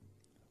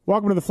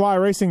Welcome to the Fly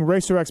Racing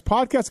Racer X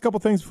podcast. A couple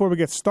things before we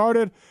get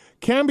started.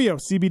 Cambio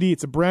CBD,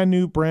 it's a brand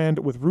new brand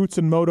with roots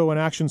in moto and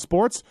action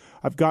sports.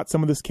 I've got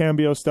some of this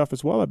Cambio stuff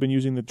as well. I've been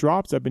using the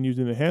drops. I've been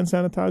using the hand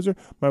sanitizer.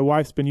 My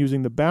wife's been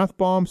using the bath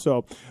bomb.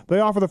 So they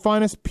offer the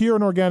finest pure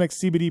and organic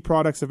CBD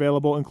products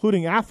available,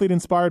 including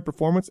athlete-inspired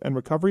performance and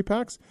recovery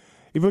packs.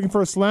 If you're looking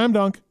for a slam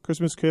dunk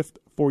Christmas gift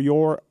for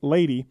your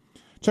lady,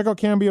 check out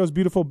Cambio's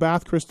beautiful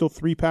Bath Crystal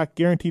 3-pack,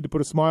 guaranteed to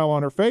put a smile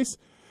on her face.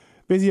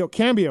 Visit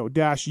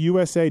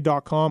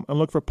cambio-usa.com and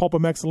look for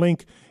PulpMX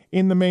link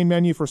in the main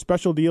menu for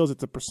special deals.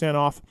 It's a %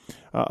 off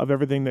of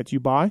everything that you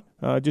buy,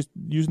 just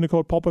using the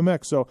code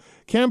PulpMX. So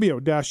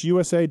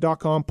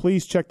cambio-usa.com.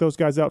 Please check those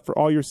guys out for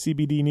all your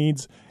CBD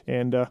needs,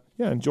 and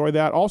enjoy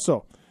that.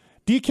 Also,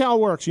 Decal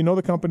Works, you know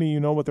the company,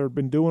 you know what they've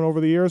been doing over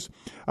the years.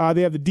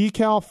 They have the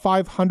Decal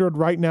 500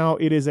 right now.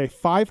 It is a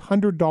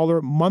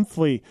 $500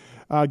 monthly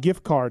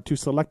gift card to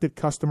selected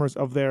customers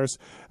of theirs.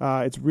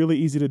 It's really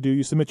easy to do.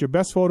 You submit your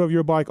best photo of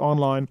your bike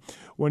online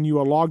when you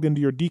are logged into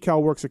your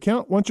Decal Works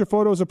account. Once your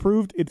photo is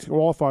approved, it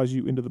qualifies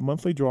you into the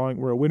monthly drawing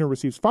where a winner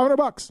receives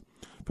 $500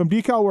 from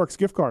Decal Works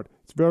gift card.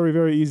 It's very,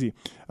 very easy.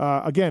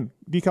 Again,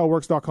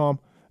 decalworks.com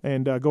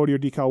and go to your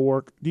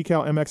Decal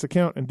MX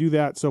account and do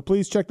that. So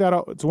please check that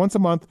out. It's once a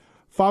month,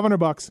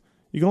 $500.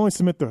 You can only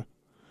submit the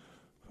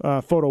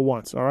photo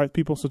once, all right,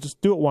 people? So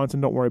just do it once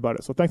and don't worry about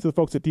it. So thanks to the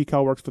folks at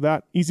Decal Works for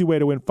that. Easy way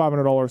to win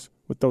 $500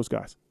 with those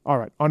guys. All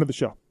right, on to the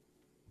show.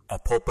 A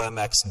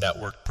PulpMX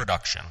Network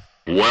production.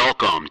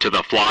 Welcome to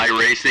the Fly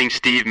Racing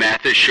Steve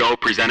Mathis Show,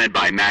 presented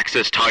by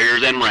Maxxis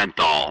Tires and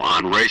Renthal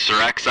on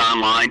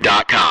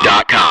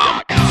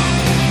RacerXOnline.com.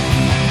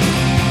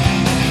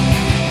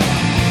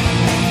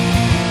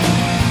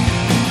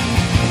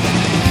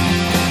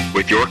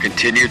 With your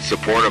continued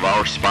support of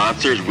our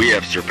sponsors, we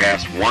have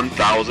surpassed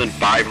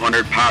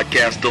 1,500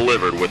 podcasts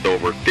delivered with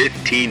over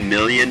 15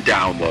 million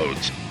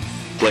downloads.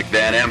 Click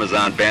that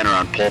Amazon banner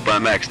on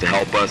PulpMX to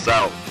help us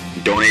out.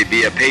 Donate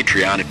via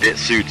Patreon if it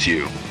suits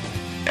you.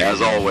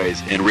 As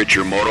always, enrich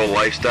your moto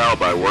lifestyle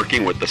by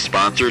working with the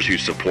sponsors who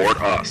support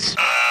us.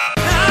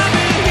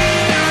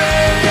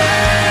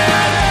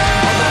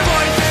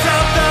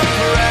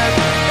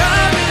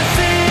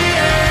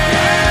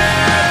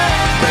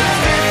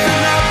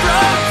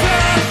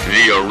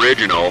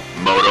 Original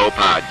Moto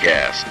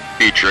Podcast,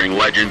 featuring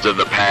legends of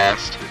the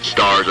past,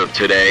 stars of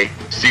today,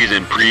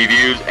 season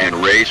previews and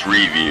race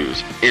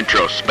reviews,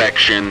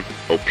 introspection,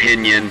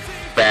 opinion,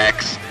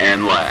 facts,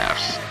 and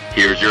laughs.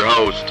 Here's your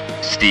host,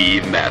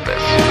 Steve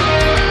Mathis.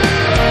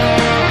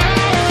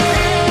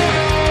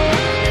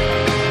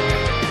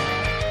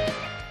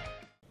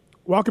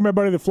 Welcome,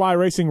 everybody, to the Fly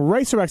Racing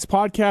Racer X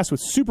podcast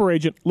with Super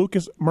Agent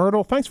Lucas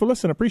Mirtl. Thanks for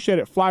listening. Appreciate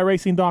it.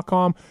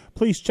 FlyRacing.com.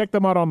 Please check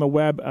them out on the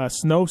web.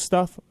 Snow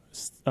stuff,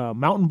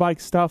 mountain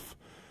bike stuff,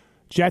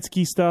 jet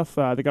ski stuff.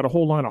 They got a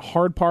whole line of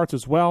hard parts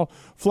as well.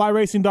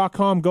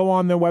 FlyRacing.com. Go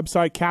on their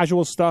website.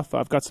 Casual stuff.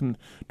 I've got some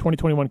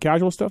 2021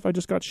 casual stuff I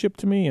just got shipped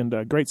to me,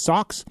 and great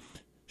socks,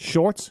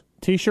 shorts,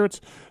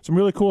 T-shirts. Some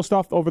really cool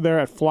stuff over there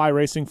at Fly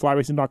Racing.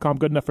 FlyRacing.com.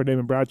 Good enough for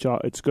David Bradshaw.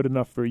 It's good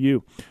enough for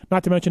you.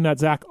 Not to mention that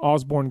Zach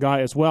Osborne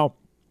guy as well.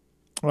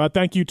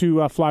 Thank you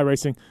to Fly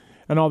Racing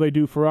and all they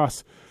do for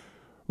us.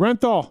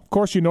 Renthal, of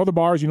course, you know the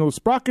bars, you know the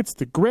sprockets,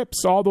 the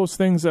grips, all those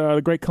things. The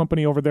great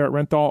company over there at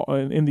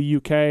Renthal in the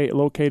UK,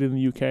 located in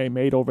the UK,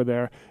 made over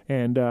there.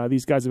 And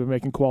these guys have been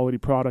making quality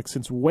products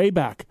since way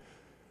back,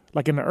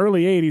 like in the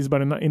early 80s,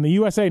 but in the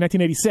USA,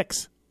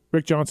 1986.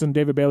 Rick Johnson,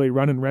 David Bailey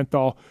running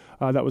Renthal.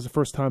 That was the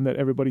first time that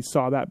everybody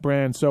saw that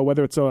brand. So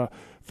whether it's a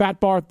Fat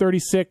Bar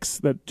 36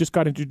 that just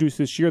got introduced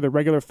this year, the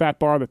regular Fat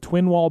Bar, the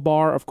Twin Wall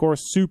Bar, of course,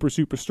 super,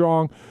 super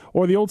strong,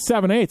 or the old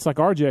 7/8s like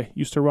RJ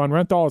used to run.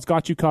 Renthal has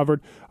got you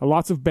covered.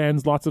 Lots of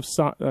bends, lots of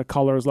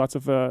colors, lots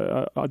of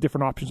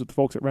different options with the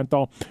folks at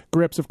Renthal.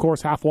 Grips, of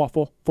course, half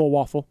waffle, full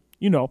waffle.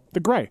 You know, the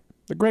gray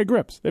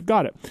grips. They've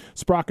got it.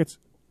 Sprockets,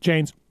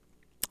 chains.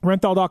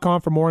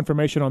 Renthal.com for more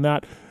information on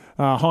that.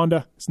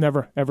 Honda has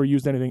never, ever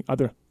used anything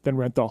other than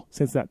Renthal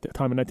since that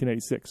time in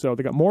 1986. So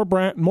they got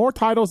more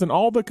titles than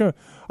all the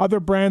other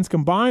brands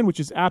combined, which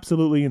is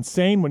absolutely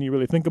insane when you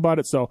really think about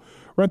it. So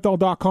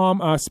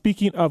Renthal.com.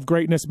 Speaking of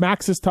greatness,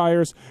 Maxxis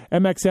Tires,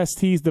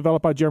 MXSTs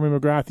developed by Jeremy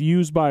McGrath,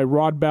 used by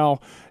Rod Bell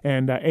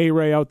and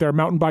A-Ray out there.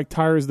 Mountain bike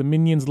tires, the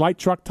Minions light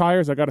truck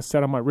tires. I got a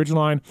set on my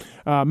Ridgeline.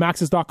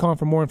 Maxxis.com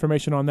for more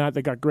information on that.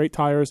 They got great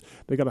tires.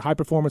 They got the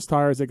high-performance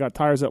tires. They got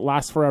tires that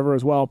last forever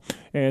as well.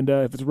 And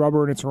if it's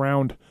rubber and it's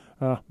round,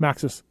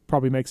 Maxxis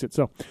probably makes it.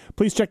 So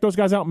please check those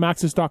guys out,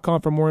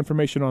 Maxxis.com, for more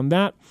information on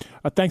that.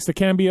 Thanks to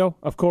Cambio,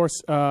 of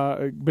course.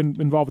 Been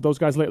involved with those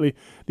guys lately.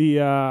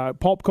 The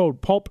pulp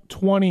code,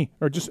 PULP20,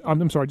 or just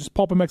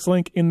PulpMX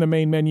link in the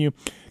main menu.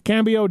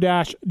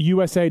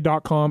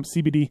 Cambio-usa.com,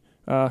 CBD,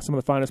 some of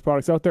the finest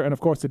products out there. And, of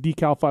course, the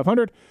Decal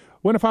 500.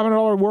 Win a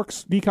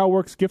 $500 Decal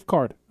Works gift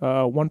card,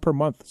 one per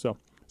month. So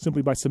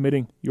simply by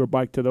submitting your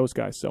bike to those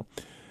guys. So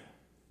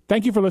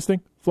thank you for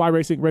listening. Fly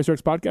Racing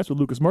RacerX podcast with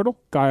Lucas Mirtl,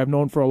 guy I've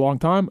known for a long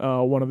time,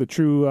 one of the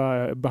true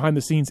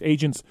behind-the-scenes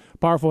agents,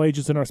 powerful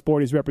agents in our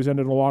sport. He's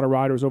represented a lot of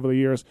riders over the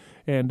years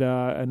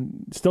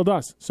and still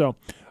does. So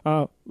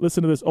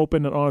listen to this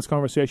open and honest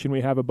conversation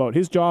we have about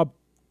his job,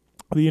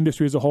 the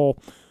industry as a whole,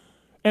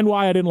 and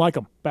why I didn't like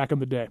him back in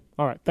the day.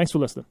 All right, thanks for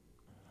listening.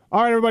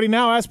 All right, everybody.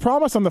 Now, as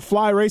promised on the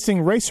Fly Racing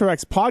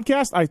RacerX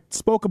podcast, I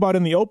spoke about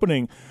in the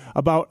opening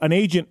about an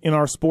agent in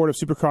our sport of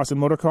Supercross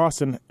and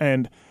motocross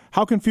and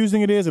how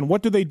confusing it is and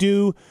what do they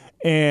do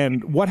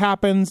and what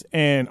happens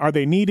and are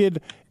they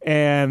needed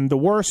and the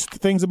worst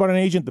things about an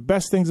agent, the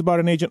best things about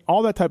an agent,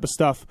 all that type of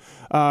stuff.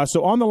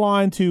 So on the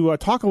line to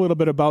talk a little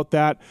bit about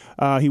that,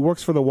 he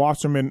works for the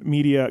Wasserman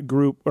Media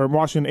Group, or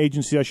Washington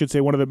Agency, I should say,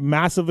 one of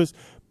the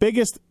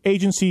biggest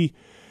agency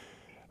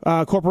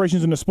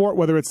corporations in the sport,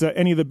 whether it's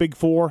any of the big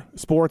four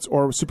sports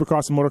or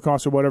Supercross and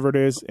motocross or whatever it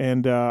is.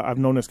 And I've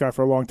known this guy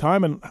for a long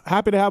time and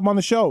happy to have him on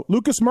the show.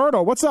 Lucas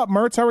Mirtl. What's up,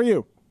 Mirtz? How are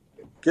you?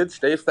 Good,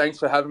 Steve. Thanks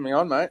for having me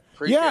on, mate.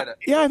 Appreciate it.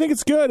 Yeah, I think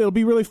it's good. It'll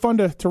be really fun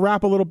to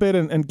wrap a little bit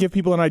and give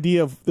people an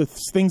idea of the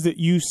things that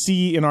you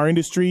see in our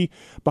industry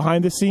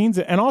behind the scenes.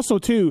 And also,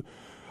 too,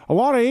 a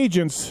lot of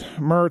agents,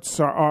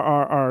 Mirtz,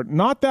 are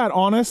not that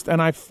honest.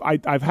 And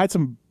I've had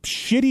some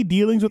shitty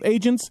dealings with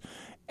agents.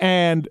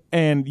 And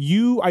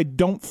you, I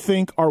don't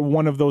think, are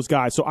one of those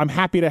guys. So I'm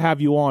happy to have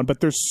you on.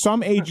 But there's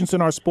some agents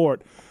in our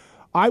sport,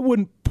 I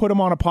wouldn't put them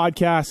on a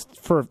podcast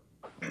for,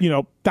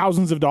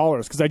 thousands of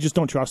dollars because I just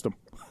don't trust them.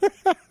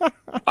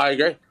 I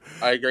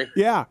agree.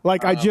 Yeah,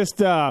 like I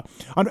just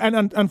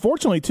and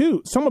unfortunately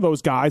too, some of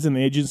those guys and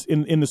the agents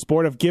in the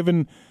sport have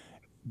given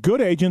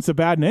good agents a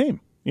bad name.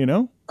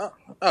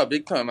 Oh,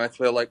 big time. I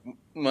feel like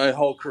my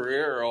whole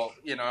career, or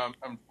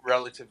I'm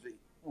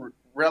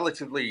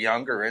relatively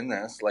younger in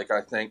this. Like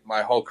I think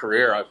my whole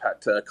career, I've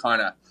had to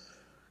kind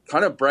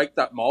of break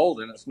that mold,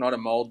 and it's not a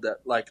mold that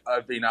like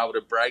I've been able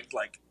to break.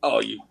 Like,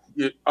 oh, you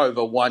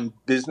over one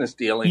business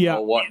dealing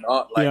or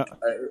whatnot. Like,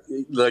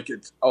 like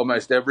it's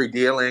almost every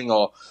dealing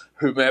or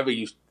whomever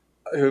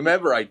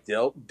I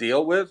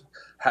deal with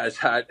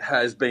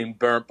has been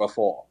burnt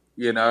before.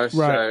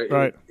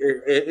 Right.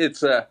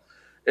 It's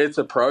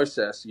a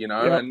process,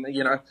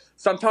 and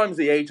sometimes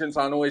the agents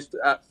aren't always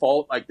at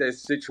fault. Like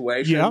there's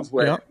situations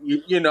where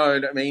you know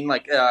what I mean,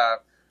 like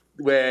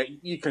where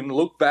you can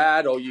look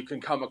bad or you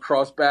can come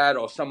across bad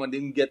or someone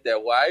didn't get their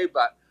way.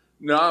 But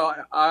no,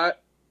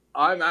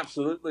 I'm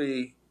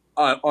absolutely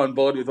on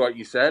board with what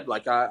you said.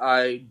 Like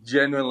I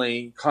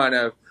genuinely kind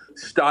of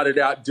started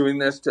out doing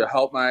this to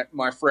help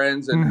my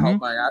friends and help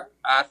my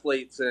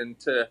athletes, and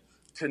to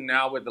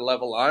now with the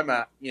level I'm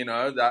at,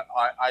 that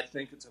I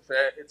think it's a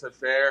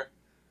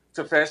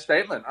fair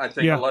statement. I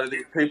think a lot of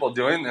these people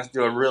doing this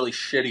do a really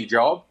shitty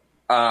job,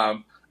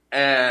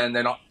 and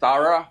they're not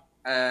thorough,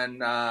 and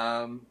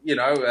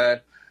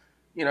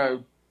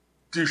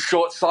do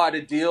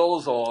short-sighted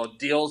deals or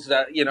deals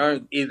that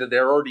either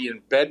they're already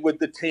in bed with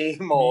the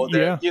team or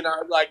they're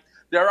like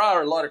there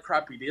are a lot of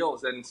crappy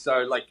deals, and so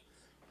like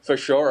for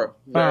sure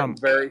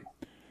very.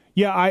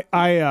 Yeah,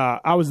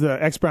 I was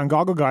the X-Brand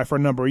goggle guy for a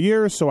number of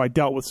years, so I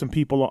dealt with some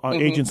people,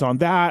 agents on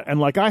that, and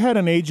like I had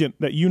an agent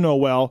that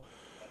well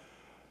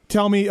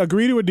tell me,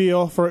 agree to a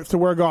deal to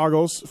wear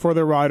goggles for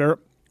their rider,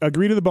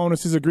 agree to the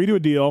bonuses, agree to a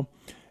deal.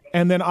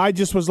 And then I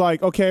just was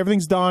like, okay,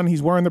 everything's done.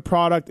 He's wearing the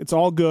product. It's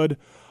all good.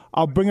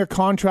 I'll bring a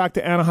contract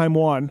to Anaheim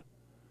 1.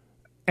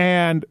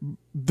 And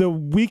the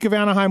week of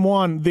Anaheim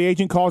 1, the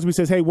agent calls me and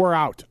says, hey, we're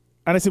out.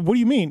 And I said, what do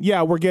you mean?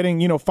 Yeah, we're getting,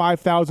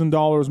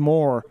 $5,000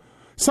 more,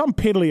 some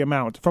piddly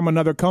amount from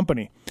another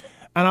company.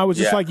 And I was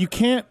just like, you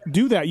can't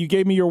do that. You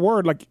gave me your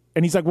word. Like,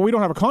 and he's like, well, we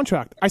don't have a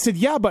contract. I said,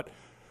 yeah, but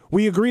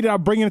we agreed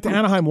on bringing it to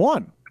Anaheim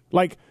 1.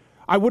 Like,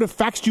 I would have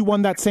faxed you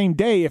one that same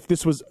day if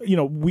this was,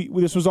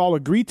 this was all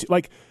agreed to.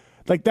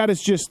 Like that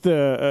is just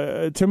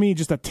to me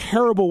just a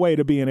terrible way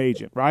to be an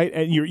agent, right?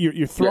 And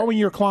you're throwing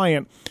your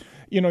client,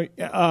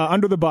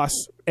 under the bus,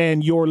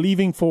 and you're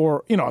leaving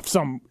for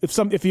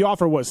if the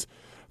offer was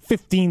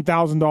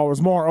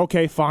 $15,000 more,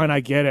 okay, fine,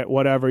 I get it,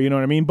 whatever, you know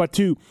what I mean. But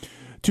to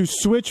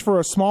switch for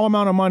a small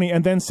amount of money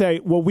and then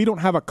say, well, we don't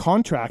have a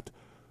contract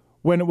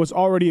when it was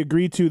already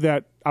agreed to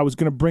that I was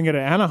going to bring it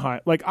to Anaheim,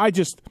 like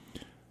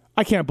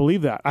I can't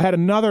believe that. I had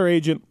another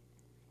agent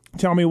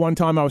tell me one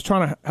time, I was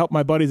trying to help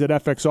my buddies at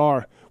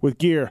FXR with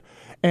gear,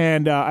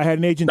 and I had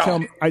an agent tell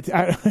me, I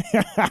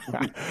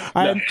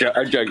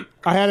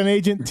had an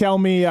agent tell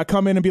me,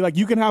 come in and be like,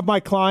 you can have my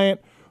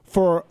client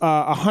for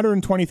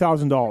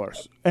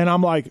 $120,000. And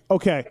I'm like,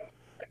 okay,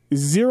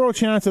 zero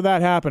chance of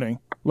that happening.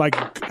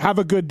 Like, have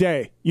a good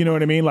day. You know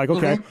what I mean? Like,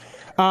 okay.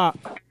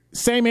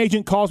 Same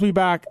agent calls me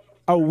back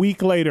a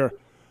week later.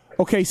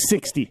 Okay,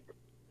 60.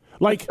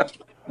 Like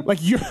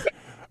you're...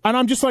 And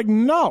I'm just like,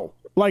 no,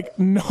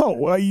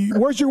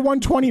 where's your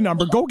 120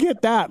 number? Go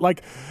get that.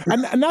 Like,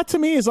 and that to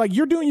me is like,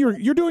 you're doing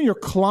your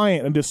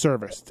client a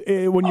disservice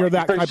when you're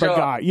that type of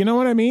guy. You know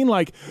what I mean?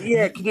 Like,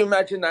 yeah. Can you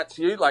imagine that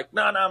to you? Like,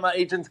 no, my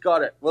agent's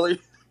got it. Will he?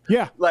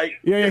 Yeah. Like,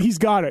 yeah, he's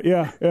got it.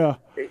 Yeah.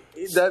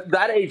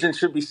 That agent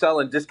should be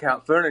selling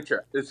discount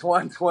furniture. It's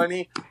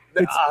 120.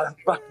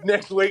 But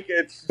next week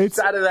it's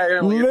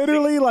Saturday.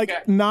 Literally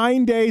like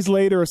 9 days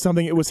later or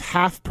something, it was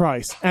half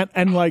price.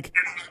 And like,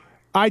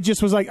 I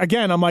just was like,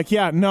 again, I'm like,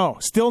 yeah, no,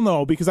 still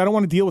no, because I don't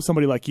want to deal with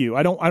somebody like you.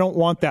 I don't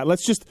want that.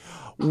 Let's just,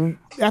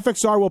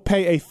 FXR will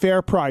pay a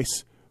fair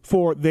price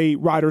for the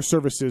rider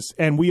services.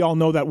 And we all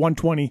know that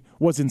 120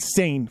 was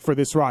insane for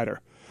this rider.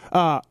 You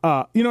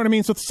know what I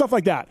mean? So stuff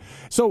like that.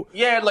 So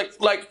yeah, like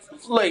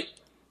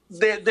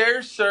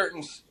there's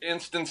certain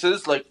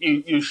instances like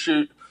you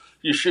shoot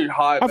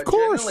high. Of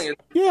course.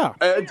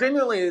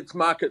 Generally it's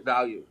market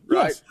value,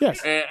 right?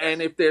 Yes.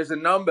 And if there's a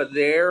number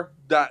there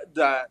that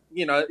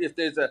if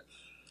there's a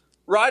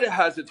rider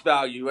has its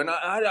value, and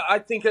I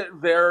think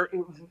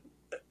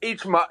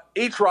each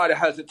rider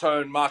has its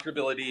own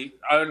marketability,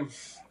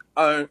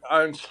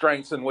 own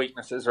strengths and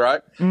weaknesses,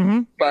 right?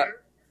 Mm-hmm. But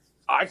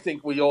I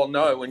think we all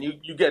know when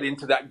you get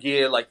into that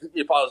gear, like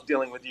if I was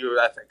dealing with you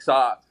at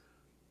FXR,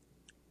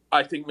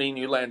 I think me and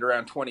you land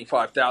around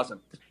 25,000.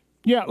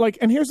 Yeah, like,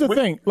 and here's the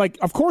thing, like,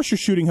 of course you're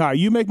shooting high.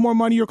 You make more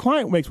money, your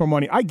client makes more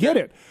money. I get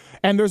it.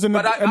 And there's and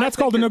that's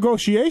called a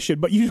negotiation,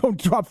 but you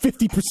don't drop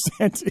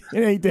 50%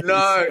 in 8 days.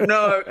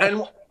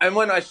 No. And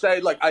when I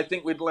say, like, I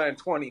think we'd land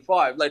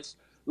 25,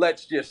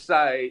 let's just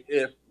say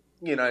if,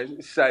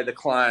 say the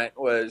client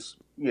was,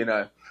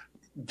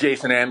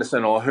 Jason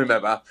Anderson or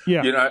whomever,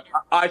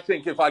 I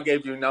think if I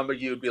gave you a number,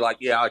 you'd be like,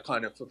 yeah, I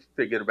kind of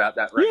figured about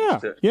that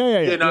range too.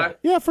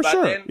 Yeah, for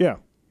sure.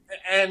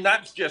 And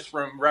that's just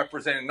from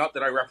representing, not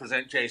that I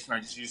represent Jason,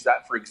 I just use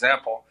that for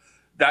example.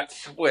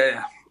 That's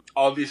where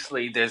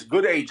obviously there's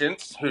good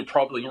agents who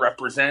probably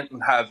represent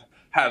and have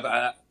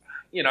a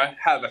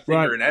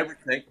finger in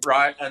everything,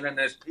 right? And then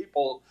there's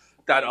people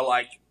that are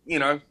like,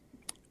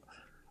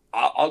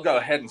 I'll go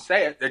ahead and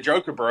say it, they're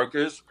joker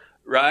brokers,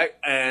 right?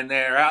 And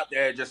they're out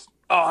there just,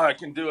 I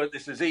can do it.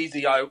 This is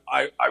easy. I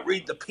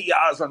read the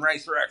PRs on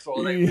RacerX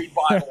or they read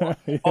Bible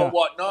or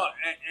whatnot.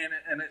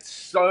 And it's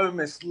so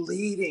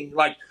misleading.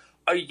 Like,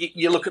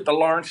 you look at the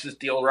Lawrence's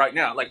deal right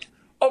now. Like,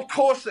 of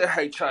course they're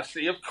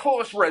HRC. Of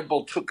course Red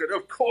Bull took it.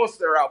 Of course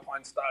they're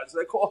Alpine Stars.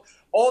 They call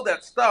all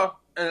that stuff.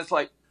 And it's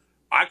like,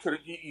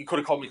 you could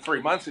have called me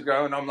 3 months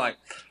ago. And I'm like,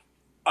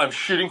 I'm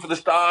shooting for the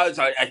stars.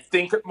 I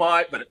think it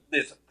might, but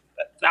there's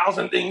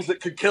 1,000 things that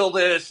could kill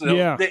this.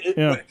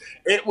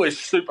 It was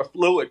super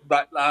fluid,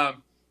 but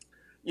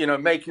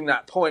making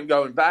that point,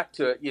 going back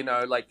to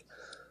it, like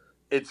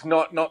it's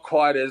not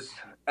quite as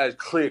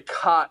clear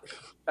cut.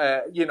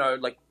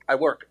 Like I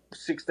work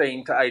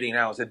 16 to 18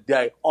 hours a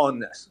day on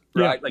this,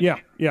 right?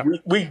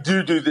 We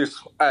do this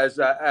as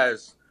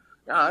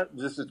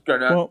this is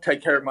going to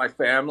take care of my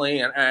family,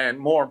 and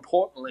more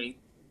importantly,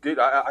 dude,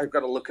 I've got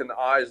to look in the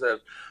eyes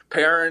of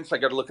parents. I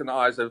got to look in the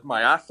eyes of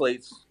my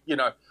athletes.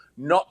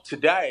 Not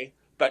today,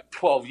 but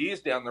 12 years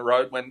down the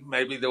road when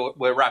maybe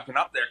we're wrapping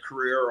up their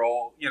career,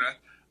 or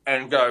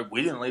and go,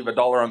 we didn't leave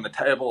 $1 on the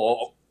table,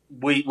 or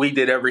we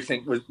did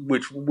everything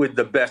with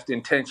the best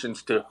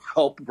intentions to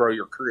help grow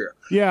your career.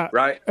 Yeah,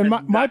 right. And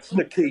that's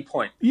the key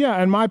point. Yeah,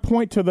 and my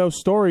point to those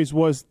stories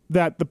was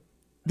that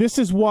this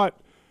is what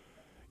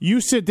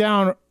you sit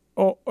down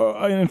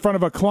in front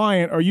of a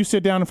client, or you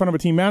sit down in front of a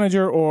team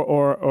manager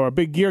or a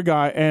big gear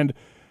guy, and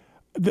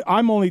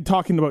I'm only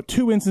talking about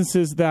 2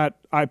 instances that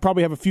I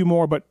probably have a few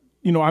more, but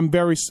I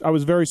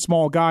was a very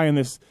small guy in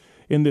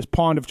this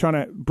pond of trying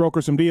to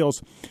broker some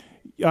deals.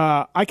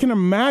 I can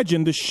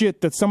imagine the shit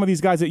that some of these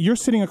guys that you're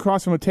sitting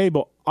across from a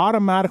table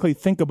automatically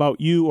think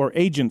about you or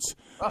agents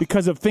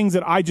because of things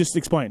that I just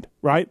explained,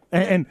 right?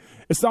 And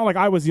it's not like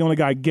I was the only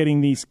guy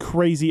getting these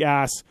crazy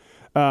ass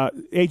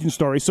agent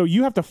stories. So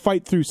you have to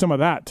fight through some of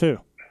that too.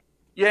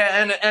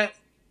 Yeah,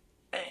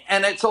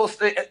 and it's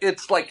also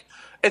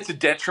it's a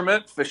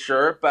detriment for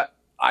sure, but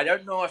I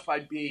don't know if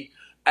I'd be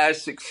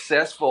as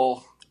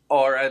successful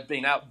or have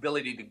been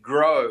ability to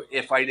grow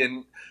if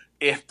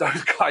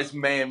those guys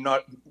may have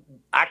not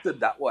acted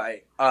that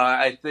way.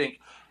 I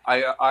think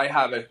I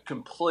have a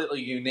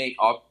completely unique,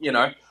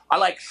 I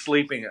like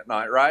sleeping at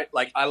night, right?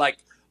 Like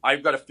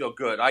I've got to feel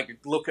good.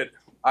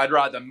 I'd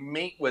rather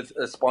meet with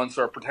a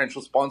sponsor, a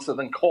potential sponsor,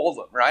 than call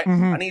them, right?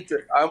 Mm-hmm.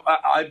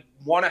 I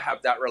want to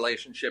have that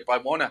relationship. I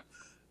want to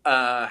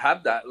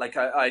have that. Like,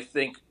 I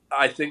think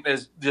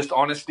there's just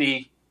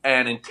honesty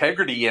and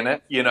integrity in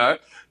it,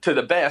 to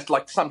the best.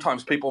 Like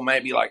sometimes people may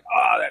be like,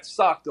 that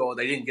sucked, or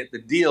they didn't get the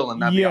deal, and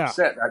they'd be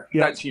upset.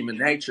 That's human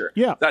nature.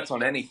 Yeah. That's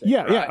on anything.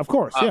 Yeah, right? Yeah, of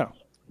course, yeah.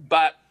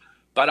 But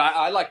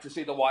I like to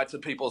see the whites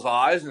of people's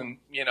eyes, and,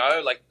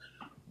 like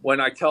when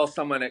I tell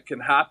someone it can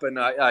happen,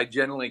 I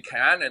generally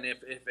can. And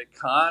if it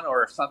can't,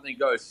 or if something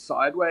goes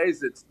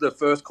sideways, it's the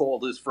first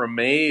call is from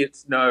me.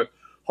 It's no,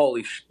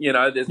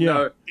 there's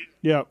no...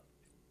 Yeah.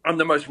 I'm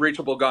the most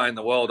reachable guy in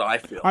the world, I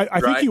feel. I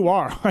think you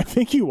are. I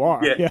think you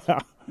are.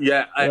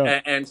 Yeah.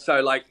 And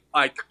so, like,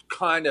 I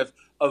kind of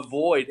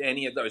avoid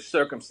any of those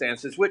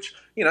circumstances, which,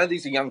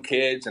 these are young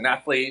kids and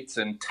athletes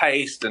and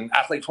taste, and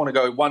athletes want to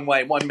go one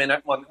way 1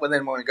 minute,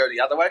 then want to go the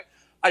other way.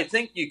 I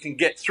think you can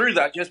get through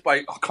that just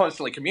by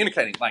constantly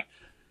communicating. Like,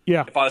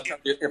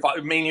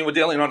 if me and you were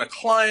dealing on a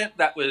client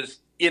that was,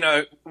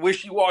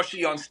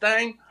 wishy-washy on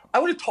staying, I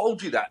would have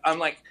told you that. I'm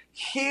like,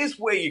 here's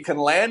where you can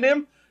land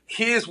him.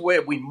 Here's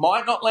where we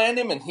might not land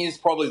him, and here's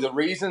probably the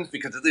reasons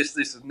because of this,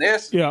 this, and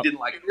this. Yeah. You didn't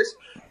like this,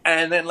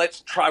 and then let's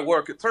try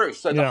work it through.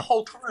 So the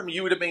whole time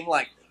you would have been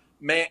like,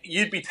 man,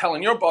 you'd be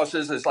telling your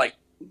bosses is like,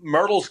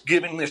 Mirtl's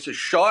giving this a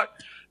shot.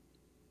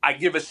 I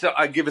give a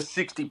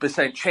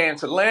 60%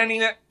 chance of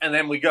landing it, and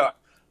then we go.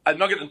 I'm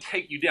not going to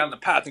take you down the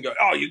path and go,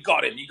 oh, you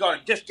got him.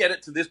 Just get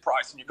it to this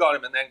price, and you got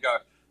him, and then go,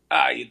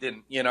 you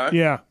didn't, you know?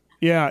 Yeah.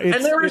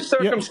 And there are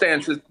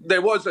circumstances. Yeah.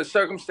 There was a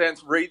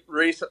circumstance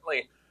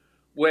recently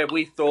where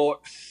we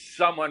thought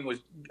someone was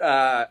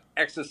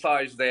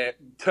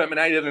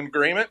terminated an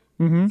agreement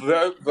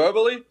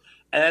verbally,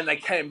 and then they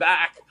came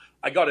back.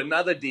 I got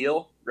another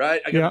deal,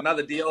 right? I got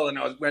another deal, and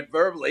I went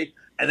verbally,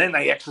 and then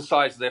they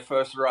exercised their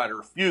first right of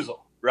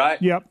refusal.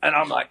 Right. Yep. And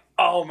I'm like,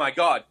 oh my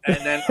God.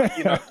 And then,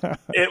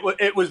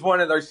 it was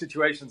one of those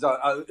situations.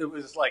 It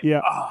was like,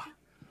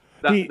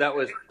 that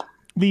was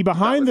the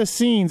behind the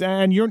scenes.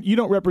 And you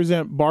don't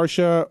represent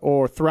Barsha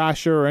or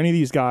Thrasher or any of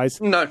these guys.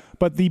 No.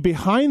 But the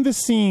behind the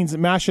scenes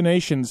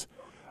machinations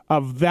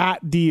of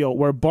that deal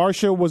where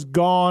Barsha was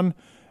gone,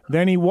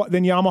 then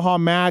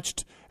Yamaha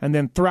matched, and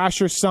then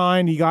Thrasher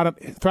signed.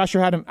 Thrasher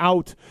had an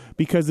out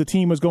because the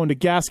team was going to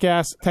Gas,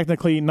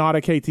 technically not a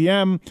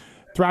KTM.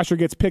 Thrasher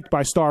gets picked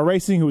by Star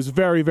Racing, who is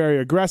very, very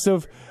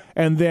aggressive.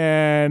 And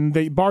then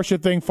the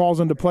Barsha thing falls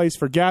into place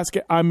for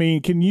Gasket. I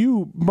mean, can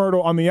you,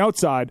 Mirtl, on the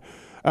outside,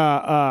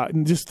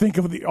 just think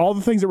of all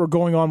the things that were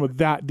going on with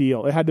that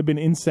deal? It had to have been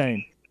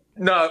insane.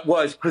 No, it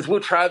was, because we're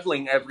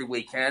traveling every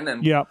weekend,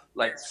 and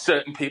like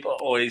certain people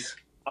are always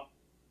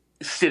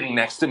sitting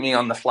next to me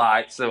on the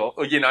flight. So,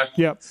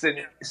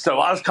 sitting, so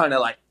I was kind of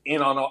like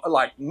in on,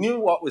 like, knew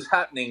what was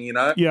happening,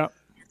 Yeah.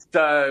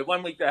 So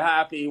 1 week they're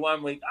happy,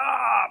 1 week,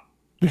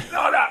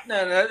 not happening.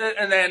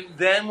 And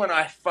then when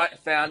I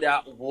found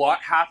out what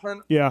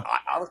happened,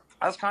 I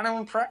was kind of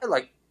impressed.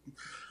 Like,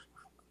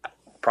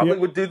 probably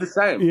would do the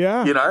same.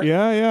 Yeah,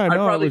 Yeah.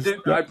 No,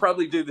 I'd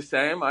probably do the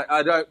same.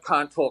 I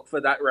can't talk for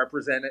the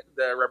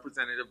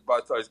representative of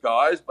both those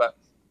guys, but.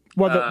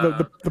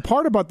 Well, the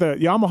part about the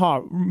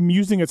Yamaha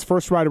using its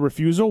first right of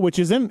refusal, which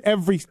is in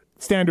every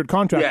standard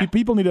contract,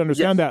 people need to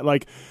understand that.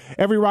 Like,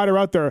 every rider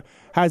out there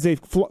has a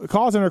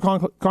clause in their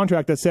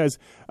contract that says,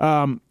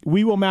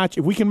 we will match,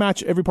 if we can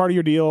match every part of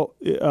your deal,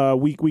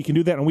 we can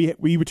do that, and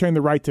we retain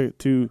the right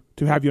to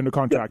have you under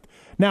contract.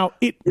 Now,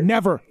 it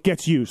never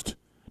gets used.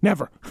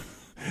 Never.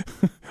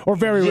 Or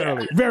very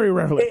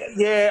rarely.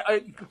 Yeah,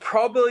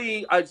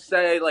 I'd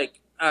say, like,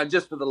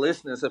 just for the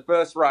listeners, the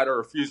first right of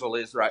refusal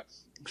is, right,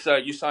 so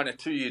you sign a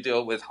 2-year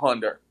deal with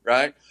Honda,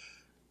 right?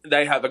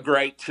 They have a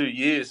great 2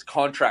 years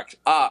contract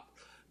up.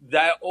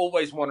 They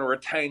always want to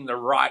retain the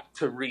right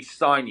to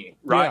re-sign you,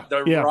 right?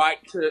 Right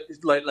to,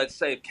 let's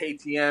say if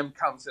KTM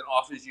comes and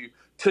offers you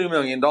 $2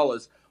 million,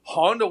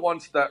 Honda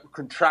wants that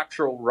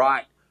contractual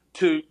right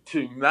to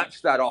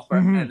match that offer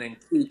and then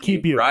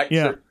keep you, right?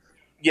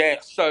 Yeah.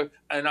 So,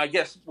 and I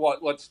guess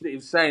what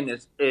Steve's saying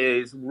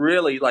is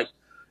really, like,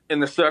 in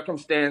the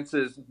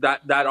circumstances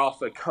that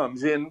offer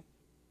comes in,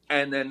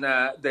 and then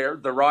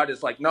the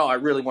rider's like, no, I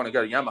really want to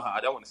go to Yamaha.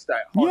 I don't want to stay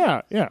at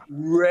Honda. Yeah.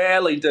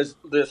 Rarely does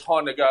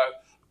Honda go,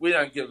 we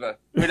don't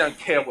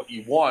care what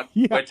you want.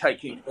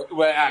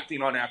 We're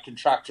acting on our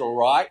contractual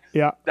right.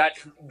 Yeah.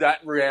 That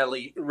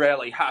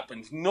rarely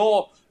happens.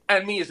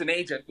 And me as an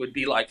agent would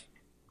be like,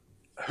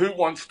 who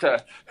wants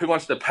to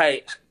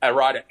pay a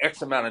rider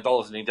X amount of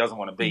dollars and he doesn't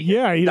want to be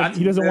here? Yeah,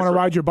 he doesn't want to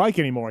ride your bike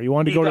anymore. You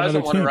want to go to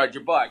another team. He doesn't want to ride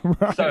your bike.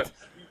 Right. So,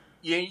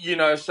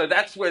 so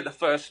that's where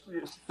for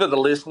the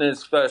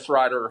listeners, first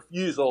right of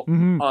refusal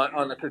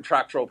on the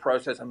contractual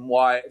process, and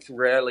why it's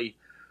rarely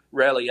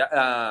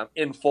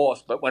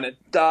enforced. But when it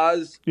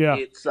does,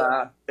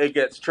 it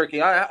gets tricky.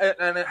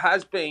 And it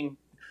has been,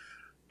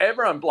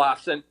 everyone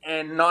bluffs,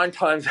 and 9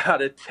 times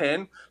out of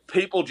 10,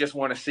 people just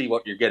want to see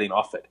what you're getting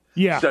offered.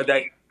 Yeah. So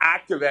they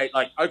activate,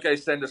 like, okay,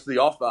 send us the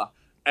offer.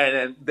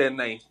 And then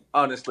they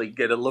honestly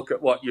get a look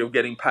at what you're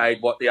getting paid,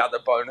 what the other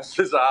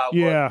bonuses are,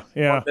 what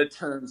the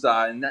terms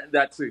are. And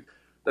that's a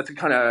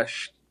kind of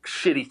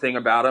shitty thing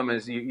about them,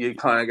 is you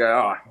kind of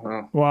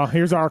go, well,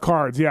 here's our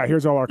cards. Yeah,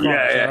 here's all our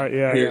cards. Right?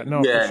 Yeah.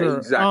 No, for sure.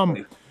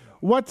 Exactly.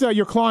 What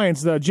your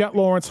clients, the Jet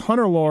Lawrence,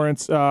 Hunter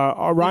Lawrence,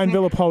 Ryan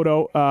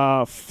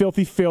Villapoto,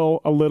 Filthy Phil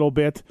a little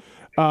bit.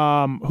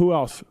 Who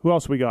else? Who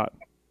else we got?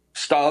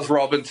 Styles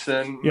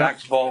Robinson,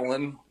 Max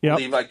Volan,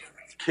 Levi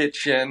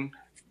Kitchen,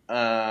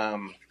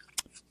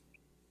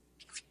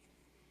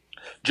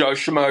 Joe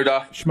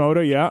Shimoda.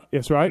 Shimoda,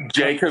 that's right.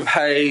 Jacob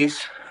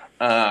Hayes,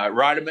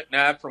 Ryder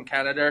McNabb from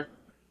Canada.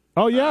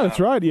 Oh, yeah, that's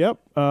right. Yep.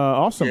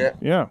 Awesome.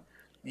 Yeah.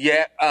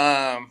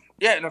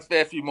 And a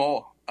fair few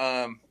more.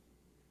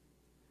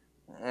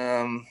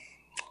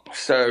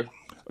 So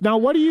now,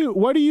 what do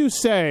you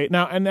say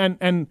now?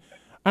 And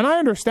I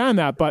understand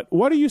that, but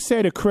what do you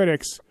say to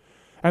critics?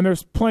 And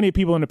there's plenty of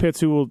people in the pits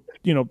who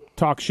will,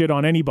 talk shit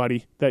on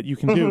anybody that you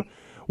can do.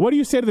 What do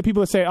you say to the people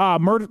that say,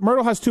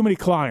 Mirtl has too many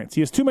clients?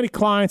 He has too many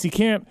clients. He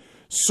can't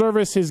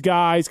service his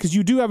guys? Because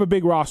you do have a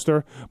big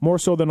roster, more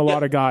so than a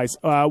lot of guys.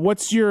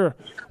 What's your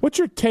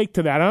take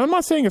to that? And I'm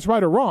not saying it's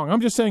right or wrong. I'm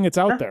just saying it's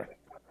out there.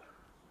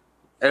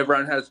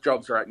 Everyone has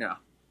jobs right now,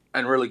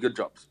 and really good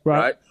jobs,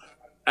 right?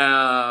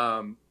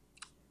 And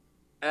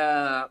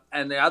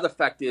the other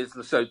fact is,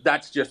 so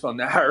that's just on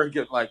the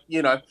arrogant, like,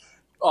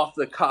 off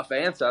the cuff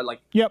answer. Like,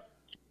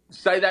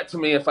 say that to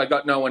me if I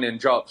got no one in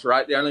jobs,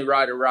 right? The only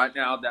rider right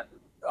now that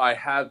I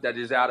have that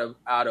is out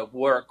of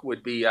work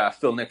would be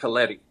Phil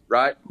Nicoletti,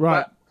 right?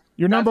 Right. But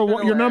your number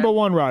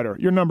one rider.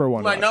 Your number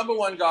one. My number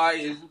one guy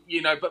is,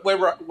 but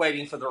we're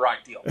waiting for the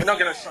right deal. We're not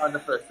going to sign the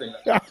first thing.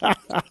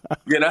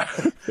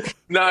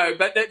 No,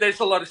 but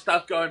there's a lot of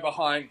stuff going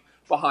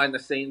behind the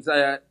scenes.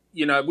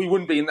 We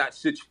wouldn't be in that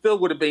situation. Phil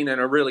would have been in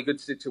a really good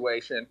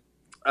situation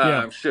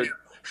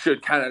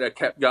should Canada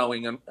kept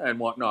going and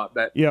whatnot.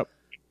 But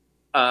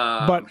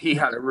but he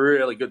had a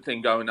really good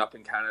thing going up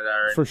in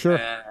Canada, for sure,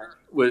 and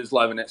was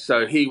loving it.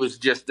 So he was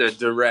just a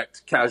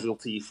direct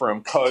casualty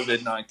from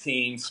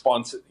COVID-19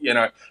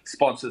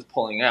 sponsors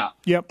pulling out.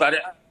 But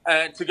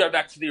to go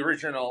back to the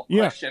original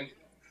question,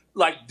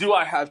 like, do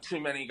I have too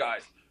many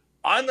guys?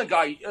 I'm the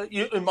guy.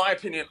 In my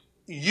opinion,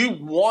 you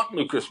want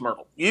Lucas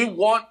Mirtl. You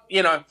want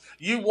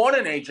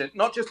an agent,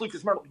 not just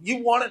Lucas Mirtl.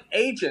 You want an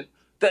agent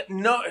that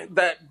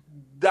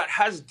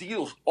has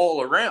deals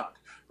all around,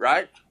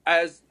 right?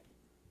 As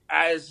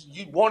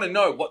you want to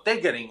know what they're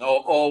getting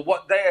or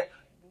what they're,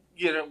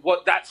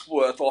 what that's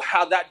worth or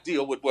how that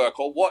deal would work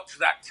or what's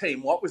that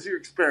team, what was your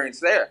experience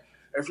there?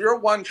 If you're a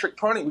one-trick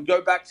pony, we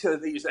go back to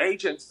these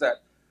agents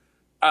that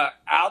are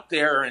out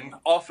there and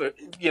offer,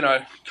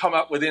 come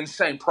up with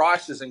insane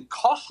prices and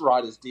cost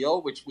riders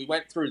deal, which we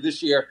went through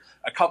this year.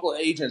 A couple of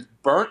agents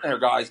burnt their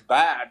guys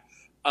bad.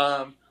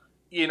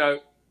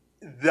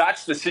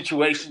 That's the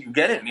situation you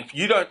get in. If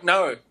you don't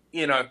know,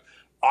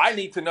 I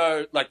need to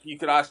know, like, you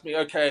could ask me,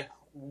 okay,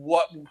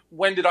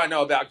 when did I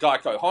know about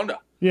Geico Honda?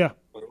 Yeah.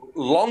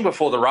 Long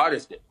before the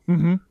riders did.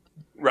 Mm-hmm.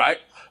 Right?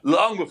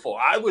 Long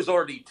before. I was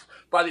already,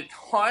 by the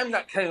time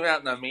that came out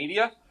in the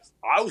media,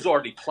 I was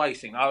already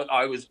placing.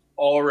 I was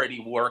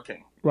already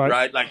working.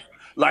 Right?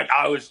 Like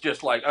I was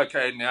just like,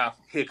 okay, now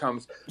here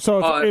comes.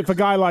 So if a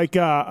guy like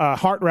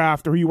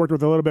Hartraft, or who you worked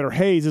with a little bit, or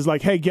Hayes is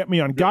like, hey, get me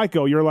on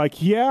Geico, you're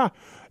like,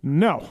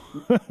 no.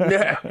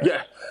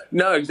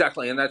 No,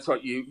 exactly. And that's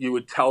what you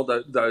would tell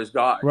those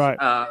guys. Right.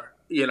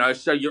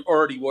 So you're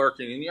already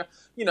working.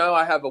 And,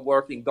 I have a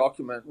working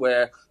document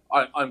where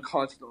I'm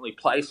constantly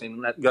placing,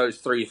 and that goes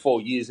 3 or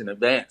 4 years in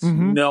advance,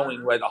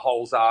 knowing where the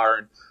holes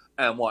are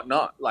and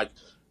whatnot. Like,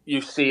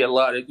 you see a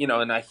lot of,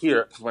 and I hear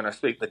it because when I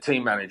speak to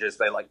team managers,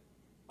 they're like,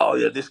 oh,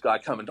 yeah, this guy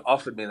come and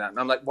offered me that. And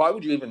I'm like, why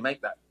would you even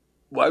make that?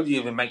 Why would you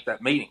even make that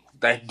meeting?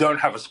 They don't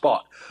have a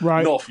spot.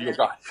 Right. Nor for your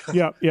guy.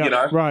 Yeah.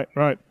 Right.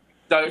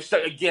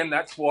 So again,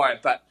 that's why.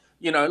 But,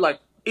 like,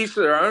 each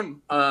of their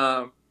own,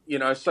 so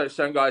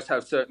some guys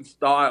have certain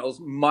styles.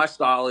 My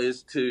style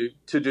is to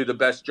do the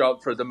best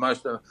job for the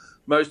most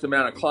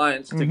amount of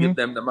clients, to give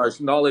them the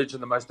most knowledge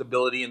and the most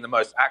ability and the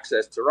most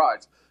access to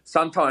rides.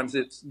 Sometimes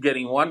it's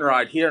getting one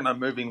ride here and I'm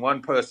moving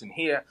one person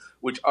here,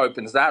 which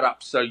opens that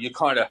up. So you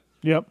kind of...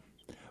 Yep.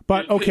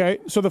 But, okay,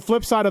 so the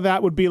flip side of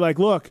that would be like,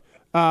 look,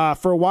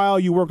 for a while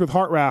you worked with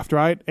Hartraft,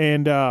 right?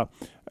 And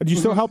do you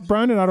still help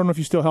Brandon? I don't know if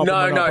you still help him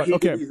or not. He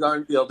did his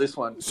own deal, this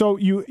one. So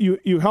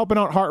you helping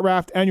out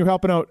Hartraft and you're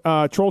helping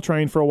out Troll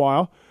Train for a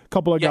while, a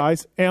couple of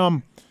guys.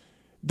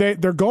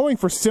 They're going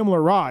for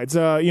similar rides,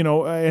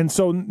 and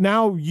so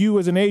now you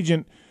as an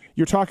agent,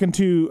 you're talking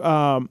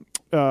to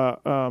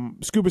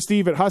Scuba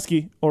Steve at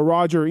Husky or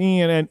Roger or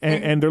Ian,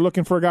 and they're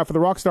looking for a guy for the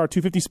Rockstar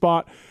 250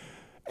 spot,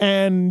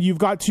 and you've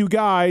got two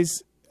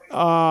guys.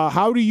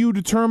 How do you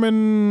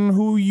determine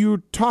who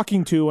you're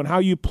talking to and how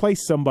you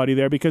place somebody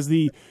there? Because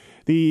the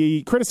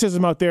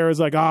criticism out there is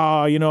like,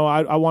 I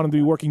want him to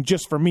be working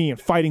just for me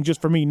and fighting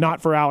just for me,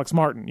 not for Alex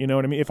Martin. You know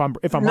what I mean? If I'm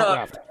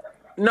Hartraft.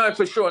 No,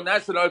 for sure. And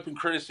that's an open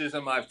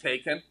criticism I've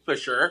taken, for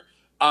sure.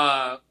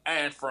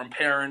 And from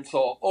parents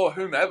or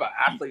whomever,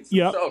 athletes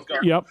themselves.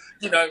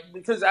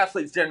 Because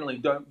athletes generally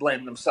don't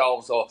blame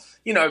themselves or,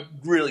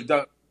 really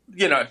don't,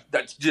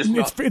 that's just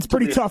it's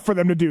pretty tough for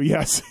them to do,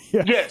 yes.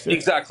 Yes,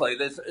 exactly.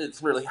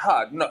 It's really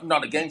hard.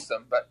 Not against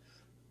them, but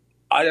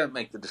I don't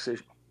make the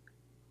decision.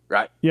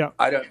 Right? Yeah.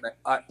 I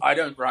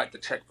don't write the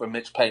check for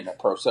Mitch Payton at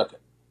Pro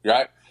Circuit.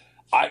 Right?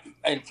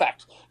 In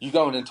fact, you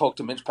go in and talk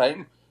to Mitch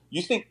Payton.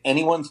 You think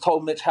anyone's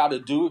told Mitch how to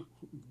do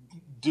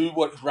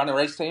run a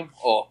race team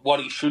or what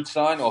he should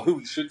sign or who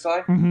he should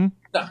sign? Mm-hmm.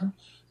 No.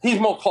 He's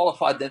more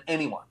qualified than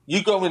anyone.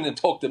 You go in and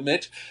talk to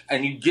Mitch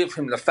and you give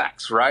him the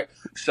facts, right?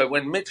 So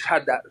when Mitch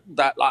had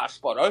that last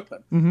spot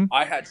open,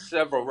 I had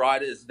several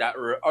riders that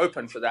were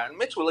open for that. And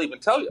Mitch will even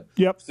tell you.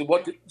 Yep. So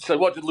what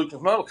did Lucas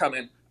Mirtl come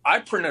in? I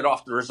printed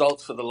off the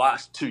results for the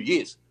last 2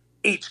 years.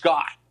 Each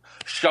guy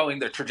showing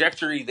their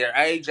trajectory, their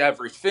age,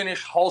 average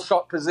finish, whole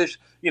shot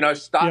position,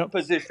 start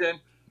position,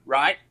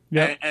 right?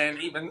 Yep. And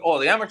even all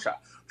the amateur.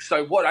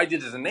 So what I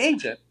did as an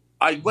agent,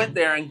 I went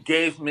there and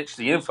gave Mitch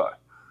the info.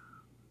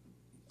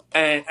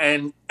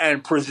 And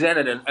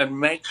presented it and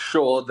make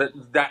sure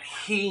that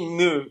he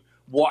knew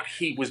what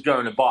he was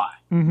going to buy,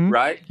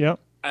 right? Yep.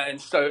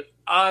 And so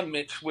I'm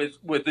Mitch with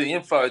the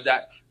info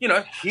that,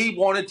 he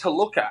wanted to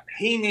look at.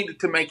 He needed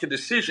to make a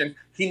decision.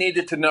 He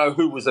needed to know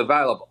who was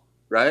available,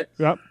 right?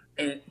 Yep.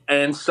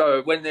 And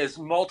so when there's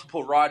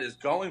multiple riders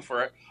going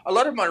for it, a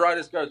lot of my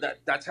riders go,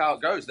 that's how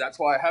it goes. That's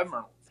why I have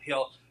Mirtl.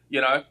 He'll,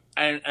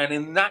 and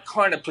in that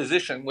kind of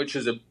position, which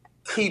is a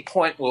key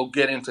point we'll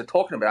get into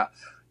talking about,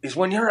 is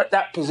when you're at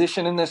that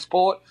position in this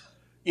sport,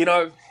 you're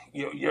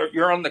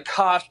on the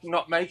cusp,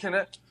 not making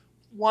it.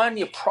 One,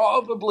 you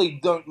probably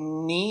don't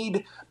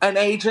need an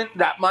agent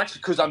that much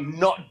because I'm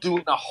not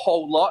doing a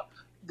whole lot.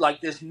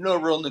 Like there's no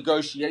real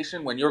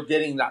negotiation when you're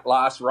getting that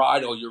last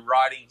ride or you're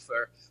riding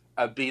for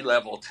a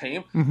B-level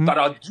team.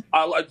 But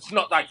it's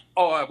not like,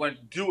 I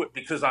won't do it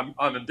because I'm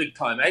a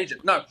big-time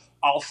agent. No,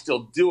 I'll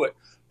still do it.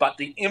 But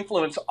the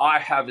influence I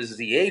have as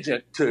the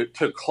agent to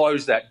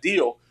close that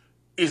deal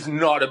is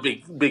not a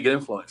big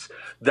influence.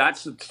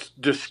 That's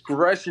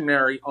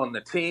discretionary on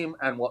the team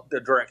and what the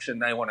direction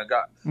they want to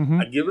go.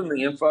 I give them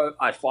the info,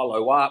 I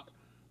follow up,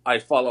 and I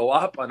follow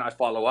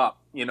up.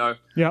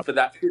 For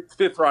that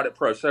fifth ride at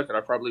Pro Circuit,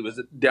 I probably was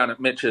down at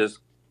Mitch's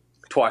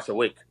twice a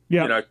week.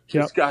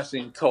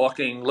 Discussing,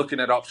 talking,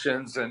 looking at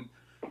options, and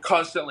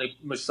constantly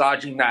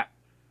massaging that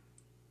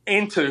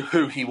into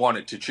who he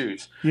wanted to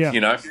choose. Yeah,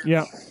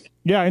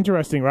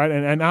 interesting, right?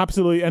 And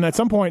absolutely. And at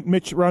some point,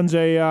 Mitch runs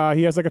he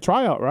has like a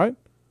tryout, right?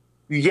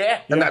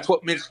 Yeah, and that's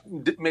what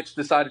Mitch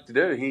decided to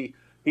do.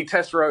 He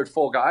test rode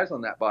 4 guys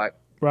on that bike.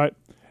 Right.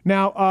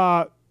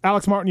 Now,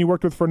 Alex Martin, you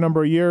worked with for a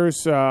number of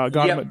years, got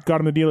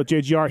him the deal at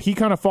JGR. He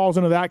kind of falls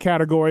into that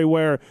category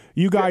where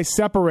you guys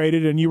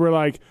separated and you were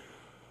like,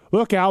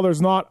 look, Al,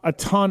 there's not a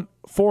ton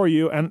for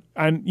you, and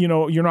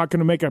you're not going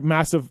to make a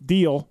massive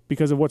deal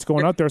because of what's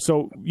going out there.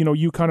 So,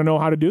 you kind of know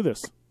how to do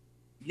this.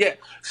 Yeah.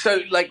 So,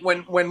 like,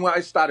 when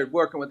I started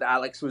working with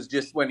Alex was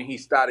just when he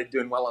started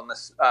doing well on the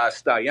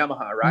Star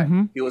Yamaha, right?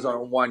 He was on a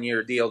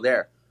 1-year deal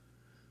there.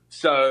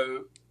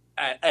 So,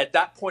 at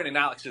that point in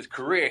Alex's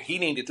career, he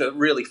needed to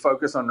really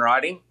focus on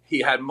riding.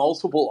 He had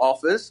multiple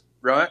offers,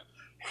 right?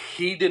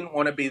 He didn't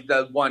want to be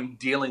the one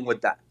dealing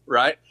with that,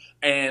 right?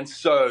 And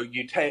so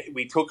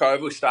we took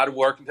over. We started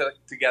working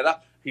together.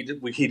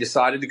 He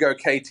decided to go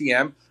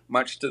KTM,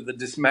 much to the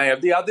dismay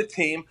of the other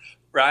team.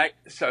 Right,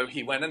 so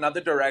he went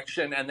another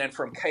direction, and then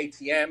from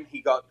KTM, he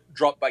got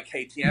dropped by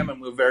KTM, and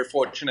we were very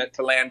fortunate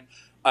to land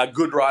a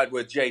good ride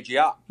with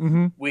JGR.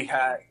 We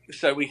had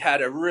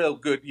a real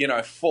good,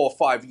 4 or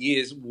 5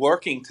 years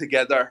working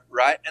together,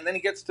 right? And then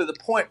he gets to the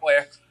point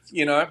where,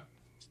 he's in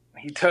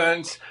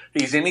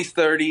his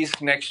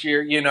 30s next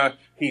year,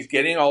 he's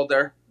getting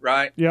older,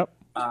 right? Yep.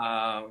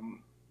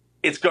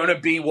 It's going to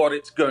be what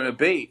it's going to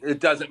be. It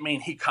doesn't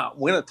mean he can't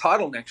win a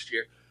title next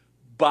year.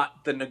 But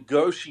the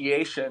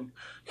negotiation,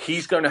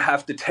 he's going to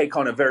have to take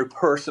on a very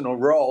personal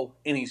role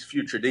in his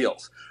future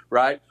deals,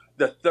 right?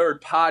 The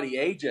third-party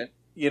agent,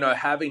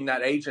 having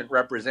that agent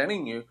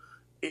representing you,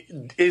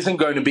 isn't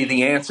going to be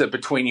the answer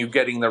between you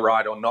getting the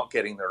ride or not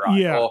getting the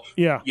ride.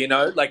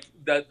 Like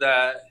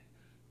the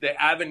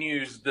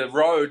avenues, the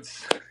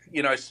roads,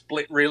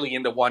 split really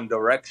into one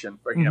direction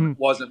for him. It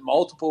wasn't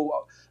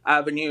multiple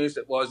avenues.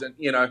 It wasn't,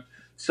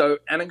 So,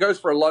 and it goes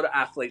for a lot of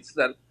athletes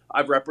that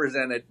I've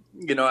represented.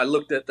 I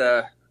looked at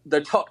the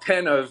top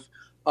 10 of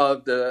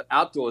the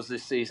outdoors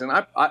this season.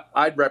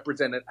 I'd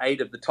represented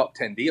 8 of the top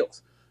 10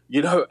 deals,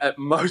 at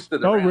most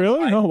of the rounds.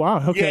 Really? Oh,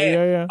 wow. Okay.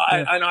 Yeah.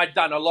 And I'd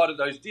done a lot of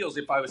those deals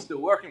if I was still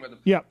working with them.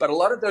 Yeah. But a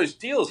lot of those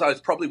deals, I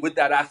was probably with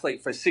that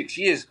athlete for 6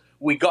 years.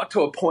 We got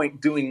to a point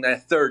doing their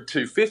third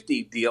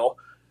 250 deal,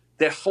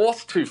 their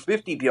fourth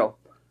 250 deal.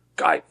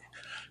 Guy,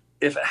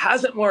 if it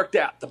hasn't worked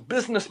out, the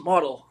business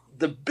model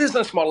of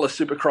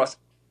Supercross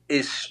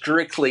is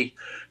strictly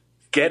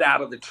get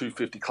out of the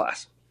 250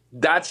 class.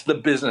 That's the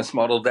business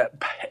model that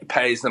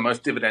pays the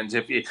most dividends.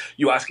 If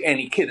you ask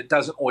any kid, it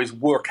doesn't always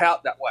work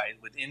out that way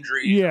with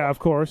injuries. Yeah, of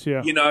course,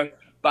 yeah.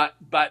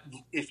 But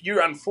if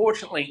you're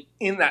unfortunately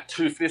in that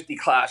 250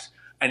 class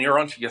and you're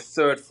onto your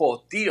third,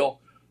 fourth deal,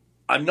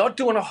 I'm not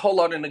doing a whole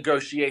lot of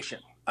negotiation.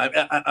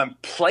 I'm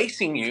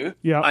placing you.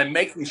 Yeah. I'm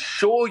making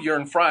sure you're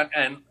in front,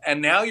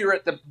 and now you're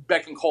at the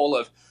beck and call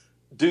of,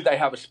 do they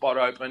have a spot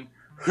open?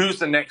 Who's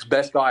the next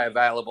best guy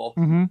available?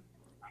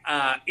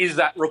 Is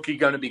that rookie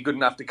going to be good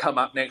enough to come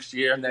up next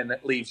year? And then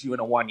that leaves you in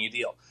a 1-year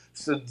deal.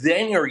 So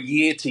then you're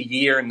year to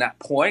year in that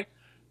point,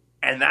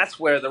 and that's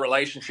where the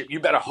relationship, you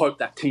better hope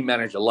that team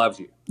manager loves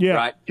you. Yeah,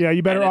 right? Yeah,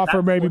 you better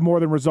offer maybe more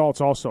than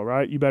results also,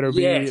 right? You better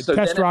be a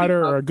test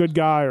rider or a good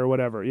guy or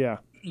whatever, yeah.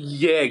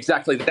 Yeah,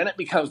 exactly. Then it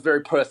becomes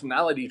very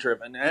personality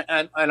driven.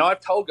 And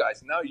I've told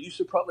guys, no, you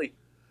should probably,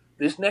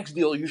 this next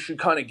deal, you should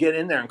kind of get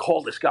in there and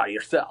call this guy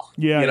yourself.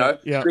 Yeah,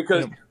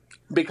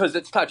 Because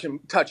it's touch and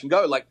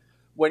go. Like,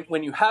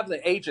 when you have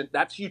the agent,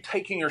 that's you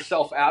taking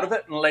yourself out of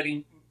it and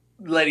letting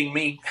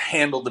me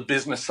handle the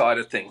business side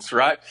of things,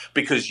 right?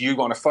 Because you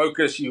want to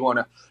focus, you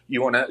want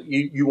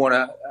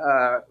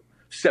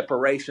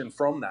separation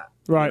from that.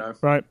 Right,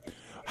 right.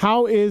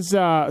 How is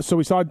so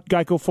we saw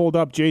Geico fold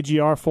up,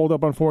 JGR fold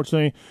up,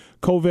 unfortunately.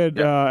 COVID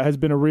has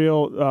been a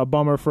real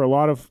bummer for a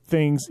lot of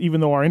things, even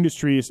though our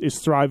industry is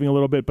thriving a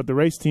little bit, but the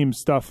race team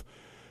stuff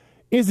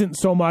isn't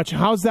so much.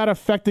 How's that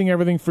affecting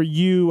everything for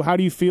you? How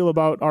do you feel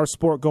about our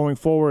sport going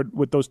forward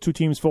with those two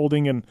teams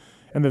folding and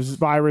this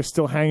virus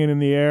still hanging in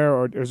the air,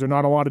 or is there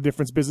not a lot of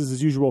difference, business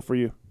as usual for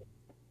you?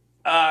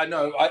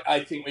 No,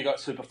 I think we got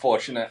super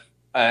fortunate,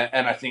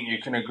 and I think you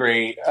can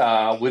agree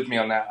with me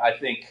on that. I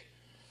think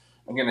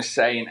I'm going to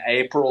say in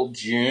April,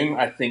 June,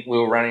 I think we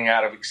were running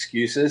out of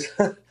excuses.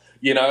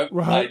 You know,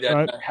 I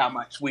don't know how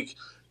much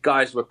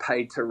guys were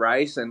paid to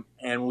race,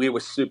 and we were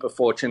super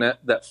fortunate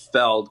that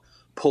Feld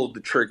pulled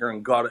the trigger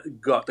and got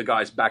the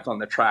guys back on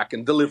the track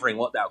and delivering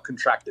what they were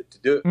contracted to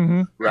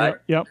do, right?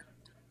 Yep.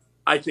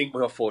 I think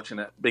we were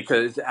fortunate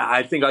because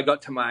I think I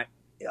got to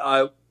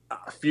a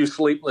few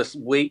sleepless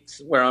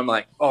weeks where I'm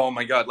like, oh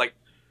my God, like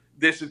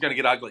this is going to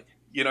get ugly.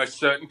 You know,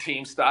 certain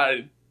teams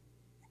started,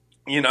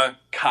 you know,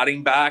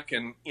 cutting back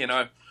and, you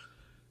know,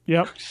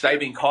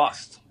 saving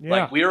costs. Yeah.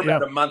 Like we were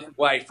about a month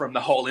away from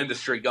the whole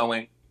industry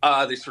going,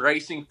 this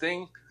racing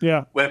thing,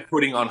 we're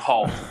putting on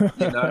hold,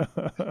 you know,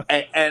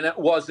 and it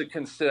was a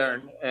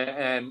concern.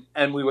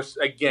 And we were,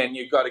 again,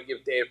 you got to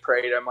give Dave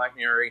Prater, Mike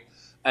Murray,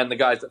 and the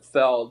guys at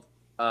Feld,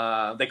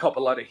 they cop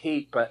a lot of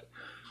heat, but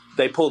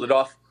they pulled it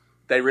off.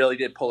 They really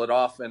did pull it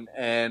off.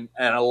 And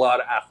a lot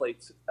of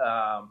athletes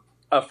are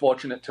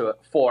fortunate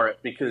for it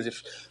because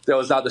if there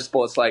was other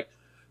sports like,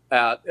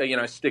 you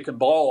know, stick and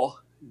ball,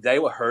 they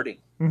were hurting.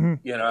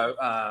 You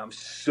know,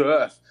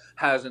 surf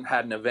hasn't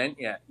had an event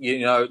yet.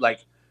 You know,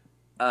 like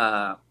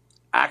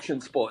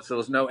action sports, there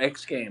was no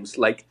X Games.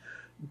 Like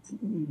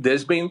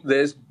there's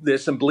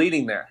some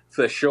bleeding there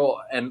for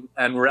sure, and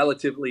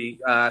relatively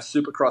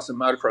Supercross and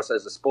motocross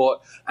as a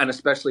sport, and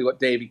especially what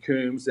Davey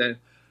Coombs and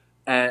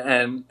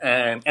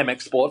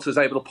MX Sports was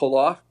able to pull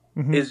off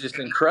is just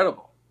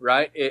incredible,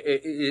 right?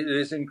 It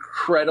is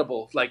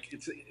incredible. Like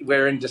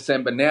we're in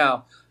December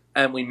now,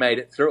 and we made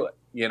it through it.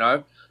 You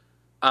know.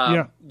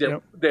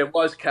 There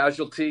was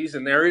casualties,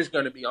 and there is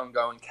going to be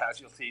ongoing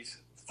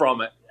casualties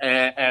from it.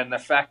 And the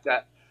fact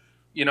that,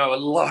 you know, a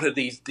lot of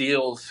these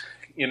deals,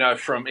 you know,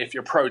 from if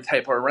you're Pro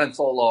Tape or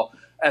Rental or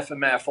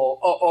FMF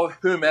or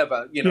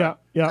whomever, you know,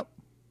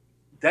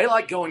 they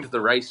like going to the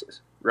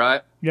races,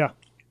 right? Yeah.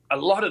 A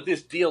lot of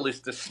this deal is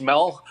to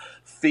smell,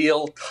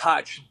 feel,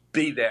 touch,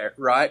 be there,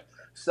 right?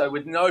 So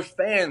with no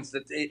fans,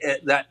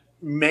 that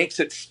makes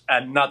it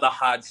another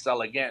hard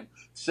sell again.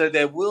 So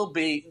there will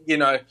be, you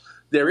know,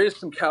 there is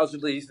some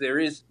casualties. There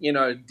is, you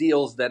know,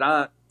 deals that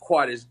aren't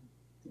quite as,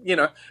 you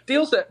know,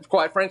 deals that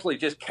quite frankly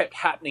just kept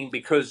happening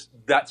because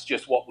that's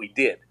just what we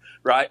did,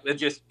 right? It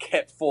just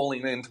kept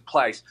falling into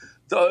place.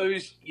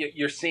 Those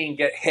you're seeing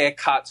get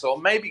haircuts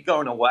or maybe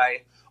going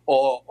away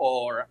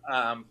or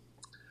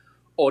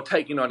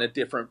taking on a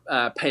different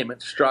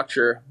payment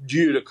structure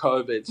due to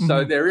COVID.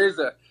 So there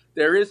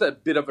is a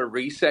bit of a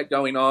reset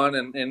going on,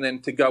 and then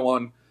to go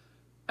on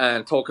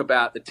and talk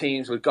about the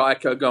teams with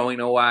Geico going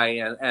away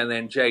and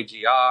then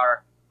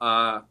JGR,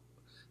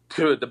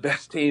 two of the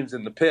best teams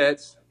in the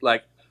pits.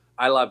 Like,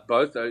 I love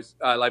both those.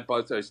 I like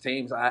both those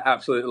teams. I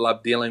absolutely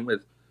love dealing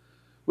with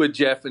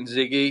Jeff and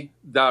Ziggy.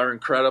 They're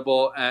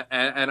incredible.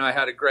 And I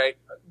had a great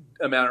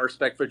amount of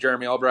respect for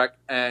Jeremy Albrecht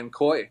and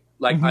Coy.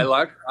 Like, I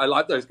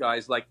like those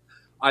guys. Like,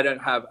 I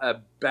don't have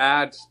a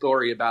bad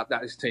story about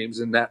those teams.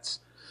 And that's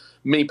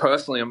me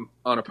personally. I'm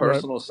on a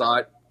personal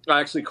side. I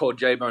actually called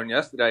J-Bone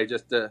yesterday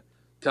just to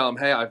tell him,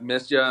 hey, I've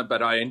missed you,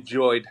 but I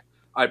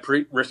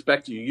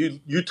respect you.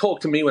 You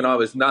talked to me when I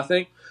was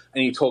nothing,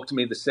 and you talked to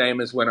me the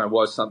same as when I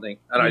was something.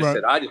 And I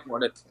said, I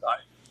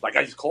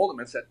just called him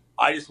and said,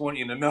 I just want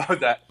you to know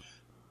that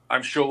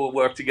I'm sure we'll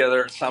work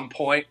together at some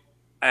point.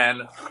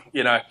 And,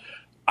 you know,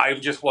 I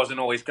just wasn't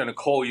always going to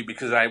call you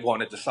because I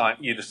wanted to sign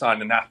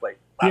an athlete.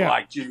 I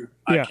liked you.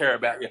 I care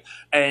about you.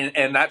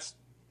 And that's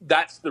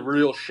the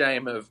real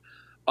shame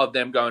of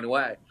them going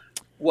away.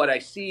 What I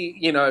see,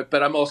 you know,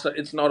 but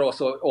it's not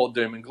also all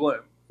doom and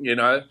gloom, you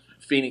know.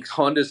 Phoenix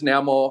Honda's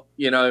now more,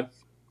 you know,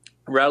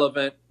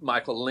 relevant.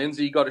 Michael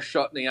Lindsay got a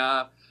shot in the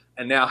arm,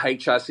 and now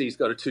HRC's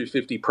got a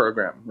 250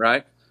 program,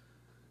 right?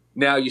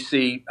 Now you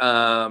see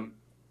Barex.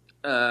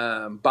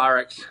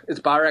 It's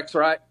Barex,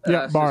 right?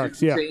 Yeah,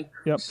 Barex,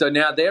 Yep. So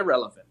now they're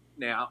relevant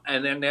now.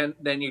 And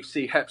then you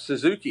see Hep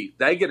Suzuki.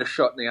 They get a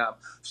shot in the arm.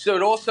 So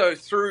it also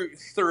through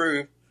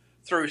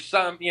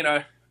some, you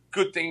know,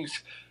 good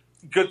things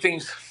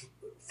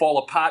fall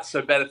apart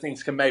so better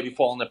things can maybe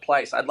fall into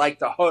place. I'd like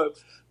to hope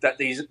that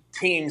these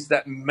teams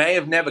that may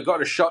have never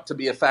got a shot to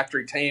be a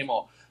factory team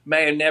or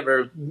may have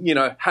never, you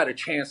know, had a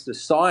chance to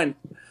sign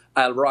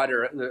a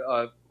rider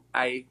of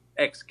a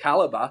X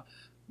caliber,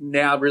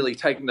 now really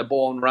taking the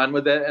ball and run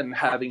with it and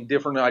having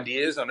different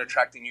ideas on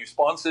attracting new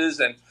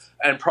sponsors and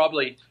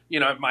probably, you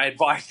know, my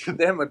advice to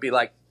them would be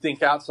like,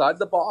 think outside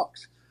the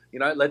box, you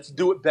know, let's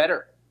do it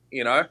better,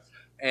 you know,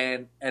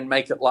 and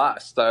make it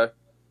last. So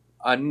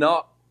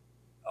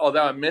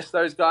although I miss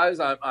those guys,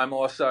 I'm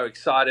also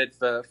excited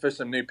for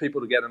some new people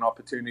to get an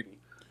opportunity.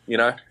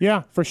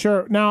 Yeah, for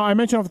sure. Now, I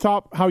mentioned off the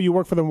top how you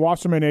work for the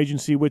Wasserman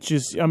Agency, which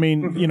is, I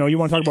mean, you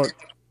want to talk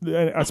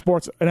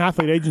about an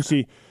athlete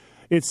agency.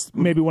 It's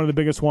maybe one of the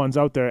biggest ones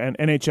out there, and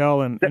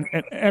NHL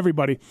and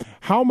everybody.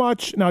 How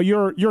much, now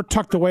you're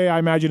tucked away, I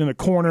imagine, in the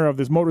corner of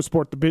this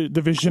motorsport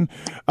division.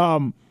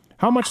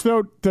 How much,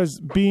 though,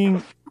 does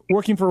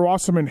working for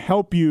Wasserman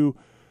help you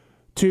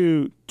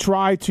to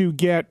try to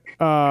get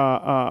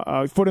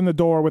a foot in the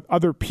door with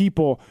other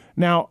people?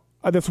 Now,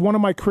 that's one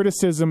of my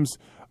criticisms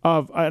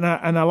of, and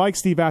I like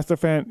Steve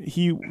Astafan.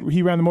 He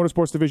ran the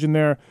motorsports division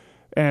there,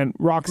 and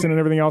Roxon and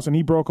everything else, and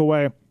he broke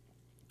away.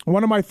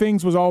 One of my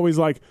things was always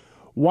like,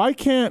 why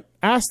can't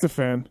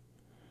Astafan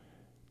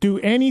do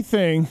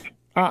anything?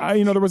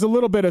 There was a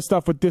little bit of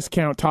stuff with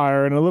Discount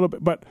Tire and a little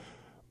bit, but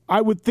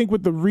I would think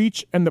with the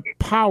reach and the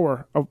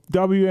power of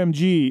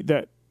WMG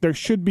that there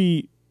should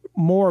be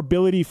more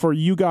ability for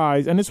you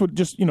guys, and this would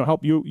just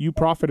help you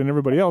profit and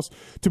everybody else,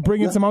 to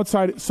bring in some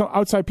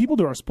outside people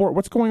to our sport.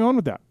 What's going on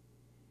with that?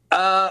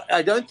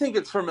 I don't think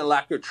it's from a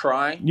lack of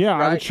trying. Yeah,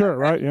 right? I'm sure,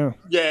 right? Yeah.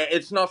 Yeah,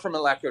 it's not from a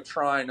lack of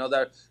trying.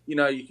 Although you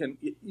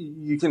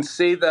can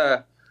see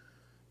the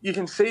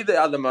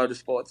other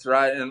motorsports,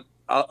 right? And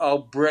I'll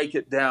break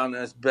it down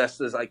as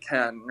best as I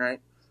can, right?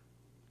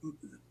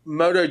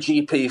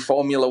 MotoGP,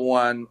 Formula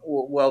One,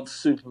 World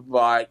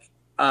Superbike,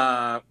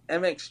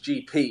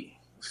 MXGP,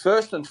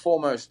 first and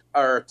foremost,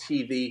 are a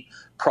TV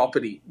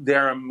property.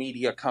 They're a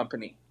media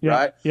company,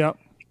 right? Yeah.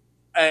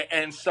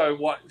 And so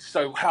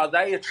how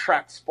they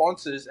attract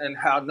sponsors and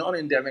how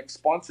non-endemic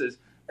sponsors,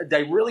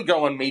 they really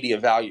go on media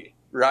value,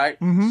 right?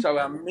 Mm-hmm. So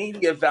our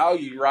media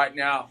value right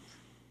now,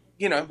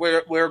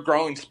 we're a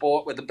growing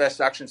sport. We're the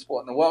best action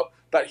sport in the world.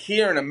 But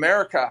here in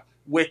America,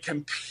 we're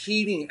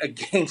competing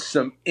against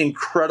some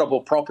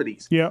incredible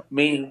properties. Yeah.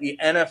 Meaning the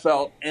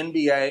NFL,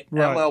 NBA,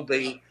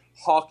 MLB,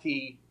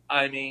 hockey,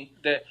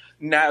 the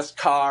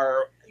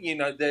NASCAR,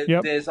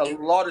 there's a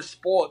lot of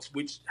sports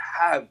which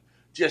have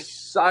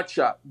just such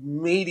a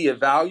media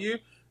value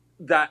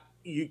that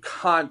you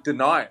can't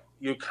deny it.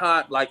 You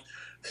can't,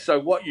 so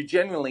what you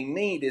genuinely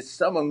need is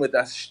someone with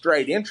a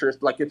straight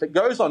interest. Like if it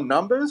goes on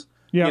numbers,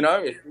 we're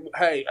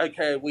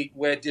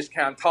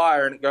Discount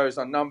Tire and it goes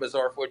on numbers,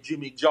 or if we're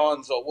Jimmy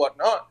John's or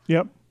whatnot.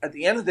 Yep. At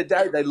the end of the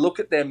day, they look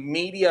at their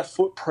media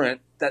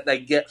footprint that they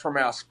get from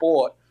our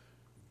sport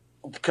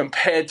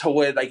compared to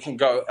where they can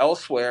go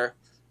elsewhere.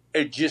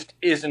 It just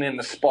isn't in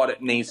the spot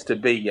it needs to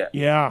be yet.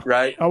 Yeah.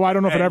 Right? Oh, I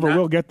don't know if it ever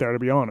will get there, to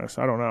be honest.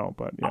 I don't know,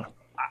 but yeah.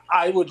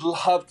 I would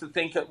love to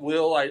think it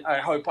will. I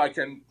hope I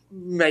can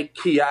make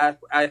key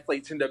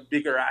athletes into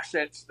bigger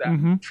assets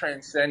that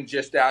transcend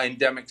just our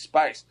endemic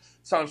space.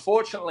 So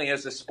unfortunately,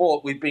 as a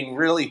sport, we've been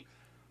really,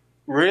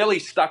 really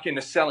stuck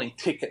into selling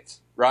tickets,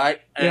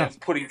 right? And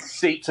putting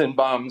seats in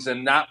bums,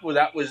 and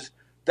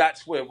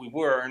that's where we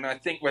were. And I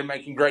think we're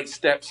making great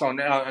steps on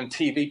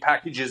TV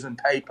packages and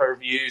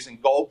pay-per-views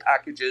and gold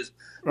packages,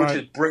 which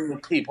is bringing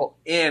people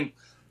in.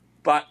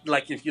 But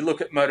if you look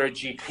at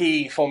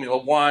MotoGP, Formula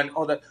One,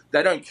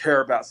 they don't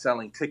care about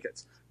selling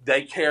tickets.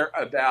 They care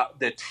about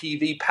the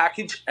TV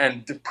package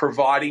and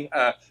providing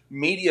a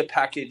media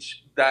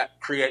package that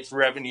creates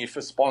revenue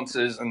for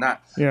sponsors and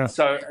that. Yeah.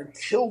 So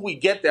until we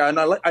get there, and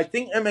I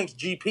think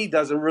MXGP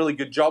does a really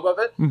good job of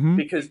it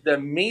because the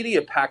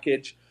media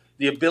package,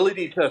 the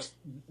ability to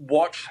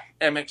watch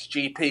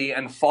MXGP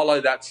and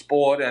follow that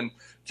sport, and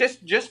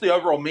just the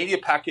overall media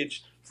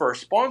package for a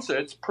sponsor,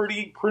 it's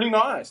pretty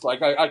nice.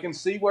 I can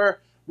see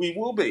where we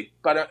will be,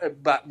 but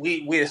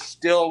we're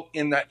still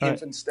in the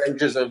infant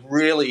stages of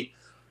really.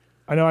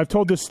 I know I've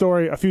told this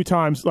story a few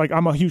times.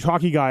 I'm a huge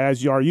hockey guy,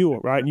 as are you,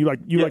 right? And you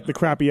like the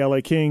crappy LA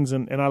Kings,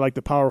 and I like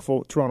the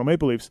powerful Toronto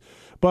Maple Leafs.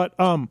 But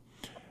I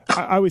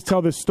always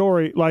tell this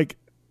story.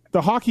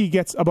 The hockey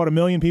gets about 1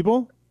 million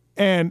people,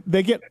 and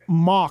they get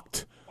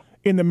mocked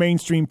in the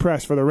mainstream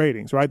press for the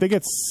ratings, right? They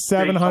get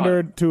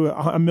 700 to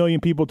 1 million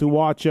people to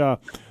watch a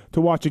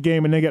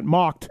game, and they get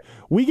mocked.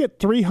 We get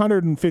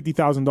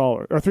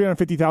 $350,000 or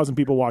 350,000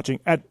 people watching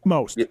at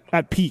most,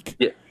 at peak.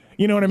 Yeah.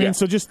 You know what I mean? Yeah.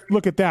 So just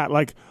look at that.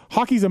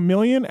 Hockey's 1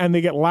 million, and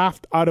they get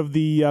laughed out of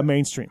the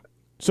mainstream.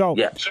 So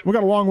we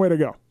got a long way to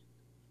go.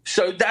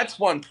 So that's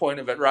one point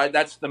of it, right?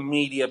 That's the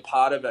media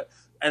part of it.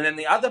 And then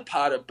the other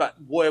part of, but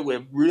where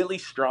we're really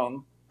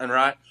strong,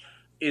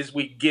 is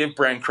we give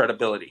brand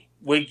credibility.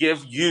 We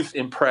give youth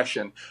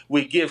impression.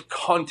 We give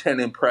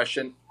content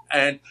impression.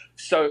 And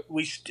so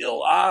we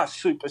still are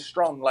super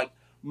strong.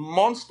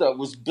 Monster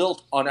was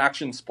built on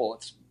action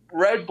sports.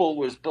 Red Bull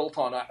was built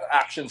on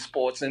action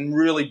sports and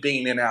really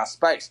being in our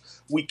space.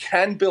 We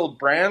can build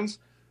brands.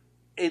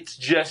 It's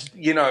just,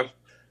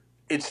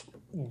 it's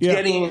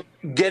getting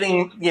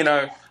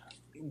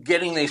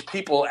these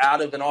people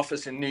out of an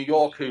office in New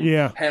York who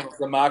handles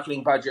the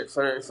marketing budget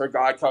for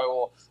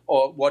Geico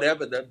or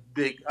whatever the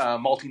big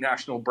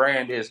multinational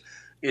brand is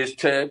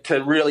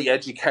to really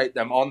educate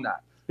them on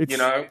that.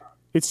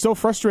 It's so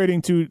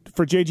frustrating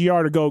for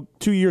JGR to go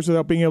 2 years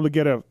without being able to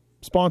get a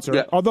sponsor.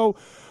 Yeah. Although,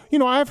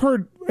 I've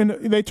heard, and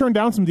they turned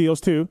down some deals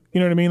too. You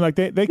know what I mean?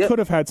 They could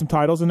have had some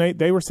titles, and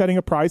they were setting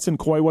a price, and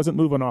Coy wasn't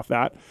moving off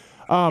that.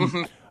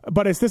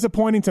 but it's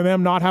disappointing to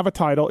them not have a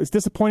title. It's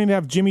disappointing to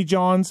have Jimmy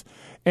Johns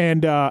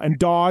and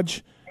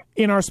Dodge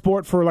in our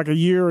sport for like a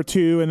year or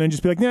two and then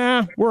just be like,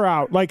 nah, we're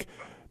out. Like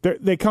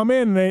they come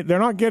in, they're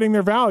not getting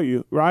their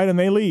value, right? And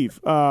they leave.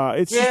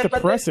 It's just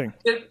depressing.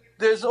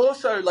 There's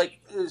also like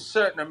a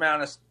certain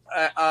amount of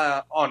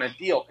on a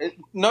deal.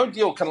 No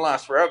deal can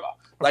last forever.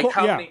 Like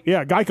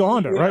Geico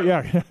Honda, right?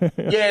 Yeah.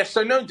 Yeah,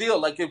 so no deal.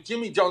 Like if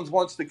Jimmy Johns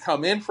wants to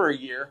come in for a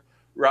year,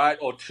 right,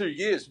 or 2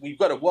 years, we've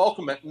got to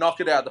welcome it,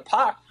 knock it out of the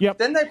park. Yep.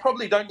 Then they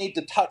probably don't need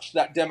to touch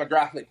that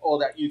demographic or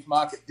that youth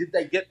market. Did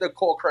they get the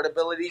core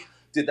credibility?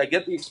 Did they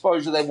get the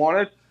exposure they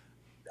wanted?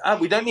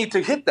 We don't need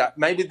to hit that.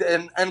 Maybe,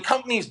 and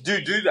companies do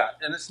that,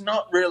 and it's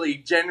not really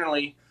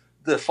generally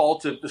the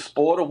fault of the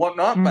sport or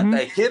whatnot, but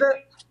they hit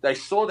it. They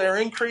saw their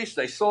increase,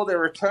 they saw their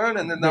return,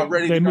 and then they're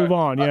ready to go. They move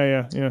on,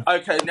 yeah.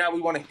 Okay, now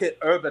we want to hit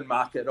urban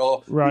market,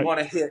 or we want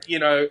to hit,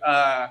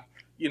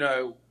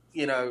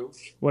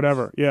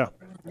 whatever, yeah.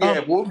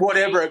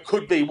 Whatever it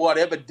could be,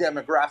 whatever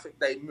demographic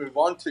they move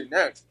on to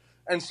next.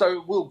 And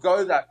so we'll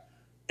go that.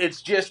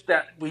 It's just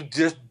that we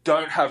just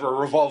don't have a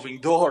revolving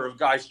door of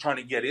guys trying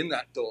to get in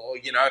that door,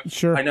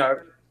 Sure. I know.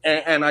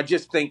 And I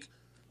just think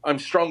I'm a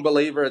strong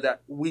believer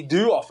that we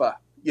do offer,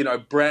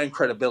 brand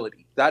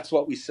credibility. That's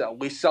what we sell.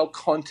 We sell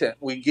content.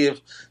 We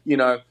give,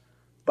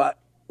 but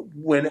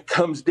when it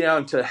comes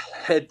down to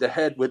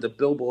head-to-head with a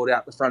billboard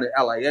out the front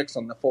of LAX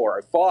on the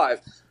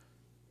 405,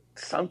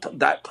 sometimes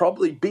that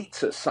probably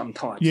beats us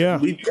sometimes. Yeah.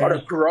 We've got to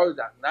grow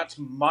that. And that's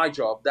my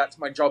job. That's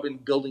my job in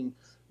building,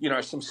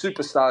 some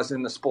superstars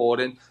in the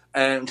sport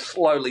and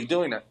slowly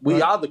doing it.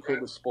 We are the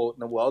coolest sport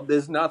in the world.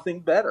 There's nothing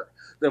better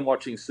than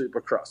watching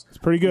Supercross. It's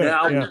pretty good.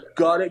 Now we've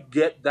got to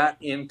get that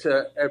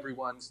into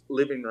everyone's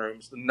living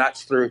rooms, and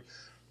that's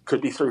could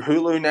be through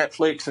Hulu,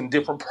 Netflix, and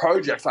different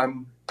projects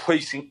I'm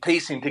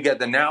piecing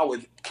together now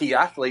with key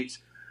athletes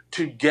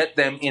to get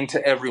them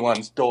into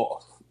everyone's door,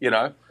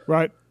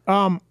 Right.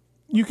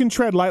 You can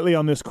tread lightly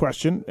on this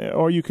question,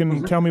 or you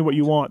can tell me what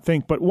you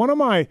think. But one of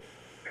my,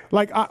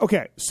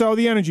 so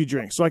the energy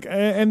drinks,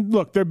 and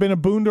look, they've been a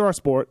boon to our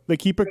sport. They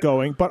keep it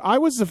going. But I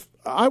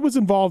was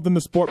involved in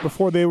the sport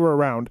before they were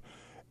around,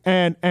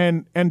 and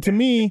to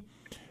me,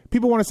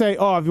 people want to say,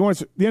 if you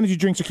want the energy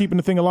drinks are keeping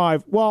the thing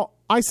alive. Well,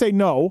 I say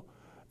no.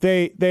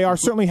 They are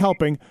certainly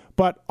helping,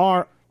 but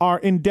our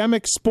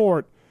endemic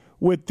sport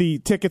with the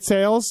ticket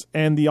sales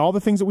and all the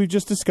things that we've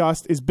just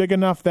discussed is big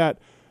enough that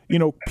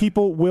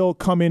people will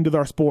come into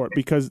our sport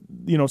because,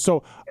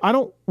 so I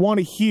don't want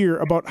to hear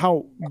about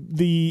how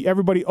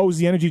everybody owes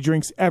the energy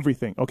drinks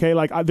everything. Okay.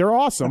 They're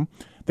awesome.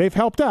 They've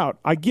helped out.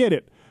 I get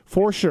it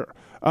for sure.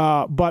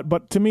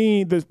 But to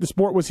me, the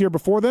sport was here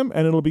before them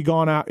and it'll be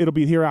gone out. It'll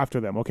be here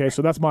after them. Okay.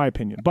 So that's my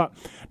opinion. But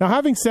now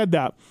having said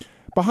that,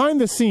 behind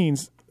the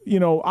scenes,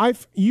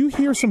 you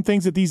hear some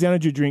things at these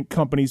energy drink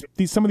companies,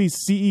 some of these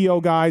CEO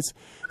guys,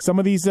 some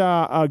of these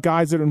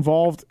guys that are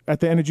involved at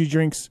the energy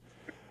drinks,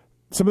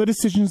 some of the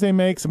decisions they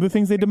make, some of the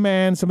things they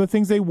demand, some of the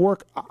things they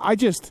work. I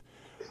just,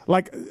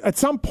 at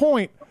some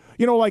point,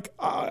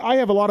 I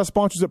have a lot of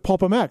sponsors at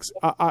Pulp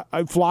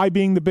MX, Fly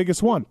being the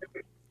biggest one.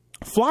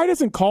 Fly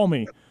doesn't call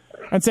me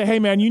and say, hey,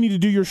 man, you need to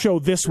do your show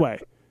this way.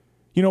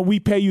 We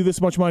pay you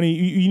this much money.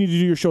 You need to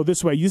do your show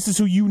this way. This is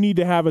who you need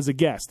to have as a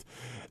guest.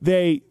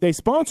 They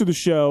sponsor the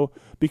show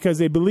because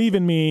they believe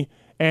in me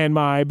and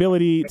my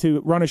ability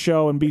to run a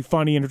show and be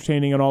funny,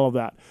 entertaining, and all of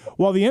that.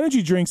 While the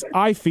energy drinks,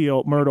 I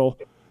feel, Mirtl,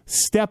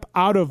 step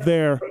out of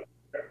their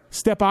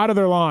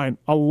line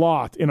a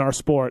lot in our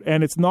sport,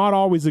 and it's not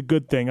always a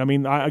good thing. I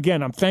mean,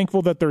 I'm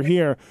thankful that they're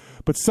here,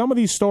 but some of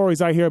these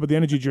stories I hear about the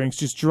energy drinks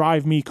just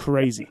drive me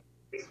crazy.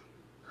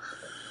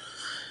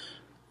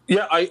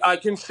 Yeah, I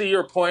can see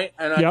your point,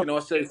 and I can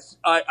also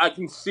I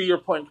can see your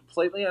point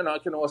completely, and I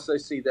can also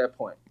see their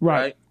point.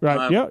 Right.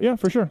 Yeah,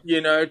 for sure.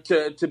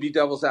 To be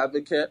devil's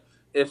advocate,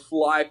 if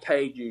Fly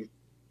paid you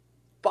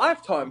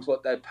 5 times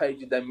what they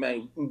paid you,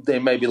 they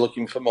may be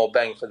looking for more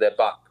bang for their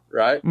buck,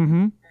 right?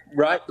 Mm-hmm.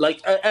 Right,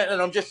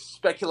 and I'm just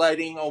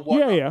speculating on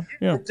what. Yeah.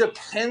 It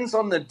depends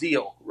on the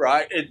deal,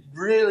 right? It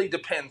really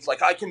depends.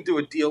 I can do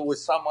a deal with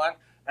someone,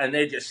 and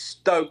they're just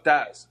stoked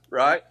as,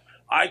 right?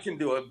 I can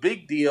do a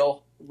big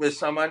deal with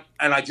someone,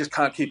 and I just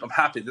can't keep them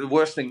happy. The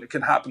worst thing that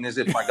can happen is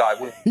if my guy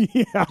wins.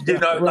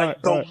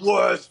 The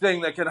worst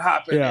thing that can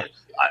happen is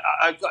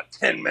I've got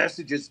 10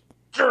 messages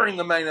during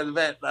the main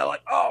event. They're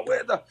like, "Oh,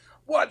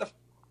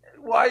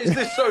 why is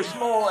this so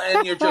small?"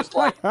 And you're just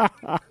like, So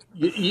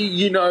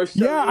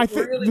I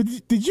think. Really...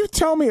 Did you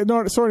tell me?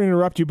 No, sorry to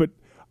interrupt you, but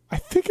I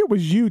think it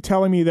was you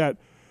telling me that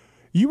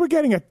you were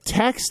getting a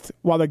text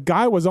while the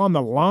guy was on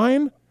the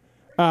line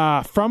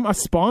from a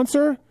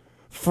sponsor,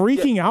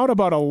 freaking out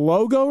about a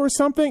logo or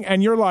something,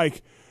 and you're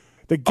like,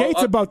 the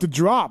gate's about to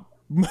drop.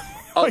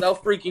 They're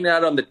freaking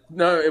out on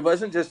no, it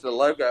wasn't just the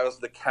logo, it was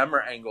the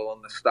camera angle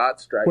on the start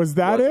straight. Was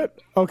that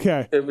it?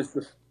 Okay. It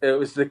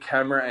was the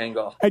camera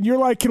angle. And you're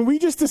like, can we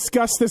just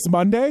discuss this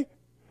Monday?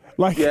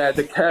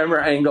 The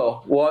camera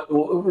angle. What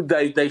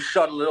they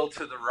shot a little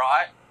to the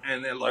right,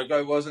 and their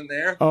logo wasn't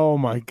there. Oh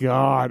my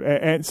God!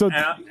 And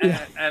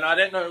I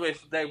don't know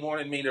if they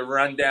wanted me to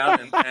run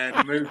down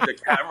and move the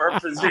camera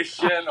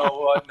position or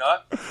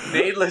whatnot.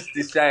 Needless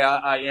to say,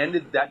 I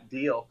ended that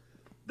deal.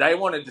 They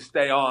wanted to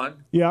stay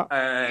on,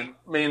 and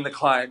me and the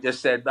client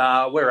just said,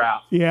 "We're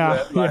out."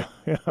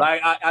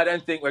 I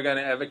don't think we're going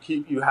to ever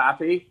keep you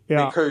happy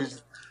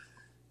because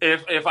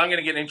if I'm going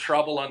to get in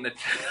trouble on the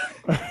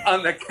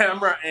on the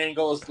camera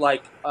angles,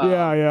 like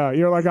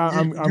you're like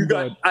I'm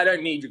good. I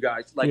don't need you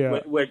guys.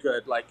 Like we're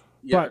good. Like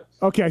But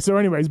okay, so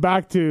anyways,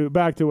 back to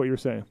what you're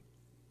saying.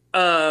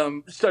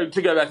 So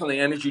to go back on the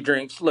energy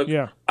drinks, look,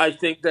 I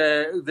think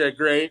they're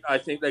great. I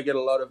think they get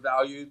a lot of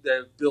value.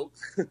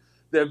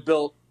 They've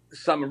built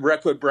some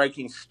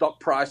record-breaking stock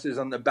prices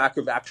on the back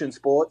of action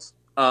sports.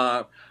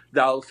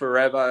 They'll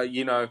forever,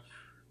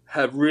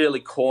 have really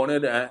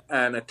cornered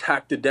and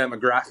attacked the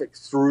demographic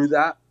through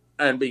that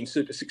and being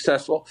super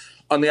successful.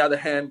 On the other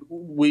hand,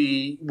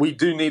 we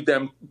do need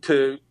them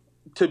to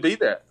be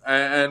there,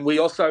 and we've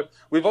also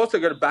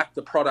got to back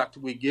the product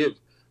we give,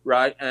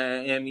 right?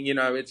 And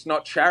it's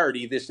not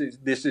charity. This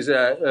is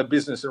a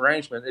business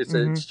arrangement. It's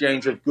an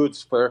exchange of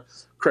goods for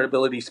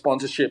credibility,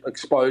 sponsorship,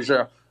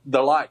 exposure,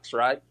 the likes,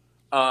 right?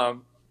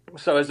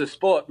 So as a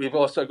sport, we've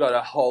also got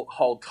to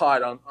hold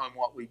tight on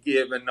what we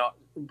give and not.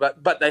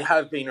 But they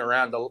have been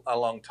around a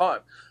long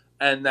time,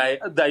 and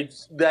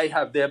they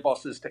have their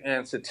bosses to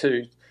answer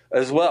to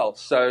as well.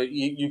 So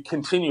you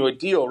continue a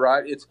deal,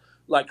 right? It's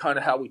like kind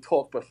of how we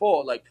talked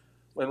before. Like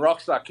when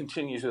Rockstar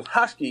continues with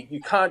Husky,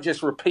 you can't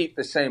just repeat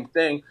the same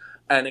thing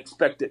and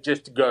expect it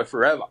just to go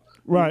forever.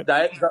 Right.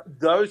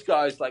 Those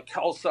guys like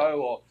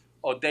Kelso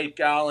or Dave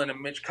Gallen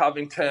and Mitch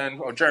Covington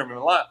or Jeremy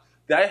Millett,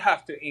 they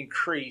have to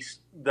increase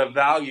the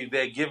value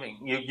they're giving.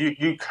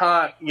 You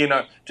can't,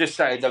 just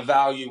say the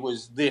value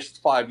was this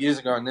 5 years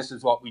ago and this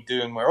is what we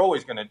do and we're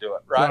always going to do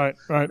it, right?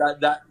 Right.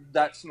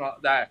 That's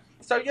not that.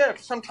 So,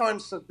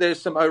 sometimes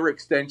there's some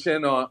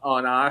overextension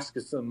on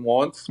asks and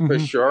wants for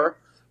sure.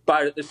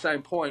 But at the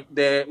same point,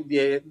 they're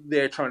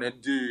trying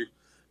to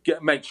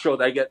make sure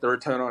they get the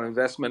return on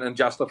investment and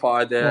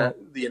justify the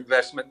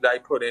investment they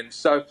put in.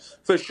 So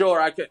for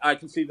sure, I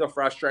can see the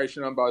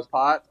frustration on both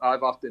parts.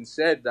 I've often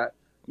said that,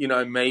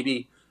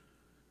 maybe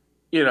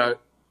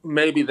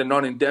the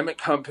non-endemic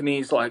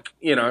companies I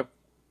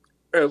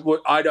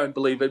don't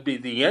believe it'd be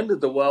the end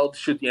of the world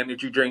should the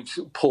energy drinks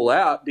pull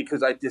out,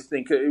 because I just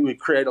think it would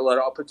create a lot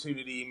of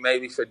opportunity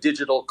maybe for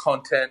digital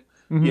content,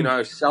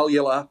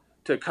 cellular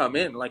to come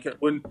in. Like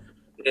it wouldn't,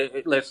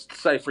 let's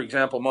say, for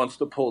example,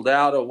 Monster pulled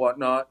out or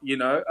whatnot,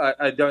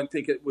 I don't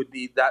think it would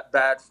be that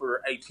bad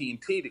for AT&T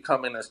to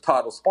come in as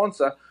title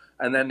sponsor,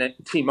 and then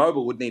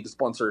T-Mobile would need to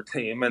sponsor a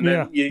team. And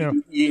then,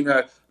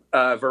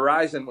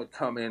 Verizon would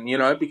come in,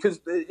 because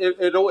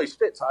it always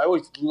fits. I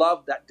always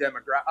love that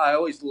demographic. I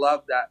always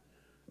love that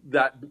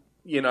that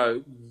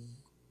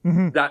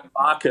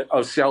market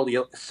of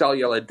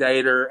cellular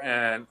data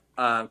and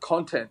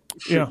content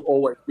should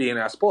always be in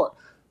our sport.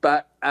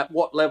 But at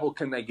what level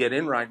can they get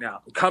in right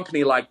now? A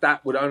company like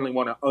that would only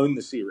want to own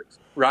the series,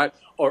 right?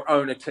 Or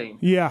own a team.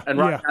 Yeah. And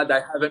right now they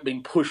haven't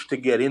been pushed to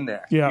get in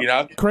there.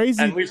 Yeah.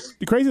 Crazy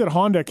that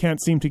Honda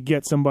can't seem to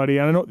get somebody.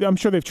 I'm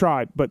sure they've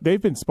tried, but they've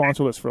been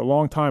sponsorless for a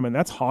long time, and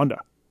that's Honda.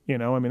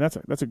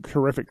 That's a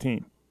terrific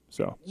team.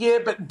 So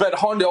but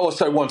Honda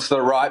also wants the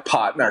right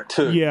partner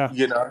too.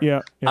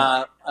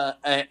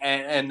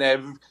 And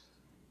they've.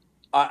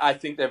 I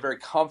think they're very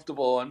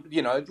comfortable, and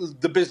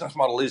the business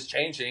model is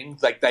changing.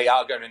 Like they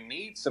are going to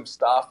need some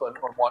stuff and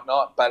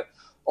whatnot, but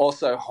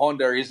also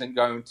Honda isn't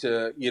going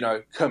to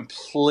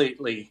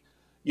completely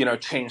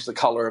change the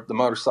color of the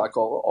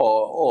motorcycle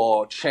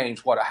or change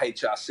what a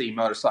HRC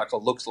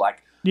motorcycle looks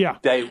like.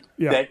 They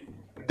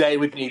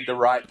would need the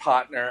right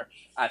partner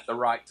at the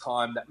right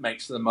time that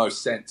makes the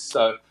most sense.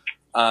 So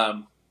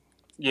they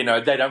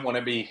don't want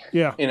to be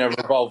in a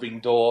revolving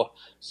door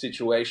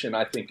situation.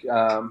 I think.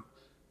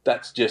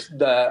 That's just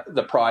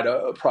the pride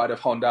of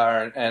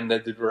Honda and the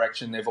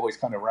direction they've always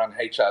kind of run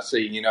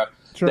HRC.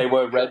 Sure. They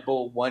were Red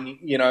Bull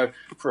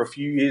for a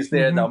few years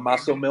there. They were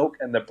muscle milk,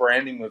 and the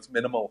branding was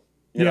minimal.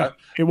 It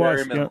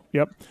was.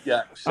 Yep.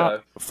 Yeah.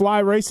 So Fly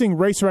Racing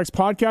RacerX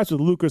podcast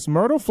with Lucas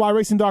Mirtl.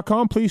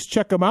 FlyRacing.com. Please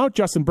check them out.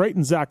 Justin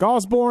Brayton, Zach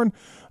Osborne,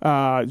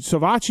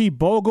 Savachi,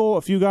 Bogle,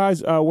 a few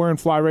guys wearing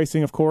Fly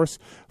Racing, of course.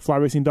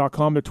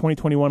 FlyRacing.com. Their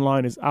 2021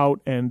 line is out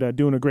and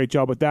doing a great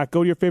job with that.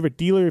 Go to your favorite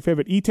dealer, your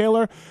favorite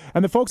e-tailer,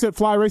 and the folks at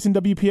Fly Racing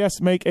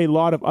WPS make a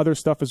lot of other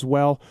stuff as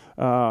well.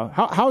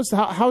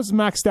 How's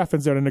Max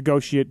Steffens there to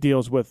negotiate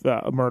deals with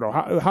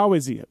Mirtl? How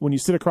is he when you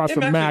sit across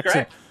from Max?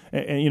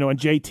 And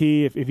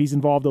JT, if he's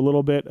involved a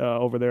little bit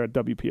over there at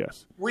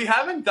WPS. We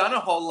haven't done a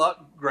whole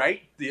lot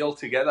great deal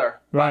together.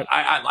 Right.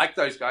 I like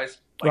those guys.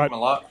 Like them a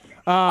lot.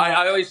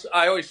 I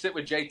always sit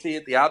with JT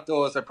at the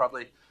outdoors. I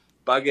probably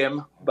bug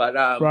him, but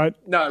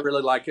no, I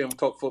really like him.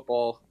 Talk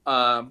football.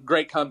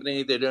 Great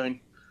company. They're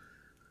doing.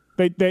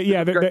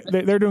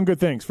 They're doing good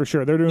things for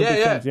sure. They're doing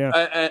good things.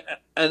 Yeah.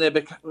 And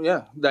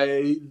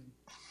they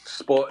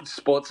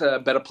sport's a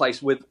better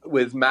place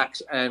with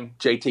Max and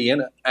JT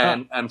in it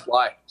and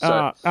Fly.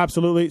 So.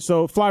 Absolutely.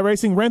 So Fly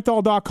Racing,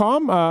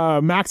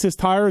 Renthal.com, Max's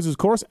Tires, of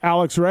course,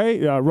 Alex Ray,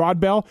 Rod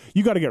Bell.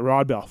 You got to get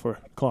Rod Bell for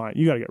a client.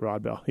 You got to get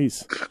Rod Bell.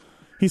 He's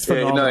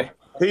phenomenal.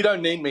 He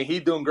don't need me.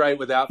 He's doing great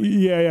without me.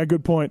 Yeah,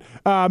 good point.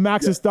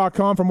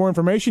 Maxis.com for more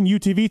information.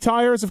 UTV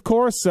tires, of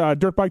course,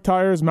 dirt bike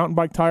tires, mountain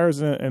bike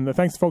tires, and the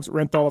thanks to folks at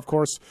Renthal, of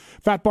course.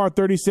 Fat Bar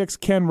 36,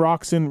 Ken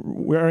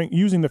Roxon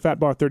using the Fat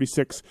Bar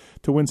 36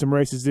 to win some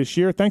races this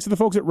year. Thanks to the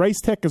folks at Race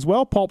Tech as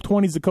well. Pulp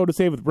 20 is the code to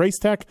save with Race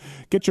Tech.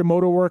 Get your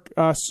motor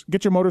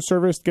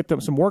serviced, get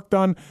them some work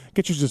done,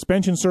 get your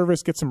suspension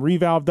serviced, get some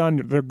revalve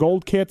done. Their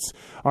gold kits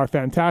are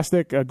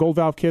fantastic. Gold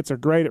valve kits are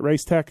great at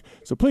Race Tech.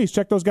 So please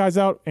check those guys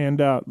out,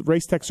 and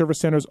Race Tech service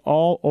centers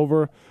all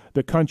over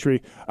the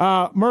country.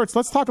 Mirtl,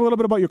 let's talk a little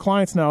bit about your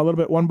clients now, a little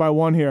bit one by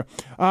one here.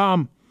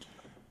 Can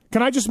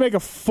I just make a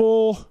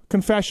full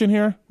confession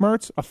here,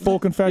 Mirtl? A full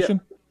confession?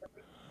 Yeah.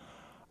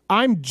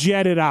 I'm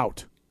jetted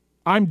out,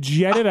 and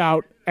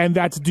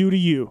that's due to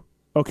you.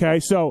 Okay,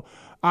 so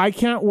I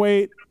can't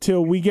wait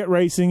till we get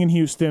racing in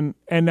Houston,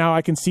 and now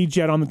I can see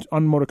Jet on the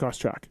motocross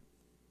track.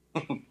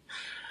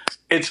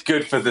 It's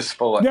good for the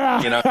sport,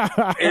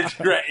 It's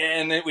great,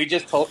 and we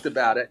just talked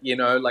about it.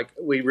 Like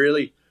we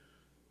really,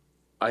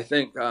 I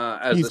think,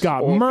 as he's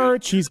got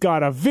merch, he's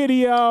got a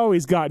video,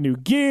 he's got new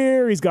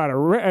gear, he's got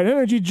an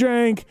energy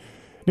drink,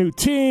 new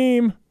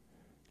team,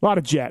 a lot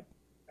of Jet.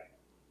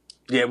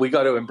 Yeah, we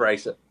got to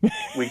embrace it.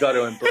 We got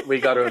to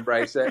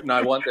embrace it, and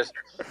I want this.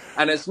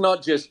 And it's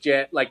not just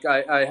Jet. Like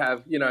I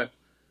have,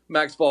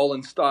 Max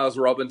Volan, Styles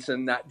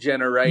Robinson, that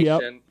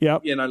generation,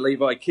 yep.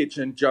 Levi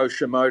Kitchen, Joe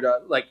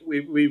Shimoda. Like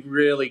we've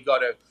really got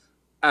to,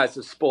 as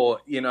a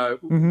sport,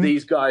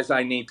 these guys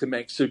I need to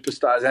make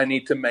superstars. I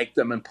need to make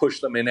them and push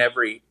them in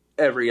every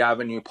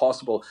avenue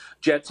possible.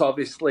 Jet's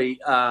obviously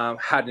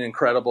had an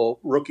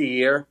incredible rookie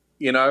year,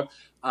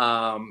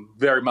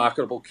 very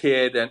marketable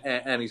kid,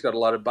 and he's got a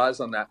lot of buzz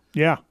on that.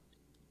 Yeah.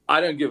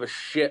 I don't give a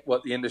shit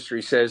what the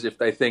industry says if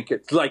they think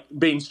it's like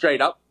being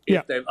straight up.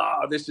 If they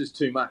this is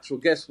too much. Well,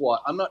 guess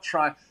what? I'm not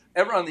trying.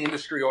 Everyone in the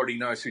industry already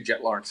knows who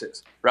Jet Lawrence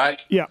is, right?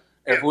 Yeah.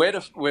 If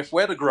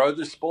we're to grow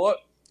the sport,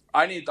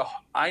 I need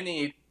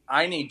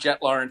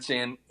Jet Lawrence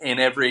in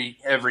every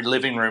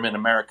living room in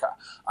America.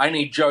 I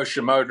need Joe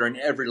Shimoda in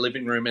every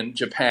living room in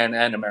Japan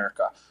and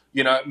America.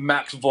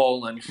 Max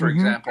Volan, for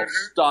example,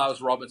 Styles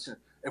Robinson.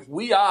 If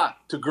we are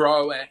to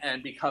grow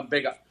and become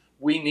bigger,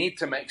 we need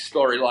to make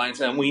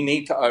storylines and we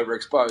need to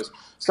overexpose.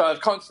 So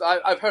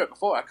I've heard it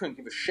before. I couldn't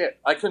give a shit.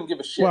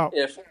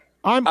 If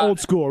I'm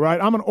old school,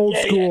 right? I'm an old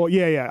school.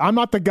 Yeah. I'm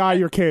not the guy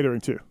you're catering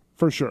to,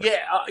 for sure. Yeah,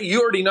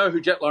 you already know who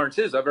Jet Lawrence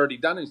is. I've already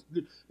done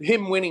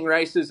him winning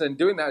races and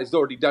doing that. He's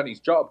already done his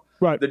job.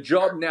 Right. The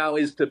job now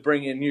is to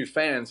bring in new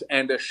fans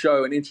and to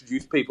show and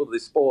introduce people to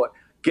this sport,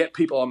 get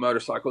people on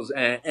motorcycles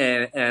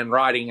and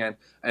riding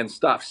and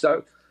stuff.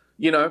 So,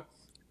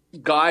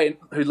 guy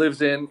who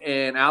lives in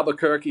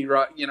Albuquerque,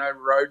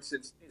 rode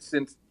since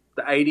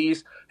the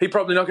 80s, he's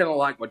probably not going to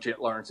like what Jet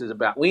Lawrence is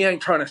about. We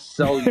ain't trying to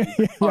sell you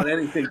on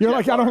anything. You're Jet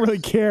like, Lawrence. I don't really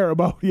care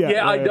about.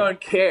 I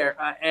don't care.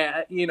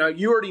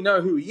 You already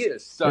know who he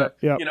is. So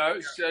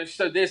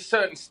so there's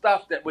certain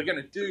stuff that we're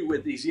going to do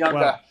with these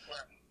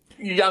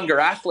younger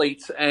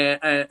athletes,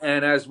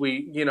 and as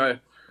we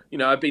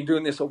I've been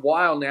doing this a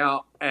while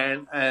now,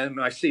 and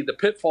I see the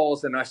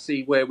pitfalls and I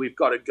see where we've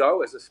got to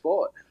go as a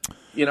sport.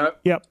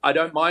 I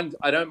don't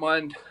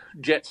mind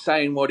Jet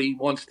saying what he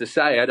wants to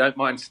say. I don't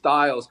mind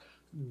Styles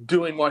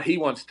doing what he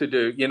wants to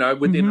do,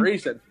 within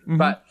reason.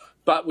 But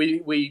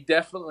we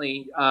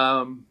definitely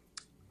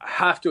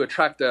have to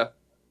attract a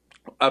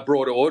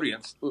broader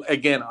audience.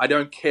 Again, I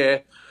don't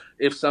care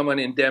if someone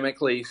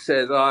endemically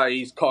says,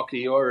 he's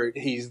cocky or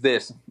he's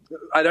this.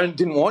 I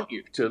didn't want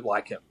you to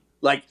like him.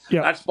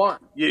 That's fine.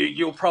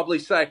 You'll probably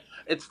say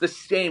it's the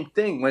same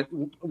thing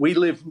when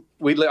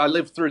I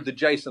lived through the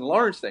Jason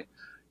Lawrence thing.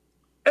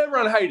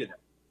 Everyone hated him.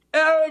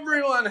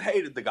 Everyone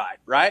hated the guy,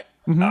 right?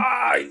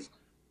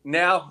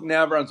 Now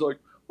everyone's like,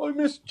 I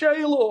miss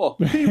J-Law.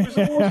 He was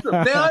awesome.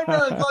 Now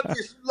everyone's got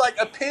this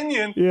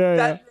opinion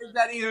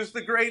that he was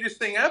the greatest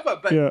thing ever.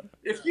 But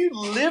if you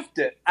lived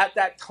it at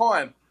that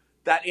time,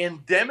 that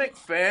endemic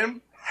fan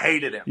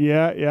hated him.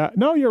 Yeah.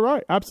 No, you're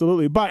right.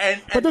 Absolutely.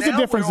 But there's a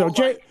difference, though.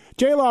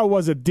 J-Law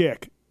was a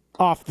dick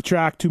off the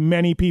track to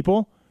many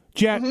people.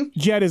 Jet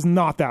is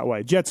not that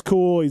way. Jet's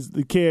cool. He's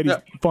the kid. He's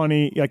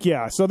funny.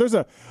 So there's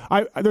a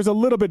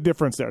little bit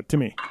difference there to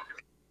me.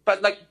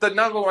 But the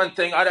number one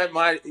thing I don't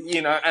mind,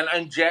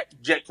 and Jet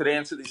could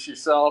answer this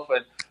yourself,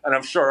 and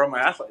I'm sure all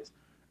my athletes,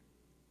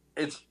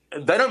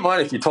 they don't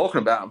mind if you're talking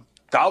about them.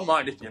 They'll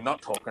mind if you're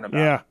not talking about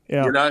them.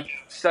 Yeah.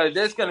 So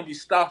there's going to be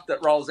stuff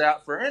that rolls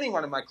out for any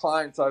one of my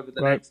clients over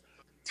the next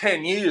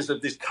 10 years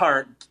of this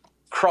current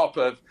crop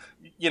of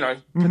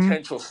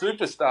potential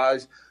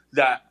superstars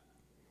that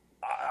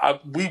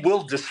we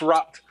will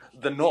disrupt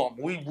the norm.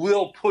 We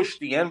will push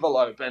the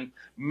envelope, and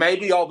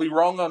maybe I'll be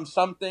wrong on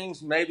some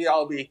things. Maybe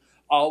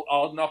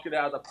I'll knock it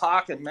out of the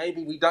park, and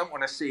maybe we don't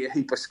want to see a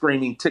heap of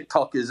screaming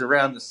TikTokers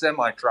around the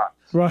semi-truck,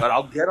 right. But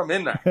I'll get them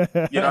in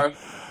there, you know.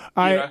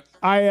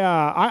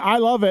 I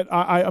love it.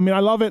 I mean, I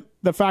love it.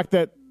 The fact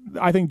that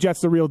I think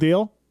Jet's the real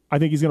deal. I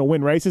think he's going to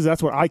win races.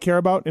 That's what I care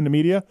about in the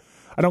media.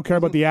 I don't care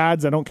about the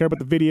ads. I don't care about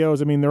the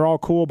videos. I mean, they're all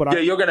cool,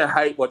 but you're going to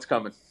hate what's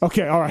coming.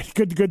 Okay, all right,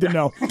 good to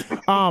know.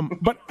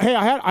 But hey,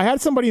 I had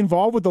somebody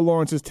involved with the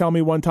Lawrences tell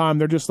me one time.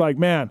 They're just like,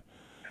 man,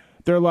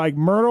 they're like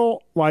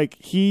Mirtl, like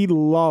he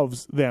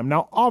loves them.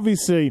 Now,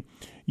 obviously,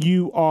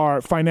 you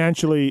are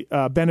financially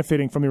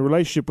benefiting from your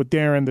relationship with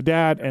Darren, the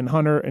dad, and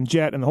Hunter, and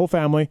Jet, and the whole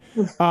family.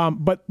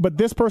 But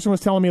this person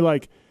was telling me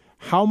like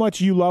how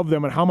much you love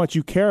them and how much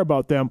you care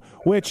about them,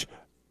 which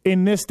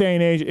in this day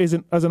and age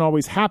doesn't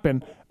always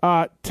happen.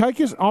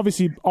 Take us,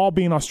 obviously, all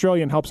being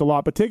Australian helps a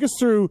lot, but take us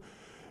through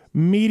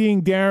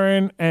meeting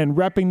Darren and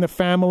repping the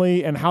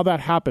family and how that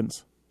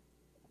happens.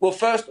 Well,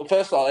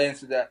 first I'll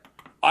answer that.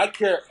 I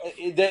care.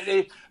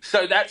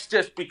 So that's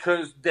just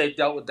because they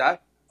dealt with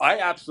that. I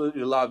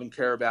absolutely love and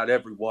care about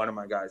every one of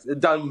my guys.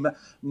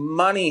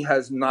 Money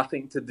has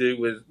nothing to do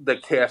with the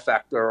care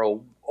factor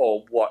or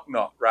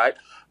whatnot, right?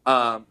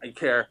 I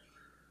care.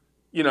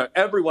 You know,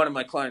 every one of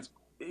my clients,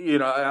 you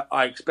know,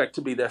 I expect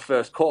to be their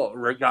first call,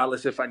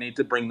 regardless if I need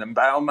to bring them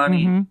bail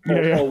money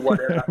or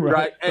whatever,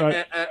 right?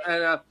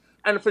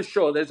 And for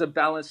sure, there's a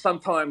balance.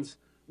 Sometimes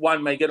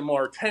one may get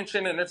more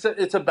attention, and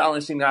it's a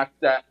balancing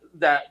act that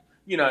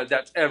you know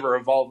that's ever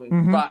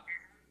evolving. But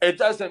it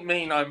doesn't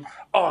mean I'm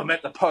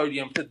at the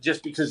podium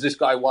just because this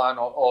guy won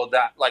or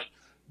that. Like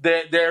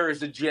there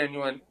is a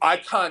genuine. I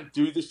can't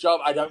do this job.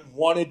 I don't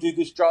want to do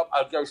this job.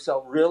 I'll go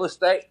sell real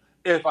estate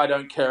if I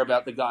don't care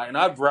about the guy. And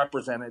I've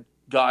represented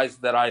guys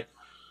that I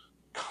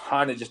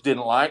kind of just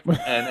didn't like,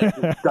 and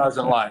it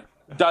doesn't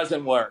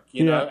work,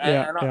 you know.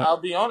 And I'll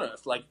be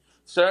honest, like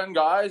certain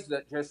guys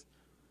that just,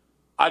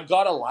 I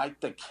gotta like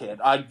the kid,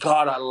 I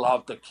gotta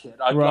love the kid,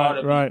 I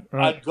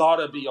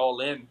gotta be all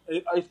in.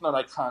 If not,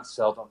 I can't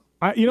sell them.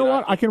 You know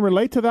what? I can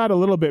relate to that a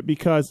little bit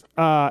because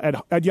at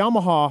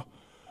Yamaha,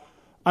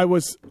 I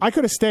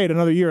could have stayed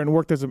another year and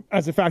worked as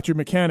a factory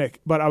mechanic,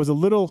 but I was a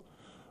little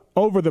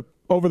over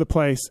the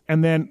place,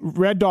 and then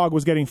Red Dog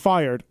was getting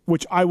fired,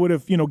 which I would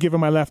have, given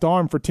my left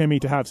arm for Timmy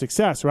to have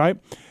success, right?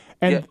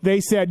 And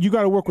they said, you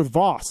got to work with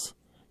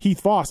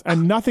Heath Voss,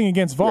 and nothing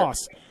against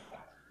Voss.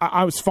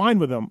 I was fine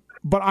with him,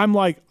 but I'm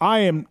like,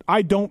 I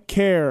don't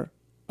care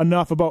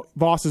enough about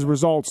Voss's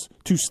results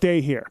to stay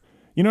here.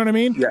 You know what I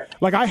mean? Yeah.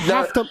 Like I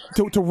have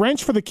to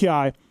wrench for the Ki.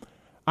 I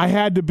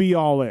had to be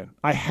all in.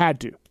 I had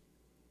to.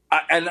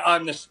 And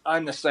I'm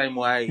the same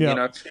way. Yeah. You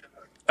know,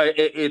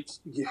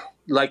 it's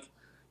like,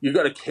 you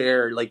got to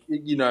care. Like,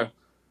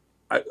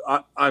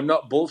 I'm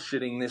not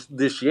bullshitting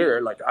this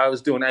year. Like, I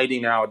was doing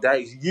 18-hour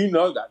days. You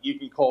know that. You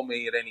can call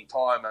me at any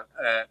time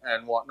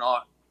and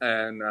whatnot.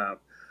 And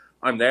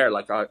I'm there.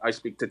 Like, I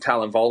speak to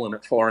Talon Volan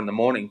at 4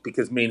 a.m.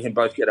 because me and him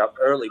both get up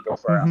early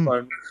before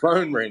our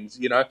phone rings,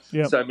 Yep.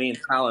 So me and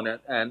Talon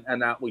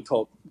and that we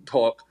talk.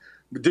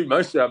 We do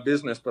most of our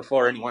business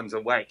before anyone's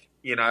awake,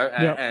 and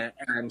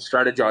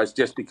strategize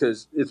just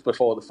because it's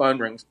before the phone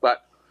rings.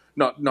 But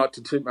not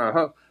to toot my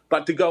horn.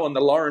 But to go on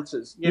the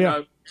Lawrences,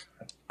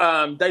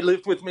 they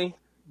lived with me.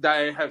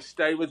 They have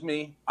stayed with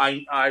me.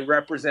 I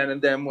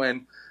represented them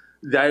when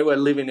they were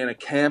living in a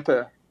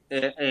camper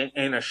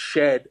in a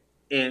shed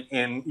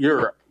in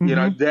Europe.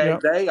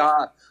 They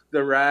are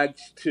the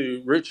rags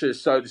to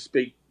riches, so to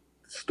speak,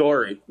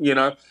 story.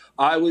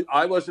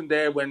 I wasn't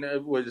there when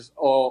it was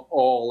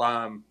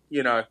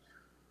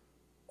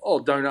all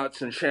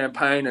donuts and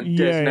champagne and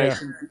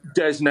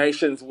Des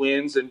Nations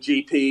wins and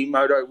GP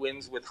Moto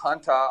wins with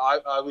Hunter.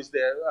 I was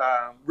there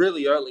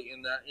really early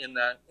in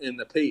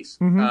the piece.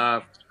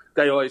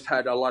 They always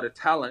had a lot of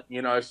talent,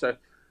 So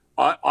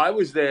I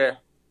was there.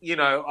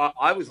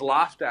 I was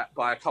laughed at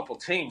by a couple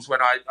of teams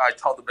when I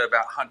told them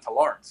about Hunter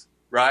Lawrence,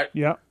 right?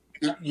 Yeah.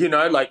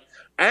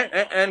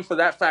 And for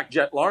that fact,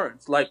 Jet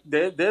Lawrence. Like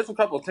there's a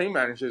couple of team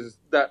managers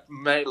that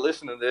may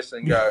listen to this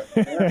and go,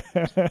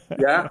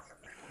 Yeah.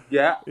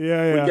 We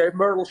gave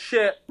Mirtl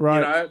shit.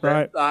 Right.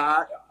 Right.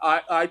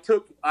 I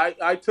took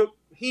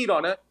heat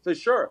on it for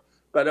sure,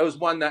 but it was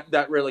one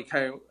that really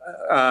came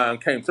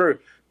through.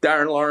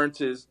 Darren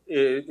Lawrence is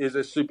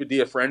a super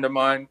dear friend of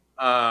mine.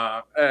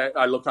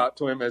 I look up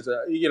to him as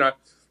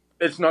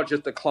it's not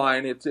just a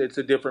client; it's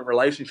a different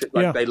relationship.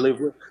 Like they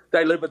live with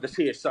the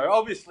TS. So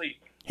obviously.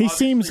 He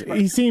seems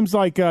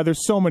like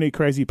there's so many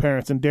crazy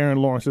parents, and Darren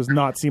Lawrence does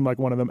not seem like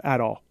one of them at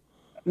all.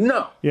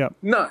 No.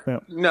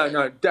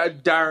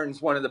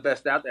 Darren's one of the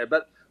best out there,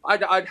 but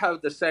I'd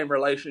have the same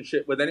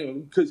relationship with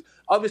anyone because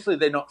obviously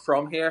they're not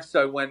from here.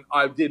 So when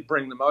I did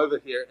bring them over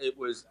here, it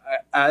was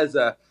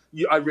I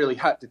really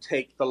had to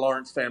take the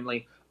Lawrence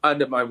family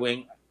under my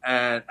wing,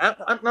 and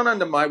not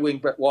under my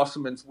wing, but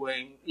Wasserman's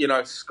wing.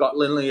 Scott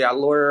Lindley, our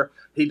lawyer,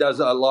 he does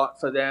a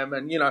lot for them,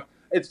 and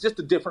it's just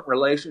a different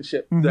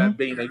relationship than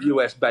being a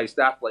US-based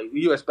athlete. The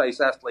US-based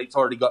athletes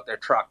already got their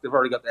truck, they've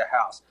already got their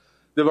house.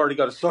 they've already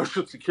got a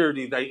social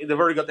security. They've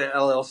already got their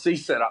LLC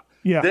set up.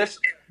 Yeah.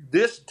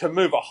 This to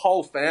move a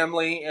whole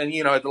family, and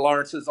the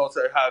Lawrences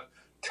also have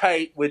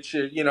Tate, which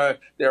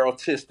they're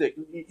autistic,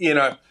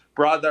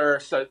 brother.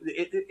 So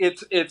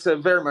it's a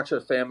very much a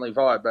family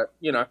vibe, but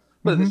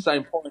but at the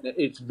same point,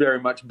 it's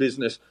very much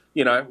business.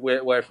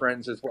 We're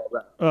friends as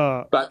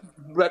well.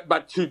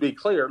 But to be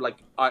clear, like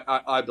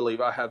I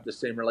believe I have the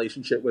same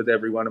relationship with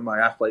every one of my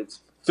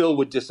athletes. Phil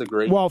would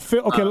disagree. Well,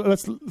 Phil, okay,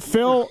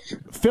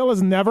 Phil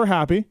is never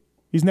happy.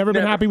 He's never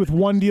been happy with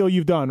one deal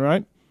you've done,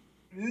 right?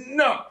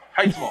 No,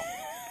 hates them all.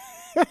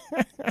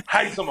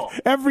 Hates them all.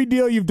 Every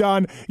deal you've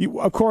done,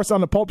 of course,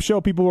 on the Pulp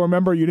Show, people will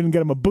remember you didn't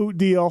get him a boot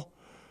deal.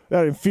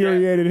 That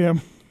infuriated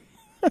him.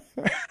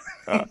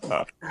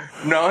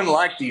 No one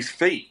liked these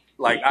feet.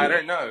 Like, I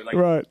don't know. Like,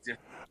 right.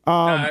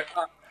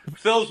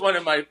 Phil's one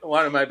of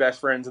my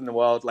best friends in the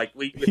world. Like,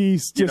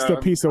 he's just a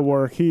piece of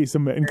work. He's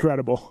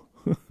incredible.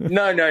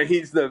 No,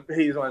 he's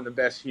one of the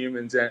best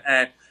humans,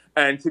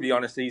 and to be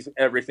honest, he's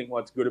everything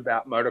what's good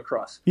about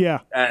motocross. Yeah.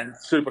 And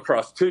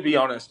supercross, to be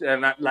honest.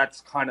 And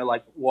that's kind of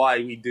like why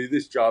we do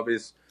this job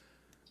is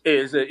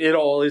it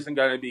all isn't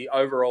going to be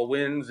overall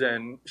wins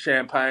and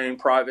champagne,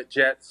 private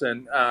jets,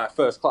 and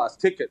first-class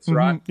tickets,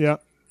 right? Yeah.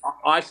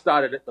 I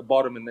started at the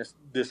bottom in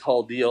this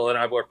whole deal, and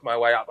I've worked my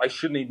way up. I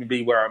shouldn't even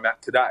be where I'm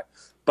at today.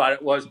 But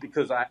it was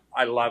because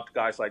I loved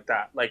guys like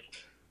that. Like,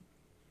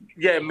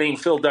 yeah, me and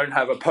Phil don't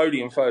have a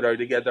podium photo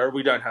together.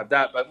 We don't have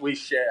that, but we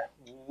share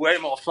way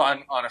more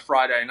fun on a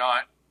Friday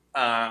night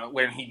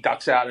when he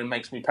ducks out and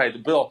makes me pay the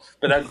bill.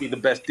 But that'd be the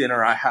best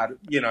dinner I had,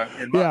 in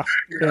months.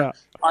 Yeah.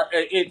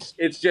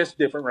 It's just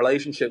different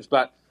relationships.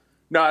 But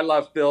no, I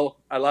love Phil.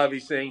 I love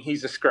his thing.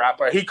 He's a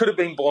scrapper. He could have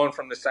been born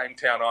from the same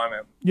town I'm in.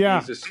 Yeah.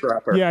 He's a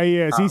scrapper. Yeah, he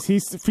is.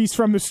 He's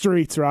from the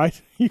streets,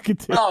 right? You could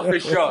tell. Oh, for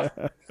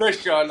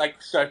sure.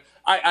 Like, so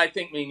I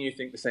think me and you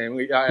think the same.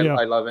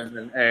 I love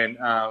him, and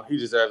he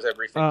deserves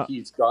everything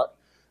he's got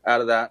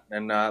out of that.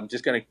 And I'm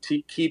just going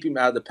to keep him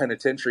out of the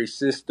penitentiary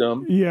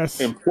system.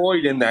 Yes.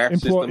 Employed in there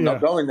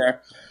not going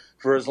there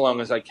for as long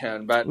as I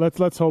can. But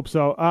let's hope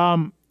so.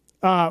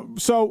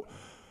 So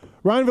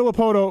Ryan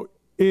Villopoto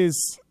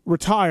is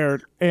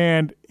retired,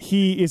 and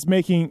he is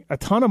making a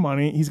ton of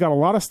money. He's got a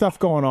lot of stuff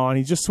going on.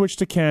 He just switched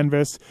to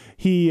Canvas.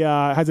 He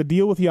has a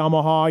deal with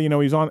Yamaha.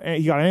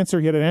 He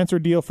had an answer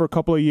deal for a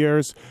couple of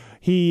years.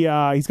 He's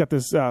got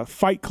this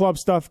Fight Club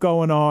stuff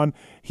going on.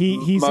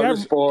 He's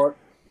Motorsport.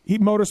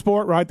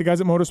 Motorsport, right? The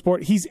guys at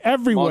Motorsport. He's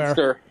everywhere.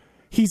 Monster.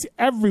 He's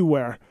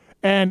everywhere.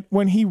 And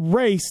when he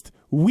raced,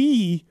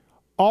 we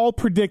all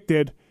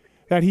predicted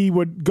that he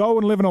would go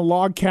and live in a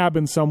log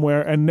cabin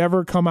somewhere and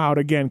never come out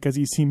again because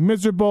he seemed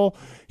miserable.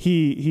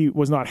 He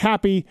was not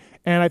happy.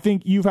 And I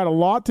think you've had a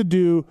lot to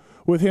do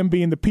with him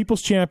being the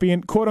people's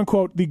champion, quote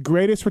unquote, the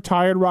greatest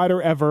retired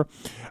rider ever.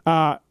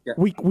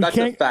 We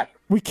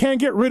can't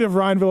get rid of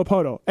Ryan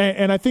Villopoto.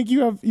 And I think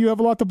you have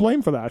a lot to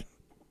blame for that.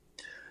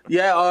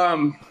 Yeah.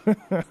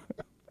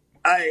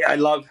 I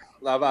love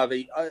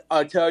Avi.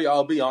 I tell you,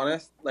 I'll be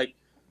honest, like,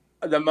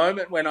 the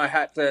moment when I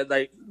had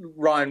to,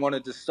 Ryan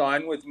wanted to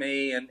sign with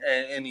me,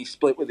 and he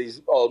split with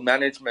his old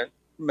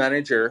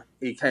manager.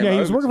 He came. Yeah, he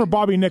was working for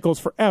Bobby Nichols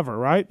forever,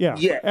 right? Yeah.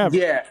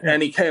 Yeah.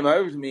 And he came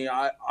over to me.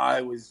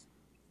 I was,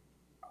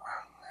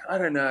 I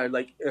don't know,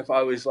 like, if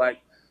I was like,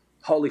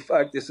 holy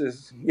fuck, this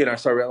is,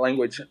 sorry about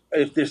language.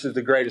 If this is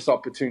the greatest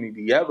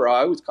opportunity ever,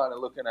 I was kind of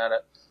looking at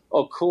it.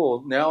 Oh,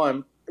 cool. Now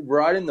I'm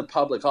right in the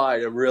public eye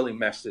to really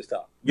mess this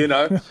up,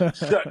 So,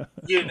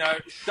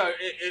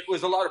 it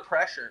was a lot of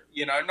pressure,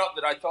 not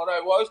that I thought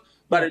I was,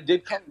 but it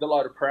did come with a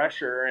lot of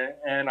pressure.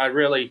 And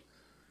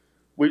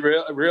we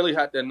really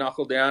had to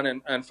knuckle down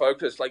and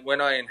focus. Like,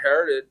 when I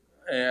inherited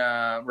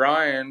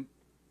Ryan,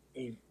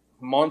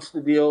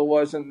 monster deal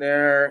wasn't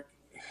there.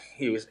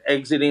 He was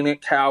exiting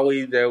at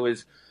Cowie. There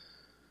was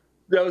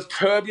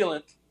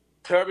turbulence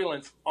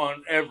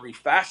on every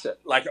facet.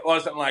 Like, it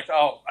wasn't like,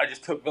 oh, I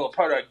just took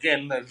Villopoto,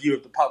 again, the view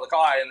of the public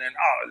eye, and then,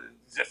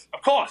 just,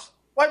 of course,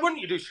 why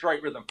wouldn't you do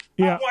straight rhythm?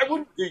 Yeah. Why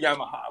wouldn't you do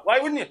Yamaha? Why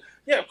wouldn't you?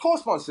 Yeah, of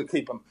course, Monster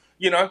keep him.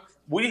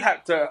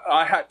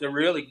 I had to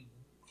really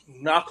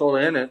knuckle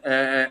in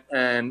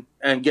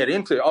and get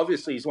into it.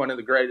 Obviously, he's one of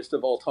the greatest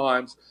of all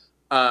times,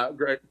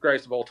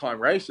 greatest of all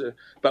time racer,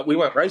 but we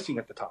weren't racing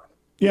at the time.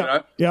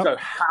 Yeah. So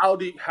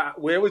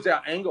where was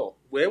our angle?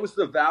 Where was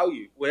the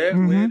value? Where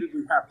did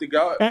we have to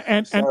go?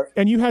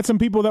 And you had some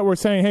people that were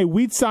saying, hey,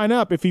 we'd sign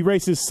up if he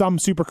races some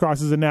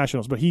supercrosses and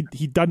nationals, but he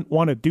doesn't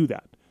want to do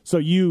that.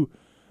 So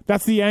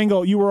that's the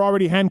angle. You were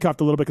already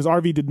handcuffed a little bit because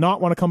RV did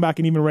not want to come back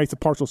and even race a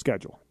partial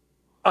schedule.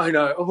 I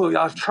know. Well,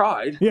 I've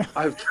tried. Yeah.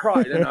 I've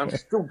tried, and I'm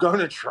still going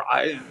to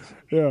try.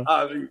 Yeah.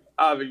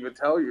 Avi would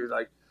tell you,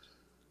 like,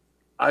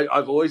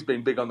 I've always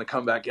been big on the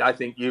comeback. I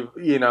think we've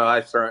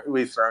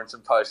thrown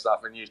some posts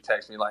up, and you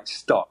text me like,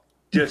 "Stop,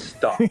 just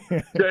stop,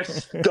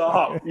 just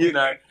stop."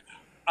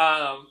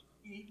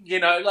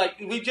 Like,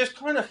 we just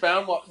kind of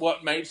found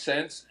what made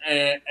sense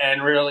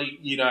and really,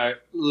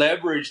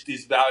 leveraged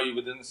his value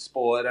within the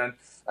sport. And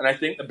I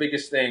think the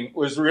biggest thing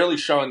was really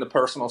showing the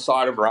personal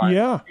side of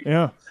Ryan.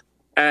 Yeah.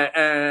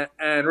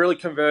 and really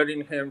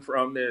converting him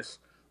from this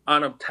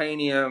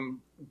unobtainium,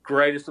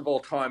 greatest of all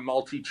time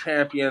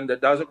multi-champion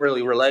that doesn't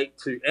really relate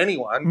to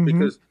anyone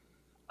because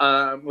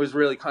was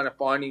really kind of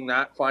finding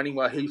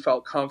where he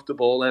felt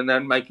comfortable, and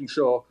then making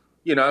sure,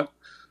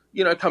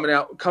 coming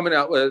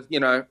out with,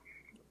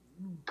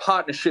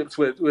 partnerships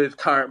with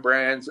current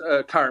brands,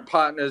 current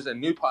partners and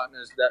new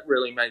partners that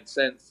really made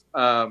sense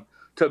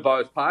to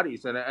both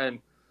parties, and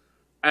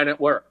it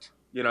worked,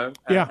 and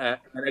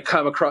it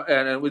come across,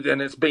 and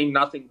it's been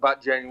nothing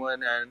but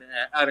genuine,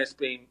 and it's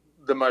been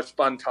the most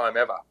fun time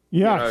ever.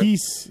 Yeah,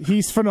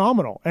 he's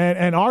phenomenal,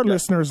 and our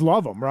listeners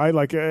love him, right?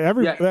 Like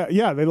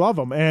they love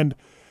him, and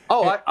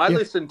I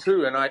listen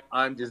too, and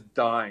I'm just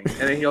dying,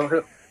 and then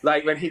he'll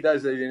like when he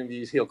does those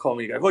interviews, he'll call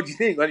me and go, "What do you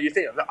think? What do you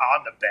think?" I'm like,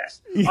 "I'm the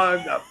best.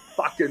 I'm the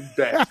fucking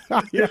best."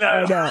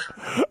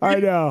 I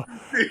know.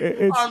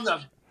 I'm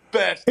the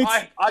best.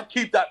 I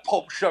keep that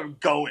pulp show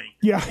going.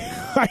 Yeah,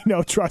 I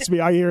know. Trust me,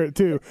 I hear it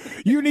too.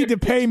 You need to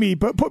pay me,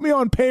 but put me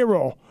on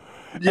payroll.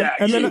 Yeah,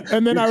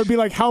 and then I would be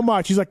like, "How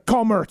much?" He's like,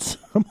 "Call Mirtl."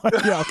 I'm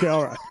like, "Yeah, okay,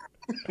 all right."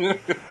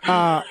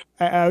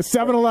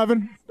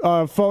 7-Eleven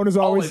phone is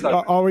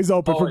always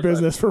open for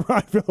business for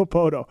Ryan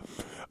Villopoto.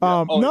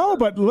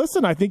 But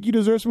listen, I think you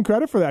deserve some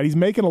credit for that. He's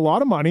making a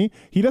lot of money.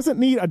 He doesn't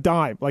need a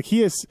dime. Like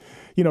he has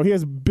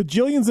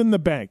bajillions in the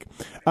bank.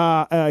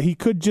 He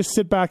could just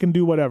sit back and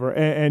do whatever.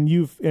 And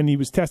he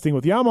was testing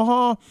with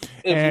Yamaha.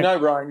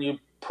 Ryan, you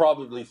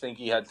probably think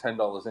he had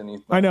 $10 in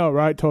his bank. I know,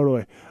 right?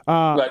 Totally.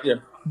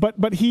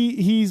 But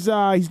he's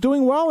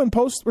doing well in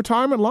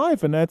post-retirement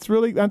life, and I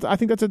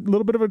think that's a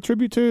little bit of a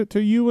tribute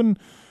to you and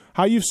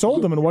how you've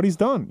sold him and what he's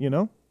done.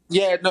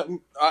 Yeah,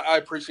 no, I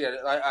appreciate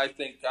it. I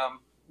think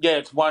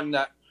it's one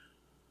that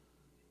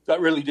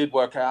really did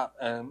work out,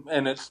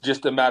 and it's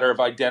just a matter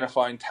of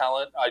identifying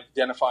talent,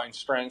 identifying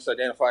strengths,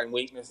 identifying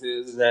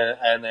weaknesses,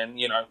 and then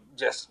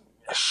just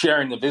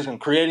sharing the vision,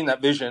 creating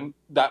that vision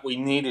that we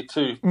needed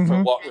to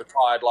for what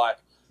retired life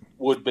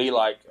would be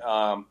like.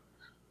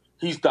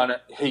 He's done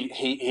it.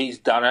 He's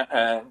done it,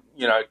 and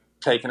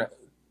taken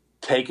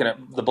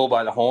it the bull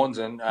by the horns,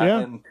 and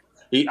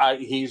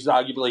he's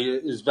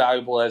arguably as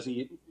valuable as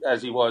he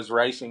was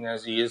racing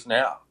as he is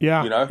now.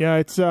 Yeah,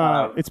 it's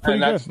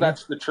pretty and good.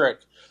 That's the trick.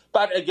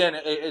 But again,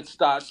 it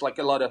starts like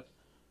a lot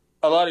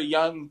of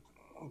young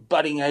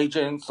budding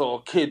agents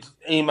or kids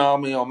email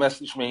me or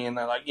message me, and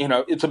they're like,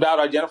 it's about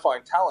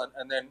identifying talent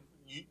and then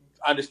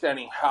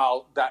understanding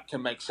how that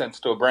can make sense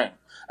to a brand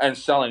and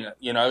selling it.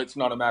 It's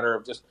not a matter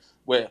of just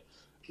where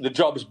the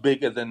job is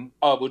bigger than,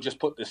 we'll just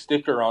put the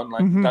sticker on.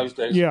 Like those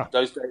days,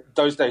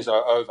 those days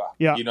are over.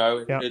 Yeah.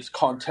 It's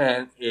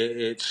content,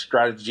 it's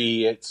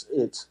strategy,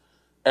 it's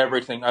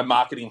everything, a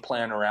marketing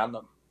plan around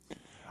them.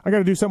 I got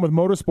to do something with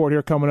motorsport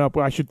here coming up.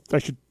 I should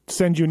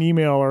send you an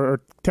email or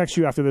text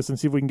you after this and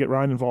see if we can get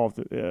Ryan involved.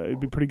 It'd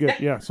be pretty good.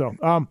 Yeah. So,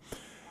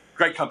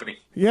 great company.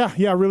 Yeah.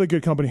 Really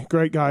good company.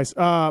 Great guys.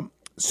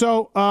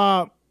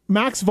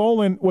 Max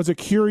Vohland was a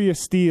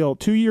curious deal,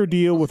 2-year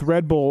deal with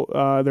Red Bull.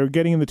 They're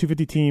getting in the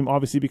 250 team,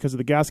 obviously, because of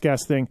the gas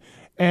thing.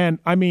 And,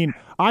 I mean,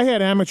 I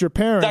had amateur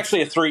parents. It's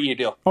actually a 3-year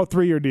deal. Oh,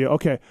 3-year deal.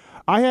 Okay.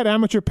 I had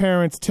amateur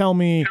parents tell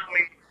me,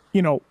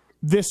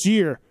 this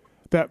year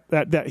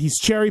that he's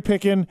cherry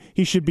picking.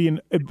 He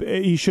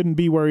shouldn't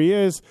be where he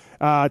is.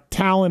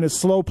 Talent is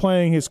slow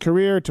playing his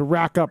career to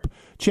rack up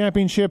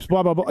championships,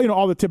 blah, blah, blah.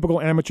 All the typical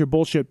amateur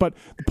bullshit. But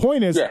the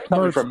point is,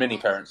 coming from many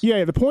parents.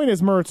 Yeah, the point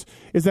is, Mirtl,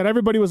 is that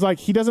everybody was like,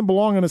 he doesn't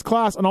belong in his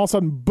class, and all of a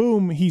sudden,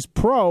 boom, he's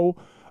pro.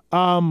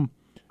 How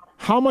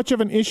much of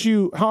an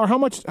issue?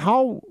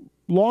 How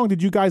long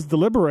did you guys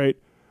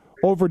deliberate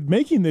over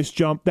making this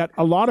jump that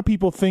a lot of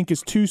people think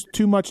is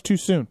too much too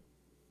soon?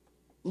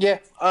 Yeah,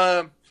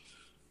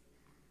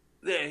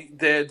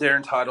 they're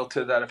entitled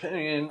to that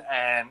opinion,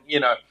 and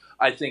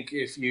I think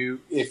if you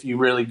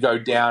really go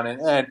down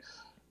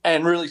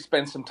and really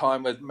spend some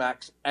time with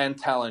Max and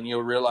Talon,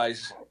 you'll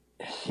realize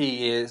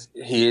he is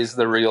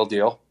the real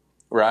deal,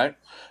 right?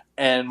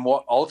 And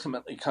what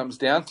ultimately comes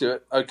down to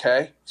it,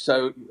 okay,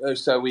 so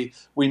we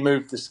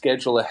moved the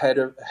schedule ahead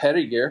of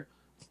year.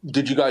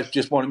 Did you guys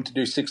just want him to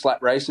do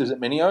 6-lap races at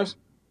Minios?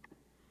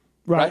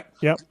 Right.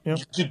 Yep.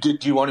 Do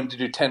you want him to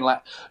do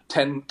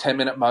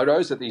 10-minute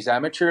motos at these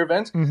amateur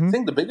events? I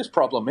think the biggest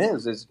problem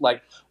is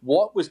like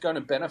what was going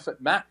to benefit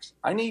Max.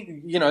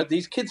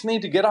 These kids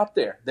need to get up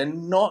there. They're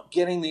not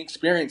getting the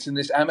experience in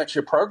this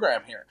amateur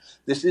program here.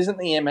 This isn't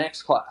the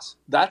MX class.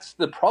 That's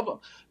the problem.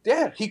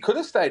 Yeah, he could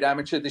have stayed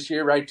amateur this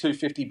year, right?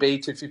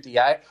 250B,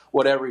 250A,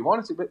 whatever he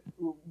wanted to. But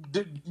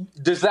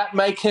does that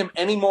make him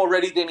any more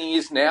ready than he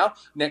is now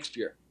next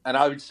year? And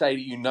I would say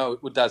to you, no,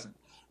 it doesn't.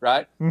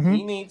 Right?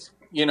 He needs.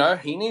 He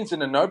needs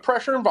in a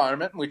no-pressure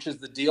environment, which is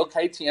the deal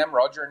KTM,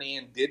 Roger, and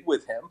Ian did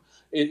with him.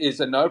 It is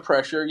a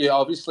no-pressure. Yeah,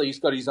 obviously, he's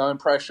got his own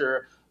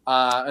pressure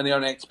and the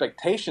own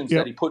expectations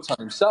that he puts on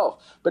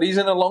himself. But he's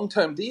in a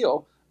long-term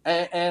deal,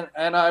 and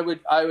I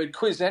would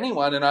quiz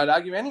anyone, and I'd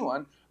argue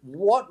anyone,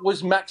 what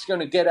was Max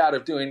going to get out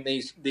of doing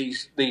these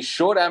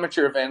short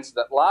amateur events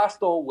that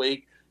last all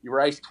week? You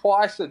race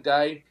twice a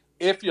day,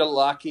 if you're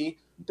lucky.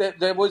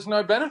 There was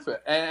no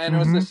benefit, and it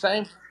was the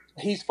same.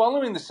 he's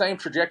following the same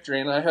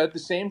trajectory, and I heard the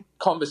same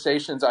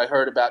conversations I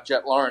heard about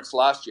Jet Lawrence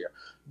last year.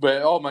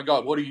 But oh my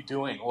God, what are you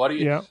doing? What are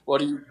you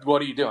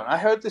doing? I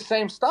heard the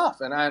same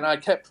stuff, and I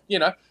kept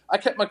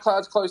my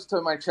cards close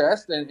to my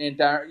chest, and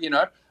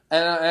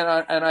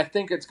I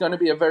think it's going to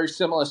be a very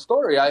similar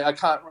story. I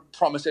can't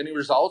promise any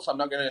results. I'm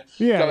not going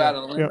to go out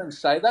on a limb and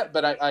say that,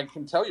 but I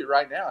can tell you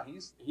right now,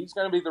 he's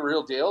going to be the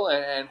real deal,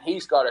 and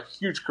he's got a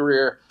huge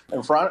career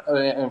in front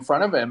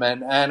of him,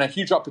 and a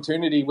huge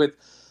opportunity with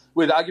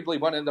arguably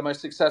one of the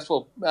most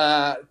successful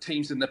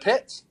teams in the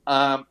pits.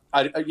 I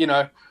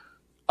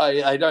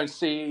don't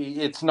see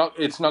it's not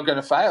going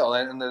to fail,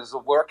 and there's a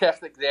work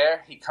ethic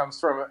there. He comes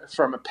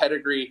from a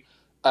pedigree,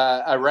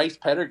 a race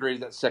pedigree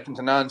that's second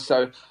to none.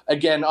 So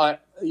again, I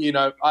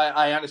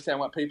understand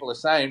what people are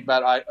saying,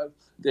 but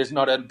there's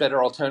not a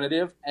better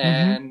alternative,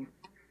 and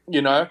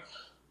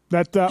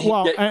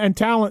and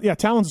Talon. Yeah,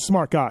 Talon's a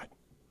smart guy.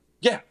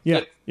 Yeah.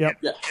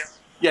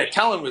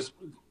 Talon was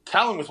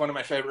one of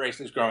my favorite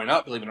racers growing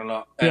up, believe it or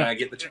not, and I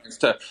get the chance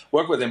to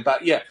work with him.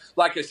 But yeah,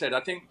 like I said,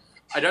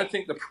 I don't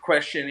think the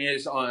question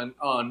is on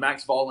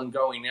Max Vohland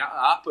going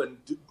up, and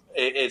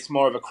it's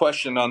more of a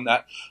question on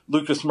that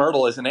Lucas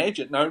Mirtl as an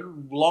agent no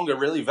longer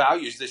really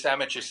values this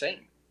amateur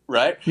scene,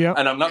 right? Yeah.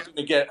 And I'm not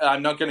going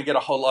to get a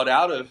whole lot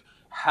out of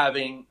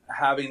having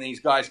these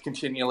guys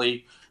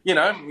continually.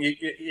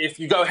 If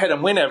you go ahead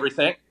and win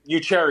everything, you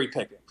cherry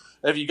pick it.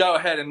 If you go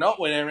ahead and not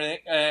win everything,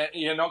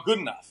 you're not good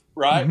enough,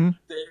 right?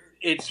 Mm-hmm.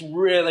 It's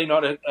really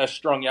not a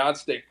strong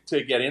yardstick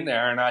to get in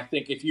there. And I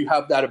think if you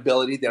have that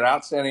ability, that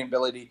outstanding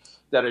ability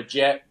that a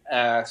Jet,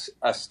 a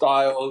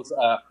Styles,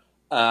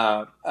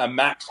 a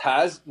Max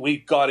has,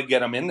 we've got to get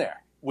them in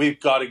there. We've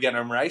got to get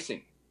them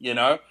racing,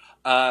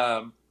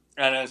 And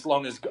as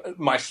long as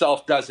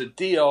myself does a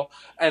deal,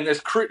 and there's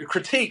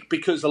critique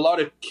because a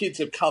lot of kids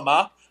have come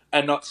up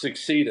and not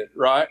succeeded,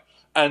 right?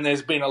 And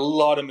there's been a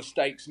lot of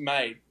mistakes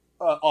made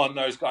on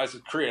those guys'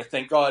 career.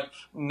 Thank God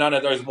none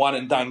of those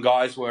one-and-done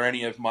guys were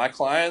any of my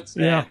clients.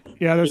 Yeah,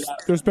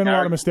 there's been a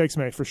lot of mistakes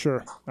made, for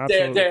sure.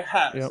 Absolutely. There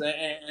has. Yep.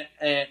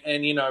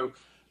 And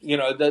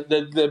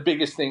the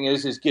biggest thing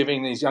is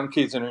giving these young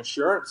kids an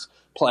insurance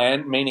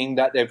plan, meaning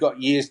that they've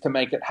got years to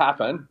make it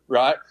happen,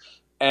 right?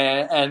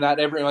 And that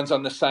everyone's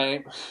on the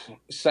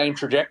same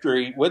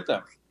trajectory with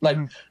them. Like,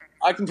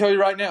 I can tell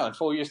you right now, in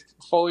 4 years,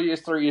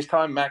 3 years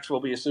time, Max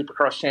will be a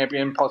Supercross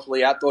champion,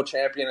 possibly outdoor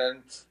champion,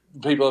 and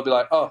people will be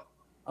like, oh,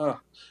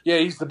 yeah,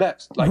 he's the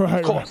best. Like, right,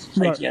 of course.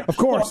 Right. Yeah. Of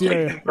course,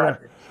 yeah.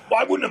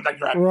 Why wouldn't they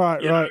grab him?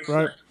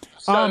 Right.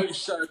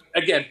 So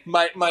again,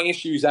 my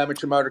issue is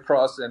amateur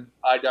motocross, and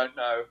I don't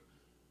know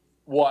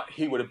what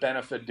he would have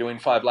benefited doing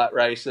 5-lap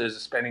races,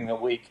 spending a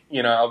week,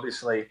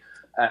 obviously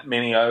at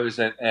Mini O's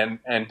and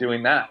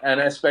doing that. And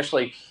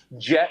especially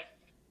Jet,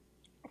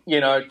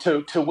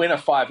 to win a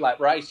 5-lap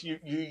race,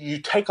 you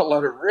take a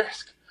lot of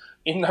risk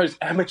in those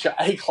amateur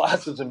A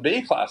classes and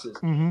B classes.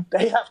 Mm-hmm.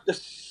 They have to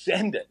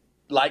send it,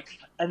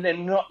 and they're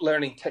not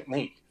learning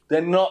technique.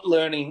 They're not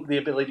learning the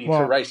ability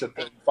to race a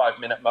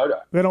 35-minute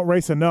moto. They don't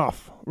race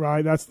enough,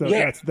 right? That's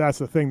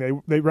the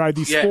thing. They ride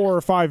these 4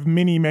 or 5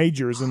 mini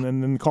majors and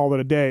then call it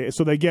a day.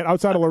 So they get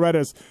outside of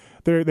Loretta's,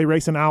 they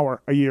race an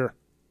hour a year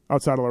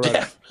outside of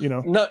Loretta's.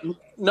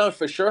 No,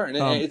 for sure, and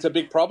it's a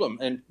big problem.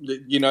 And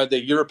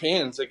the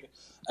Europeans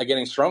are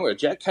getting stronger.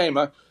 Jet came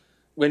up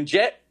when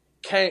Jet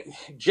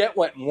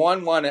went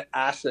 1-1 at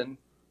Assen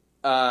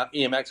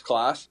EMX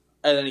class,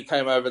 and then he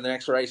came over the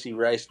next race he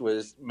raced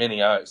was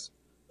Mini O's.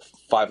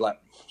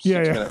 5-lap,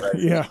 6-minute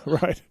races. Yeah,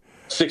 right.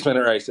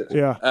 6-minute races.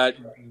 Yeah.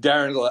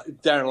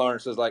 Darren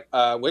Lawrence was like,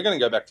 we're going to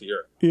go back to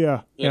Europe.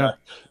 Yeah. And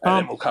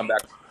then we'll come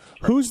back.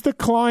 Who's the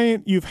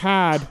client you've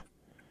had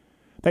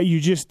that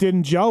you just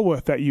didn't gel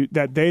with, it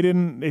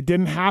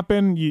didn't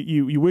happen?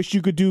 You wish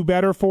you could do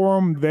better for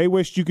them. They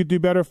wished you could do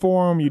better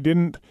for them. You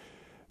didn't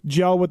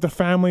gel with the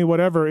family,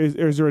 whatever.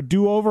 Is there a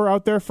do-over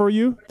out there for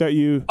you that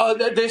you...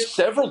 There's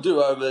several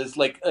do-overs.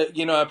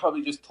 I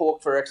probably just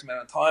talk for X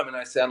amount of time and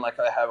I sound like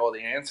I have all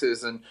the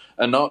answers and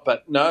not.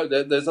 But no,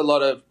 there's a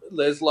lot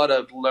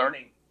of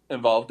learning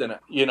involved in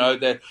it.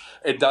 That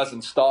it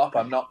doesn't stop.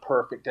 I'm not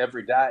perfect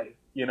every day.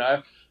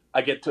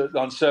 I get to,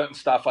 on certain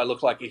stuff, I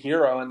look like a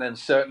hero, and then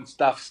certain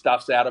stuff's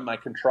out of my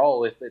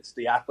control. If it's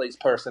the athlete's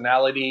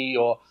personality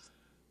or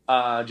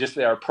just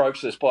their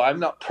approach to the sport.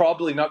 I'm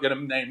probably not going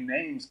to name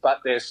names, but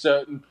there's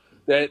certain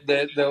there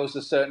was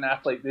a certain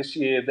athlete this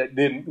year that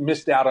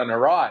missed out on a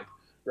ride,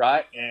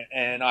 right?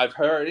 And I've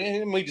heard,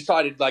 and we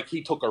decided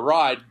he took a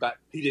ride, but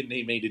he didn't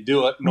need me to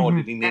do it, nor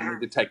did he need me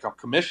to take up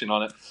commission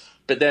on it.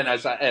 But then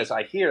as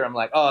I hear, I'm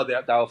like, oh, they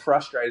were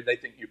frustrated. They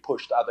think you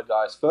pushed other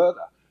guys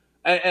further,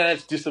 and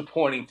it's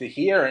disappointing to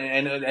hear.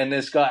 And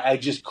this guy, I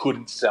just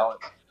couldn't sell it.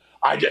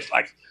 I just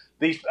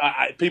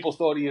people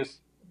thought he was,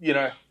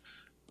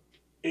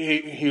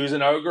 he was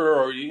an ogre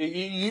or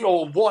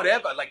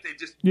whatever. They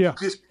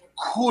just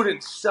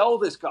couldn't sell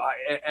this guy,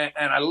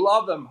 and I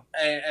love him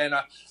and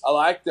I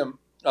liked him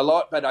a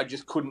lot, but I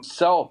just couldn't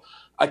sell.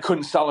 I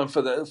couldn't sell him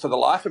for the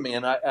life of me,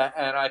 and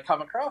I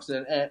come across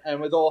and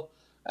with all,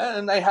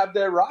 and they have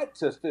their right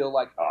to feel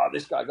like, oh,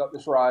 this guy got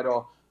this right,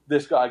 or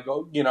this guy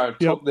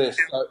took this.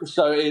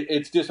 So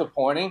it's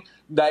disappointing.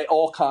 They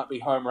all can't be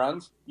home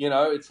runs.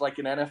 It's like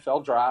an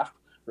NFL draft,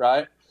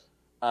 right?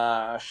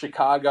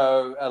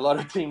 Chicago, a lot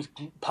of teams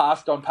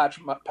passed on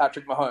Patrick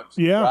Mahomes.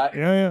 Yeah, right?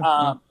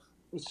 Yeah.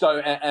 So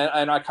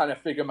and I kind of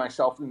figure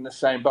myself in the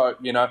same boat.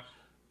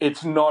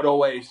 It's not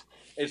always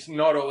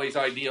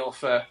ideal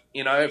for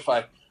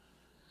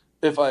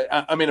if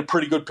I'm in a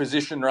pretty good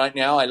position right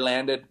now. I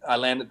landed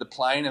the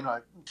plane, and I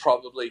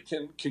probably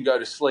can go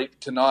to sleep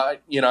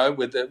tonight.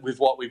 With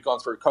what we've gone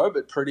through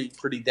COVID,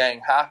 pretty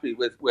dang happy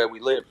with where we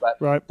live. But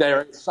right.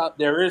 there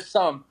is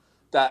some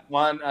that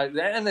one,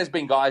 and there's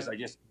been guys I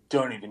just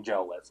don't even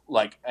gel with,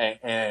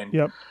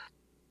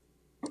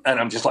 and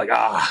I'm just like,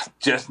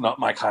 just not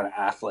my kind of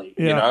athlete,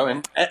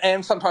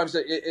 and sometimes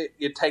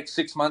it takes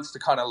 6 months to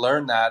kind of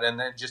learn that, and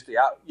then just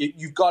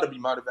you've got to be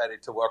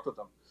motivated to work with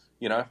them,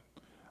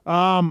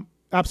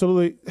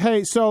 Absolutely.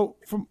 Hey, so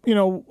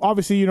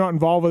obviously you're not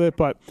involved with it,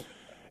 but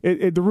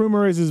the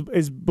rumor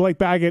is Blake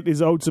Baggett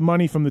is owed some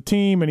money from the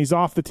team, and he's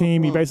off the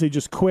team. He basically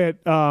just quit.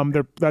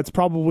 That's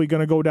probably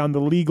going to go down the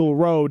legal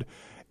road,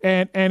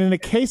 and in a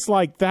case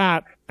like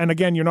that, and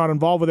again, you're not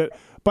involved with it,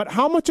 but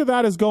how much of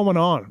that is going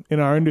on in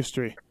our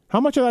industry? How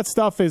much of that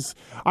stuff is,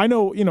 I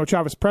know,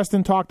 Travis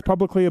Preston talked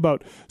publicly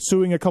about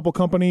suing a couple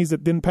companies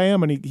that didn't pay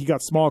him, and he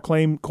got small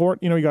claim court.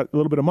 He got a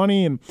little bit of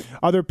money, and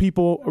other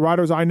people,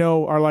 riders I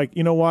know, are like,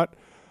 you know what?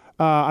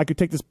 I could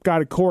take this guy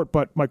to court,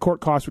 but my court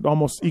cost would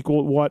almost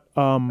equal what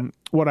I'm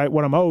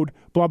owed,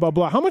 blah, blah,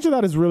 blah. How much of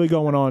that is really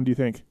going on, do you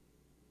think?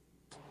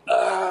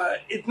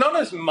 It's not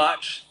as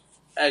much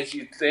as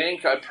you'd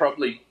think.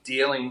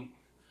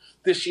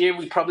 This year,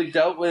 we probably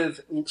dealt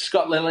with,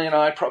 Scott Lindley and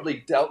I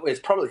probably dealt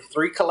with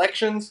 3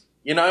 collections,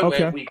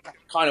 where we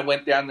kind of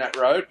went down that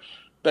road.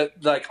 But,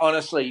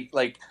 honestly,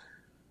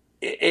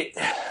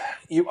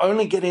 you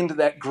only get into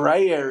that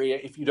gray area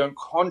if you don't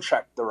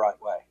contract the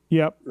right way.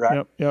 Yep.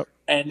 Right. Yep.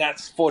 And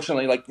that's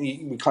fortunately,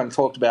 we kind of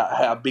talked about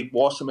how big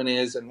Wasserman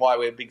is and why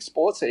we're a big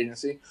sports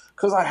agency,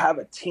 because I have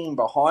a team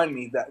behind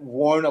me that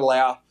won't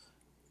allow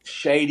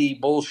shady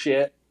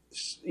bullshit,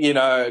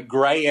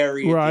 gray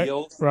area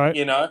deals, right.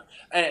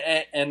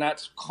 And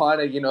that's kind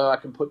of, I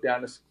can put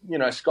down this,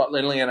 Scott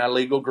Lindley and our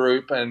legal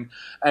group and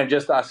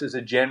just us as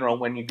a general.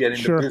 When you get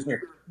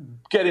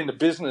into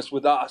business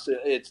with us,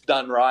 it's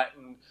done right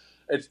and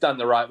it's done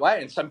the right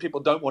way. And some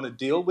people don't want to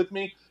deal with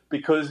me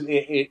because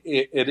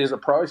it is a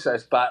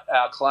process, but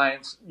our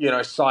clients,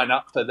 sign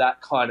up for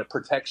that kind of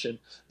protection.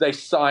 They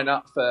sign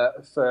up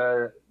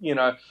for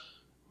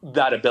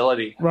that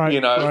ability,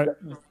 right.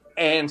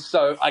 And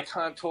so I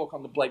can't talk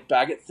on the Blake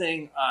Baggett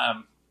thing.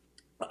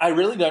 I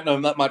really don't know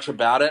that much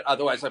about it.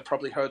 Otherwise, I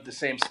probably heard the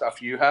same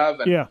stuff you have.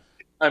 And yeah.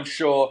 I'm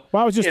sure.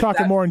 Well, I was just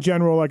talking more in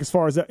general, as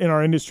far as in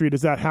our industry,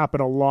 does that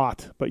happen a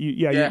lot? But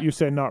you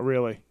say not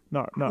really.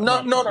 Not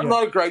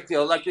a great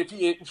deal.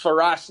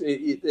 For us,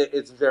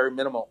 it's very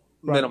minimal.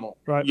 Right. Minimal.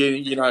 Right.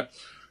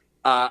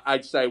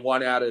 I'd say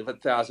 1 out of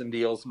 1,000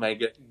 deals may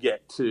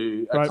get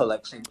to a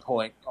collection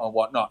point or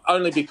whatnot,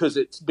 only because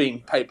it's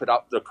being papered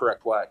up the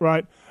correct way.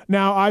 Right.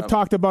 Now, I've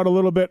talked about a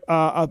little bit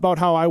about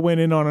how I went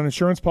in on an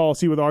insurance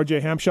policy with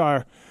RJ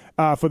Hampshire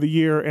for the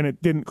year, and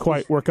it didn't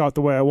quite work out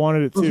the way I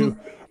wanted it to.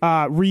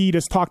 Mm-hmm. Reed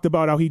has talked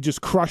about how he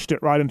just crushed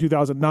it in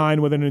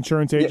 2009 with an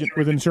insurance agent,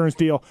 with an insurance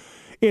deal.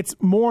 It's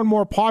more and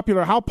more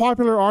popular. How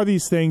popular are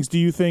these things, do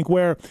you think,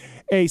 where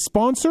a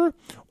sponsor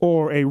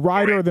or a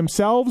rider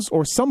themselves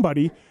or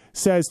somebody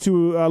says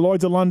to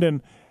Lloyd's of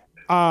London,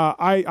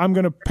 I'm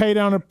going to pay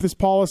down this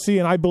policy,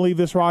 and I believe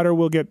this rider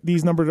will get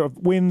these number of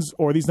wins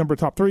or these number of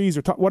top threes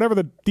or whatever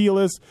the deal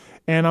is,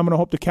 and I'm going to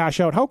hope to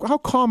cash out. How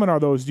common are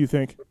those, do you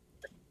think?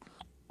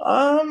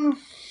 I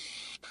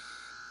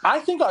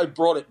think I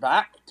brought it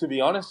back, to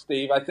be honest,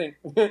 Steve. I think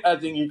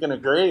you can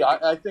agree.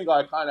 I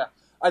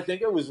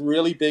think it was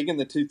really big in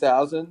the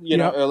 2000s,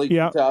 early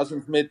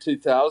 2000s, mid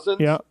 2000s.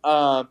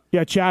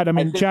 Yeah.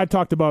 Chad. Chad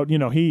talked about,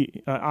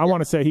 I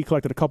want to say he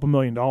collected a couple $1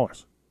 million.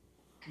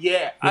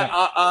 Yeah.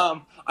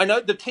 I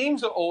know the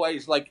teams are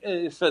always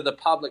for the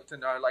public to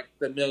know,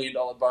 the $1 million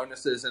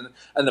bonuses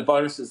and the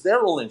bonuses,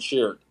 they're all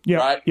insured,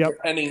 right? Yep.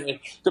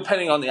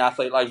 Depending on the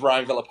athlete, like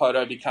Ryan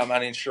Villapoto become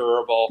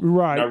uninsurable.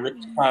 Right. Rick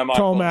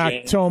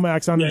Tomac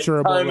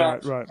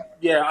uninsurable. Right.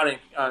 Yeah,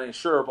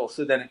 uninsurable.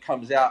 So then it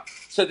comes out.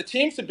 So the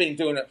teams have been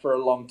doing it for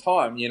a long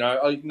time.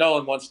 No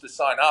one wants to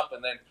sign up,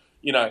 and then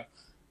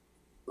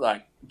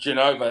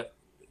Genova.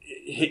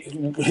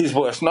 His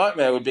worst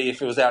nightmare would be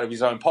if it was out of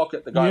his own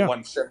pocket. The guy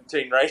won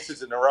 17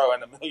 races in a row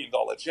and $1 million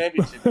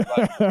championship.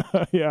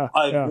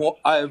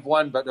 I have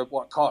won, but at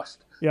what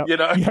cost? Yeah.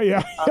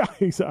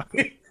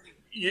 Exactly.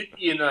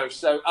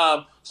 So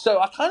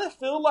I kind of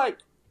feel like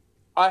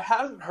I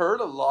haven't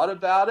heard a lot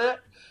about it,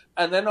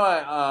 and then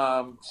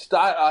I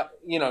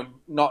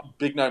not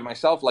big name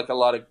myself, like a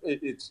lot of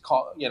it's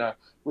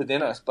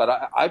within us,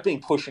 but I've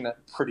been pushing it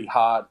pretty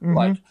hard,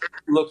 like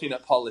looking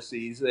at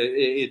policies.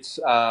 It's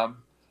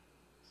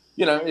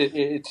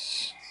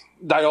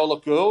they all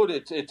look good.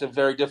 It's a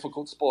very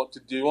difficult sport to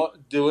do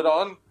it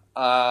on.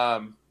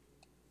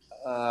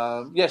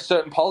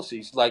 certain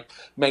policies like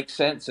make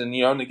sense, and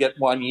you only get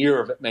 1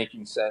 year of it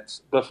making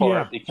sense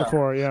before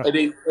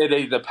it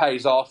either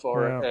pays off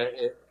or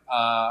it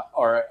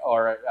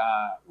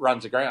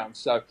runs aground.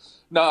 So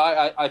no,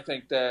 I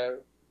think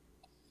that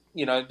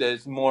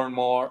there's more and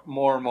more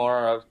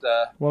of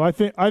the. Well, I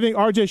think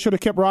RJ should have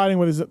kept riding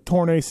with his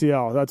torn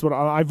ACL. That's what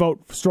I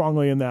vote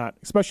strongly in that,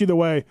 especially the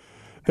way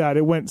that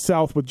it went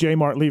south with J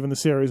Mart leaving the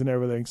series and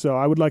everything. So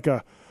I would like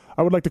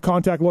to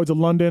contact Lloyd's of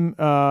London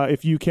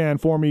if you can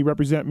for me,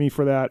 represent me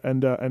for that,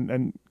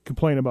 and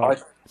complain about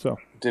it. So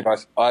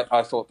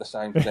I thought the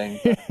same thing.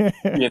 But,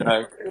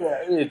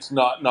 it's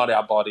not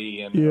our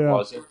body, and it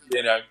wasn't.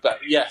 But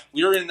yeah,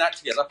 we were in that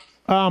together.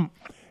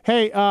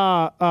 Hey,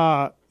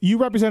 you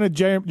represented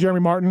Jeremy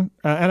Martin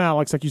and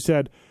Alex, like you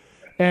said,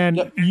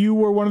 and you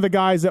were one of the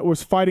guys that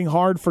was fighting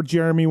hard for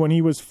Jeremy when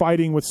he was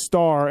fighting with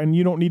Starr. And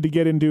you don't need to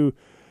get into.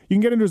 You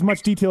can get into as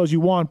much detail as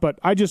you want, but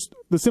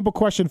the simple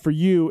question for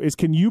you is,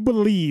 can you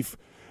believe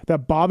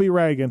that Bobby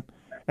Reagan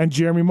and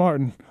Jeremy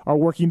Martin are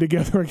working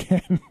together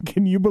again?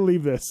 Can you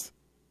believe this?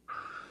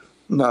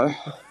 No.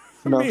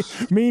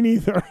 Me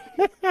neither.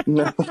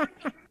 No.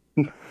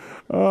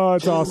 Oh,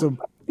 it's awesome.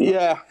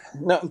 Yeah.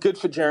 No, good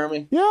for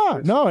Jeremy.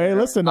 Yeah. No, hey,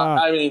 listen,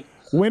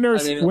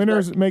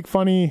 winners make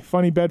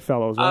funny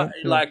bedfellows, right?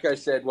 Like I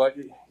said,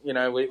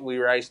 we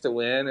race to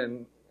win,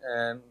 and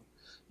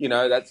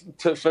that's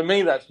for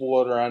me, that's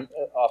water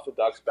off the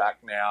duck's back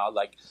now.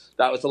 Like,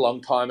 that was a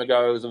long time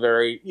ago. It was a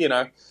very,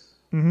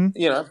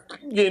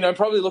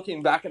 probably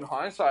looking back in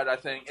hindsight, I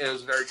think it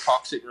was a very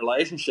toxic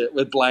relationship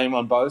with blame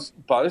on both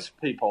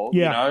people.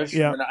 Yeah.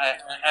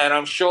 And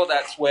I'm sure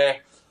that's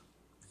where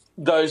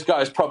those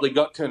guys probably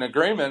got to an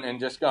agreement and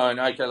just going,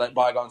 okay, let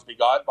bygones be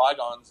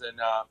bygones, and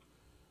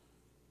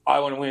I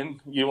want to win,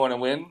 you want to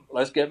win,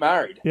 let's get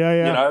married.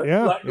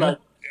 Yeah.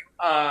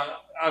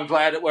 I'm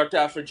glad it worked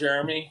out for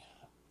Jeremy.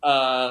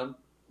 But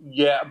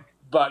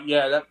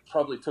that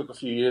probably took a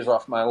few years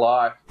off my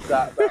life,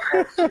 that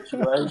whole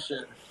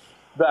situation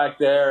back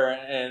there,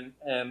 and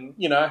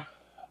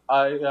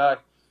I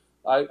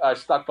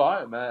stuck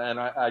by him, and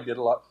I did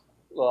a lot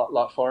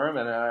for him,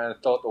 and I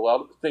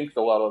think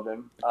the world of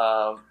him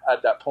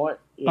at that point.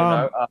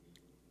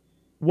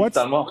 What's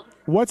done well.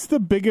 What's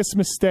the biggest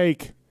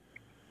mistake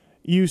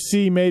you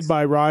see made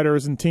by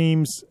riders and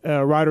teams,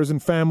 riders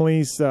and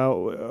families,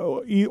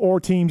 or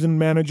teams and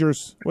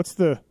managers? What's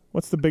the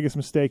biggest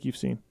mistake you've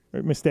seen?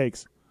 Or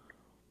mistakes?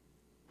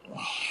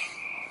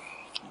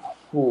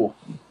 Ooh.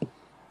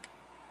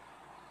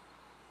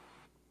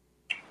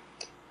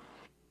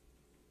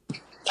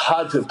 It's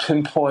hard to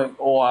pinpoint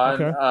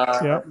one.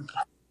 Okay.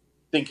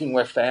 Thinking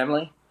we're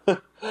family.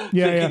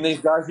 Thinking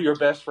these guys are your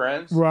best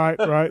friends. Right.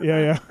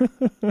 Yeah.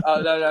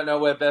 No,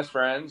 we're best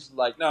friends.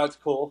 Like, no, it's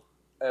cool.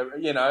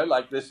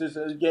 Like, this is,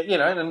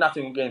 and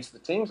nothing against the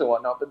teams or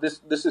whatnot, but this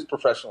is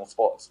professional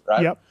sports,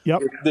 right?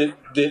 Yep.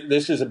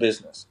 This is a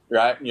business,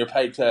 right? And you're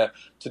paid to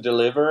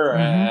deliver,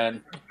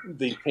 and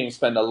the teams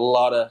spend a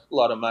lot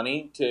of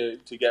money to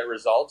get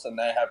results, and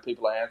they have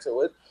people to answer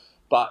with.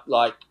 But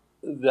like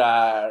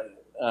that,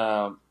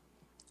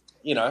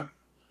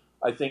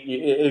 I think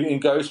it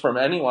goes from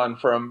anyone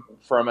from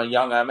a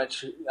young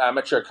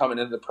amateur coming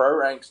into the pro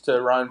ranks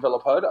to Ryan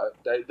Villapoto.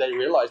 They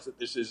realize that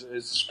this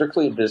is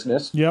strictly a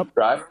business. Yep.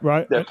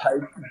 Right.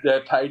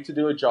 They're paid to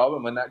do a job,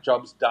 and when that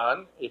job's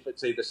done, if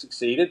it's either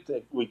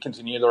succeeded, we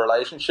continue the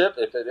relationship.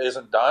 If it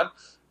isn't done,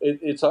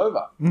 it's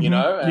over. And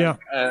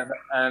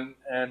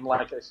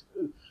like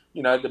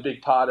the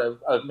big part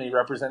of me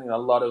representing a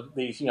lot of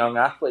these young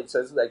athletes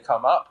as they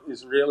come up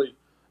is really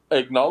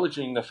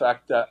acknowledging the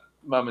fact that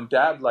mum and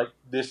dad, like,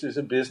 this is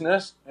a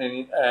business,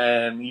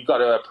 and you got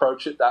to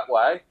approach it that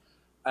way,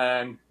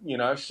 and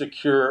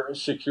secure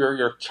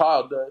your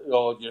child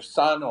or your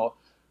son, or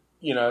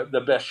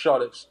the best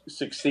shot at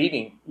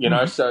succeeding.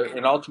 So,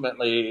 and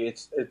ultimately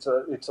it's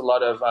a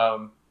lot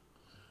of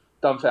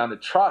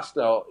dumbfounded trust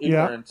or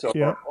ignorance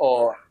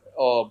or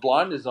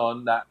blinders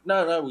on that.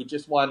 No, we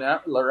just won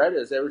out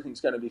Loretta's.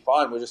 Everything's going to be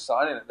fine. We're just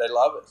signing it. They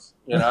love us.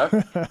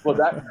 Well,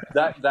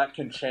 that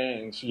can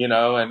change.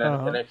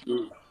 And if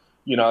you.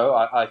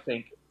 I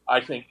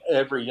think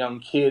every young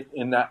kid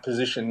in that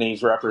position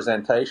needs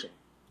representation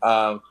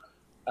to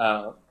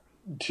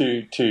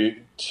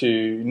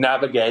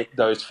navigate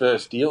those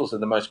first deals are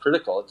the most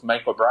critical. It's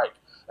make or break,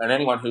 and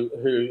anyone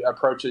who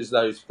approaches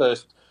those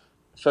first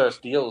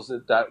deals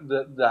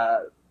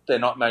that they're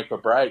not make or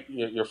break,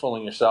 you're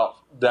fooling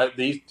yourself. That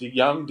these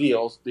young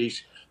deals,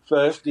 these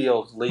first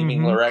deals,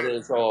 leaving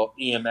Loretta's or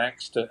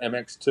EMX to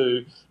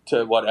MX2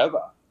 to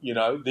whatever,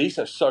 these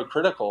are so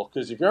critical,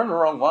 because if you're on the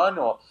wrong one,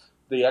 or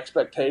the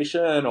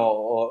expectation,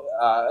 or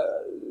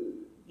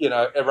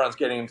everyone's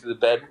getting into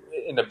bed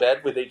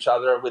with each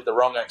other with the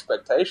wrong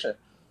expectation,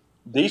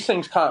 these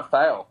things can't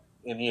fail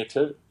in year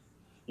two.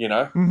 They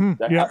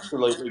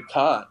absolutely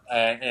can't,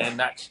 and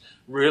that's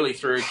really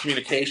through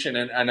communication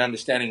and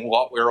understanding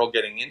what we're all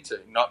getting into,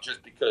 not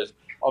just because,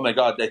 oh my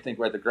God, they think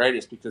we're the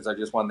greatest because I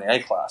just won the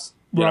A class.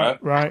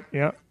 Right.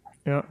 Yeah.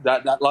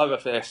 That love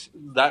affair,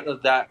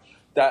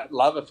 that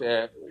love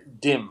affair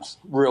dims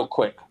real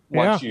quick.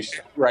 once you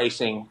start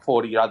racing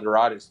 40 other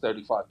riders,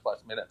 35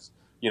 plus minutes,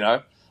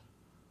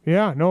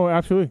 Yeah, no,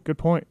 absolutely. Good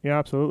point. Yeah,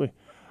 absolutely.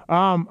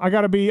 I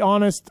got to be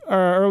honest,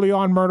 early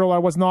on, Mirtl, I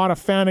was not a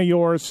fan of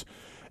yours.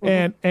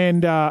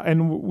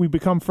 And we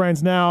become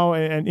friends now,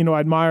 and I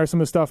admire some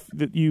of the stuff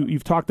that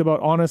you've talked about,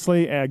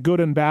 honestly, good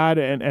and bad,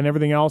 and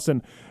everything else.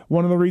 And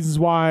one of the reasons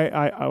why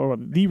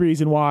the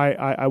reason why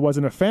I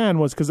wasn't a fan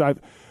was because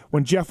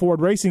when Jeff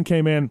Ward Racing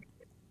came in,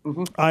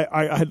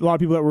 I had a lot of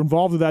people that were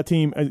involved with that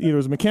team, either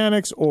as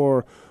mechanics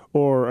or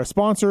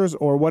sponsors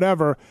or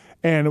whatever,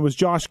 and it was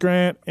Josh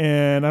Grant,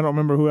 and I don't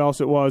remember who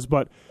else it was,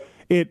 but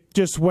it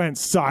just went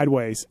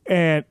sideways,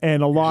 and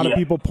a lot of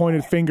people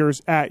pointed fingers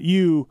at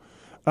you.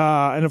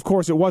 And of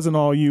course, it wasn't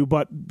all you,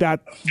 but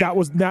that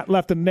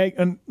left a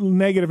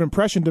negative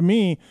impression to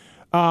me.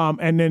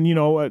 And then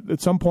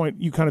at some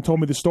point, you kind of told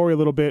me the story a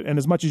little bit. And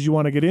as much as you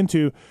want to get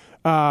into,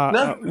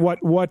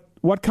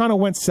 what kind of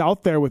went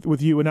south there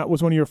with you? And that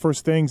was one of your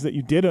first things that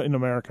you did in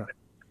America.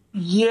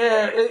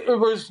 Yeah, it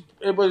was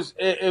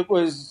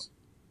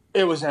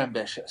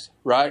ambitious,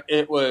 right?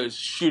 It was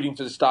shooting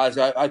for the stars.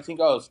 I think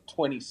I was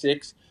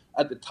 26.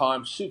 At the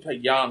time, super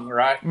young,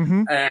 right?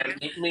 Mm-hmm. And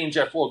me and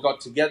Jeff Ward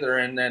got together,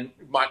 and then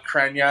Mike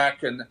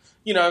Kraniak and,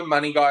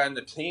 Money Guy and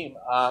the team.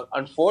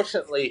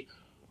 Unfortunately,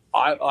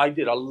 I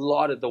did a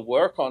lot of the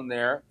work on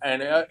there,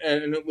 and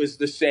it was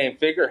the same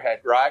figurehead,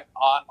 right?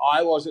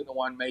 I wasn't the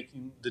one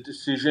making the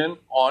decision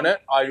on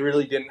it. I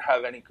really didn't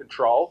have any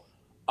control.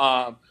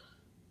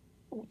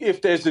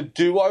 If there's a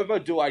do-over,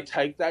 do I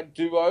take that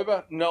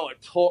do-over? No,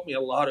 it taught me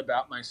a lot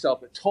about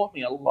myself. It taught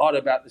me a lot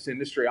about this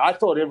industry. I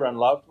thought everyone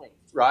loved me.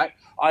 Right,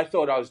 I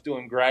thought I was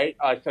doing great.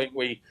 I think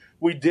we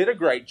did a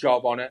great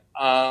job on it.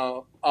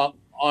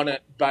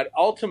 But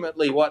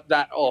ultimately, what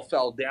that all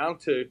fell down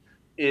to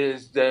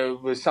is there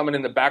was someone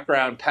in the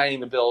background paying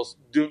the bills,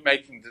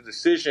 making the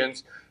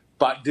decisions,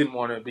 but didn't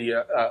want to be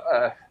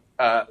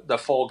the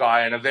fall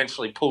guy, and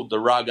eventually pulled the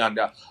rug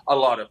under a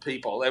lot of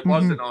people. It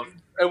wasn't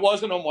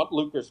on what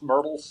Lucas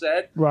Mirtl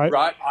said. Right.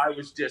 I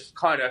was just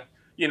kind of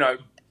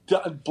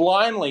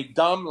blindly,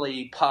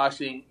 dumbly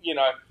passing,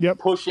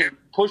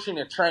 pushing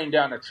a train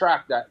down a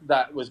track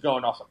that was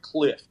going off a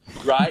cliff,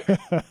 right?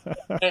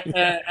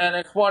 and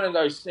it's one of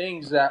those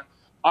things that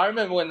I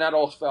remember when that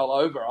all fell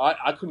over,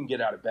 I couldn't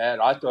get out of bed.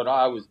 I thought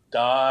I was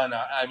done.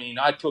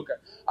 I took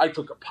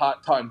a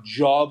part-time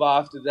job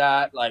after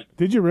that. Like,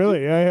 did you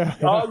really? Yeah.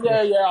 Oh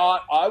yeah.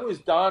 I was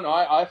done.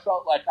 I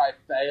felt like I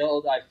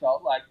failed. I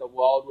felt like the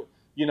world would,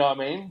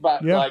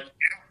 But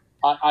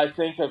I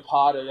think a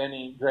part of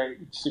any great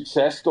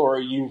success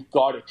story, you've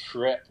got to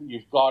trip,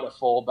 you've got to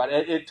fall. But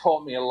it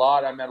taught me a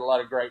lot. I met a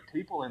lot of great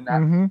people in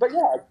that. Mm-hmm. But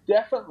yeah,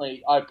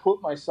 definitely, I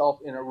put myself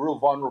in a real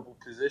vulnerable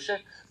position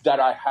that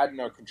I had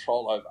no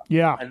control over.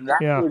 Yeah, and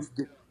that was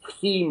the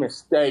key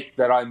mistake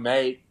that I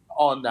made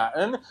on that.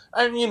 And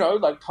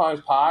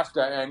times passed,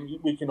 and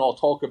we can all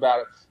talk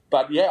about it.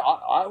 But yeah,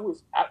 I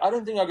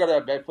don't think I got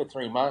out of bed for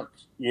 3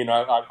 months.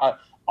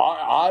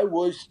 I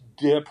was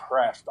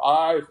depressed.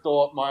 I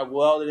thought my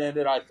world had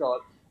ended. I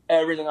thought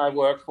everything I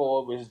worked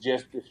for was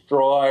just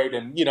destroyed,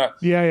 and there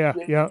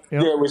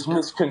was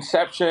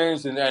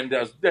misconceptions, and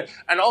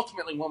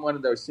ultimately when one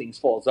of those things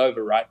falls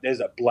over, right, there's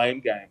a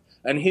blame game.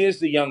 And here's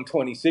the young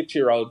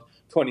 26-year-old,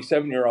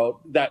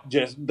 27-year-old that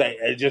just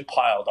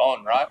piled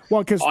on, right?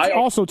 Well, because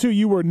also too,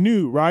 you were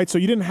new, right? So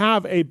you didn't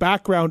have a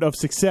background of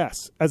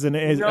success as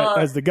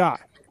the guy.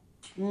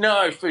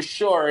 No, for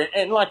sure.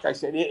 And like I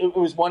said, it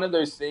was one of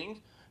those things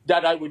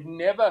that I would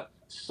never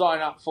sign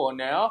up for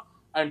now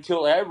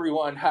until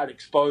everyone had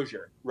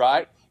exposure,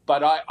 right?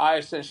 But I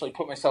essentially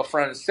put myself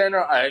front and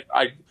center.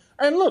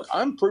 And look,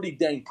 I'm pretty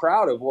dang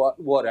proud of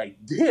what I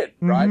did,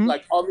 right? Mm-hmm.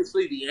 Like,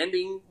 obviously the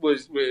ending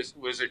was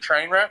a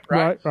train wreck,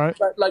 right? Right.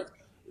 But like,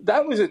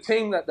 that was a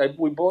team that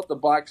we bought the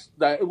bikes.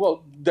 They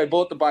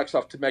bought the bikes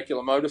off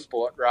Temecula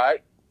Motorsport,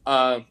 right?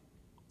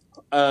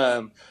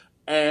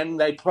 And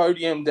they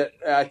podiumed at,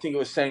 I think it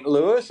was St.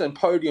 Louis, and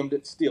podiumed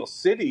at Steel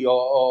City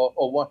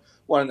or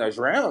one of those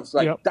rounds.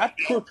 Like, that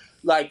could,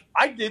 like,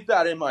 I did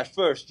that in my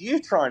first year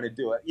trying to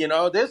do it.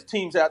 There's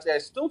teams out there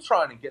still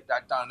trying to get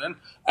that done.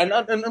 And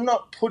I'm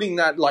not putting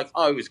that like,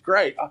 oh, it was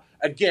great.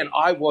 Again,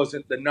 I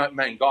wasn't the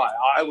main guy.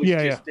 I was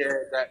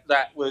there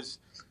that was,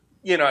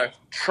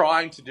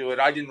 trying to do it.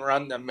 I didn't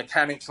run the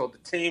mechanics or the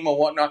team or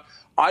whatnot.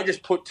 I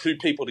just put two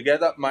people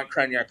together, Mike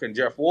Kraniak and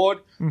Jeff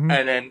Ward, and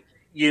then,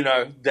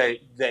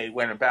 they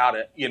went about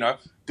it.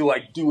 Do I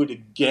do it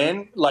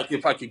again? Like,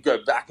 if I could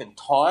go back in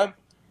time,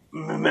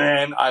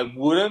 man, I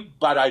wouldn't.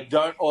 But I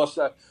don't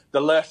also,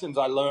 the lessons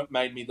I learned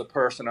made me the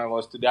person I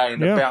was today.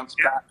 And to bounce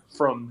back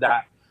from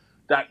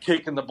that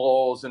kick in the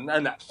balls and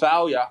that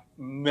failure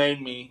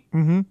made me,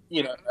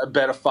 a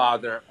better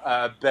father,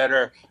 a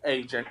better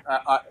agent,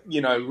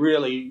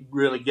 really,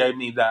 really gave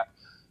me that,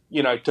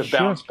 to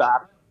bounce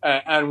back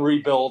and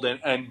rebuild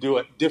and do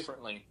it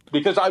differently.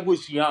 Because I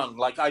was young,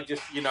 like I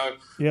just,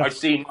 I've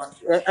seen,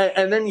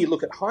 and then you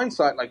look at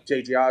hindsight, like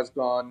JGR's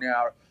gone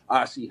now,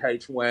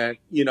 RCH went,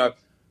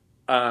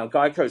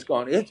 Geico's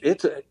gone,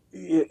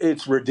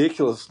 it's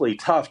ridiculously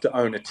tough to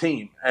own a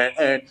team,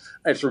 and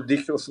it's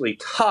ridiculously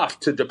tough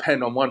to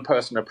depend on one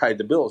person to pay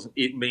the bills,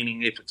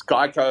 meaning if it's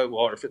Geico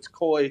or if it's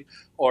Coy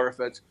or if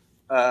it's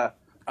a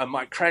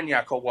Mike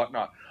Kraniak or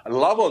whatnot. I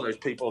love all those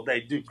people.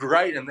 They do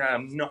great, and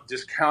I'm not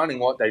discounting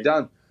what they've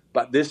done,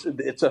 but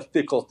it's a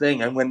fickle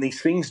thing, and when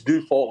these things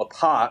do fall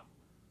apart,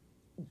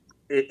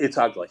 it's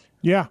ugly.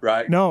 Yeah.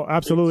 Right. No,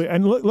 absolutely.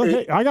 And look,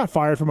 hey, I got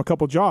fired from a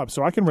couple jobs,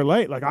 so I can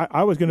relate. Like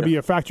I was going to be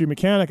a factory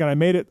mechanic, and I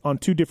made it on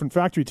 2 different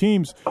factory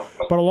teams.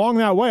 But along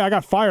that way, I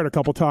got fired a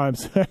couple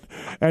times,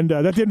 and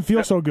that didn't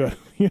feel so good.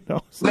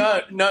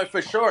 So. No,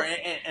 for sure.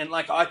 And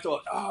like I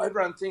thought,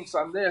 everyone thinks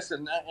I'm this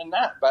and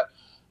that, but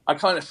I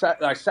kind of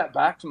sat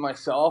back to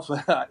myself.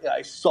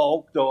 I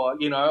sulked, or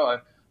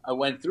I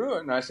went through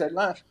it, and I said,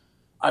 "No."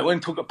 I went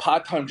and took a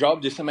part-time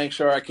job just to make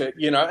sure I could,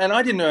 and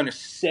I didn't earn a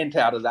cent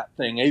out of that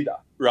thing either,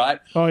 right?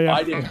 Oh, yeah.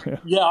 I didn't.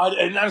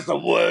 And that's the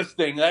worst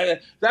thing.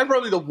 That's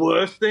probably the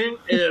worst thing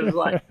is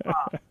like,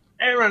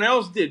 everyone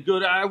else did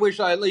good. I wish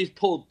I at least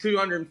pulled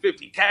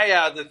 $250K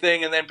out of the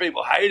thing, and then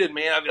people hated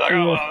me. I'd be like,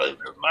 there's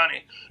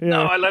money. Yeah.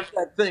 No, I left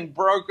that thing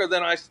broker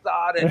than I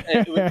started.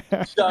 Again,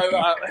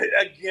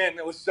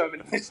 there was so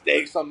many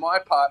mistakes on my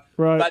part.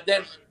 Right. But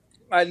then...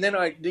 And then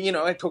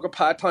I took a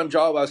part-time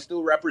job. I was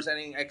still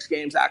representing X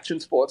Games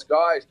action sports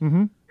guys.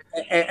 Mm-hmm.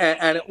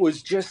 And it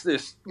was just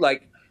this,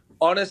 like,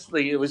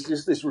 honestly, it was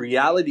just this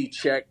reality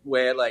check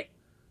where, like,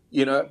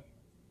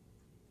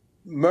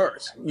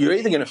 Mert, you're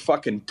either going to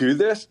fucking do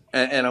this,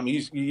 and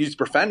you use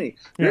profanity,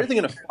 you're either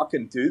going to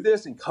fucking do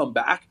this and come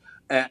back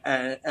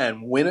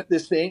and win at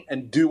this thing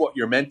and do what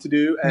you're meant to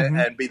do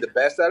and be the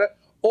best at it,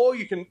 or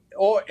you can,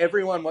 or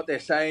everyone, what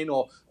they're saying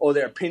or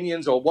their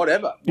opinions or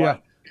whatever,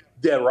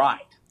 they're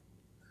right.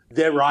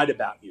 They're right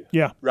about you.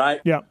 Yeah.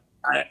 Right? Yeah.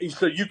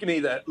 So you can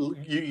either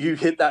you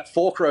hit that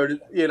fork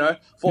in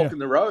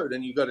the road,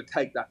 and you got to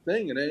take that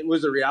thing. And it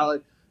was a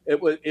reality.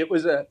 It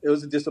was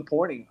a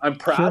disappointing. I'm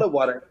proud of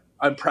what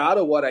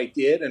I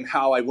did and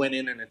how I went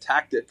in and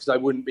attacked it, because I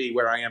wouldn't be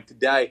where I am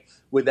today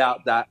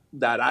without that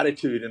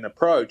attitude and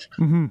approach.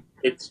 Mm-hmm.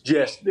 It's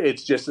just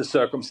a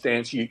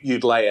circumstance.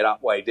 You'd lay it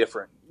up way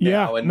different.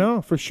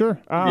 No, for sure.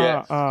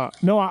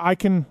 No, I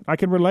can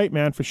relate,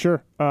 man, for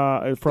sure.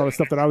 For all the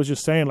stuff that I was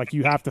just saying, like,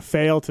 you have to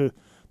fail to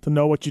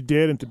know what you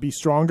did and to be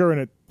stronger.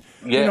 And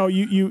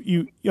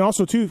you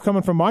also too,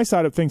 coming from my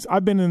side of things,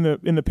 I've been in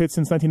the pit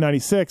since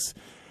 1996.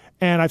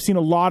 And I've seen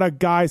a lot of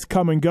guys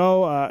come and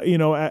go,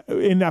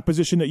 in that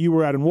position that you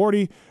were at in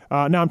Wardy.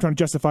 Now I'm trying to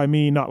justify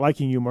me not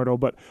liking you, Mirtl,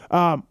 but,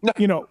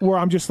 where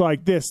I'm just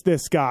like this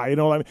guy,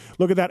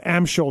 look at that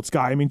Amschultz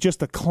guy. I mean,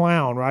 just a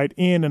clown, right?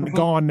 In and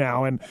gone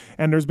now. And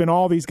there's been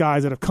all these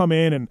guys that have come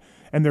in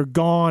and they're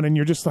gone, and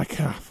you're just like,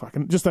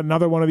 fucking just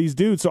another one of these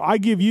dudes. So I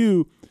give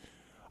you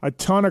a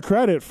ton of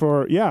credit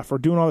for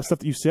doing all the stuff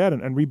that you said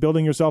and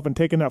rebuilding yourself and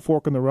taking that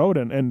fork in the road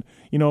and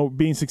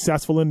being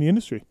successful in the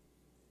industry.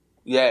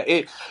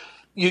 Yeah,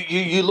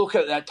 you look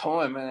at that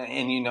time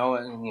and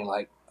you're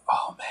like,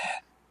 oh man,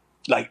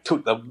 like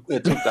took the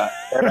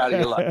air out of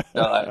your life.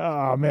 Like,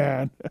 oh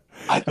man,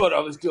 I thought I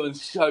was doing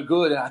so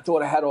good, and I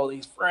thought I had all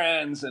these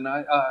friends, and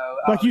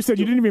like you said,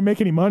 you didn't even make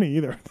any money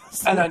either.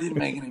 And I didn't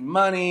make any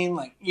money.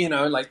 Like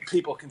like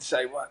people can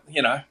say what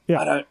I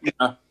don't.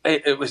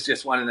 It was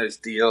just one of those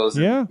deals.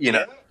 And,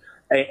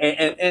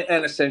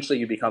 And essentially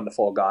you become the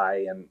fall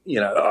guy, and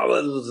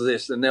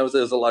this, and there was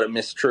a lot of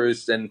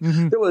mistruths, and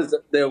there was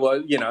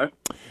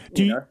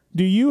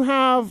Do you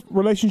have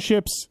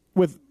relationships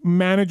with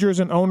managers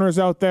and owners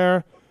out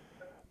there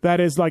that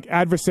is like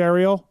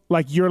adversarial?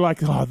 Like you're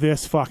like, oh,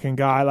 this fucking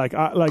guy,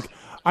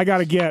 I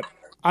gotta get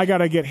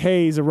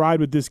Hayes a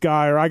ride with this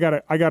guy, or I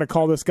gotta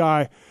call this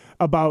guy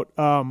about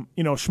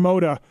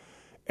Schmoda.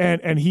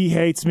 And he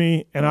hates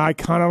me, and I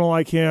kind of don't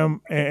like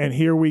him, and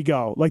here we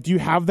go. Like, do you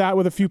have that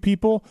with a few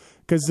people?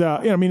 Because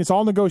it's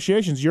all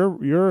negotiations.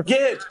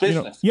 It's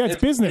business. It's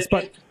business.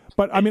 But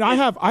I mean, I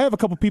have a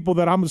couple people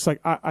that I'm just like,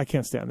 I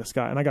can't stand this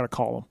guy, and I got to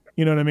call him.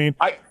 You know what I mean?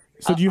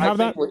 So do you have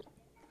that? For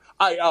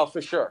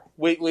sure.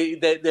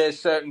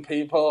 There's certain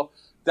people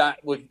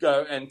that would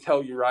go and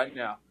tell you right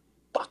now,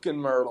 fucking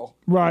Mirtl.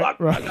 Right. I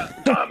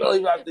can't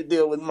believe I have to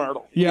deal with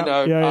Mirtl.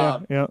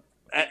 Yeah.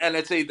 And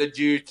it's either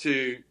due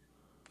to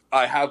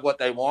I have what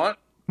they want,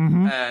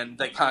 and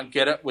they can't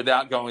get it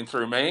without going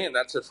through me, and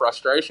that's a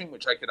frustration,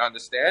 which I can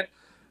understand.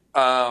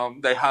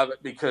 They have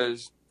it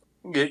because,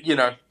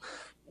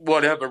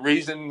 whatever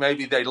reason,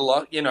 maybe a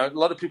lot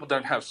of people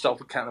don't have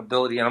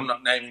self-accountability, and I'm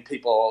not naming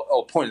people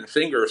or pointing the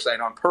finger or saying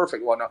I'm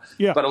perfect, whatnot.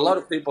 Yeah. But a lot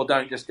of people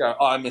don't just go,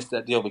 I missed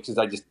that deal because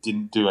I just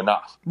didn't do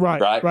enough.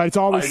 Right. It's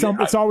always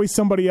it's always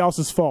somebody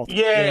else's fault. So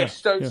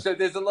there's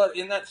a lot,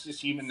 and that's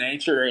just human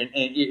nature. And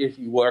if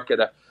you work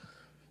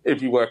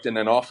if you worked in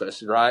an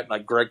office, right?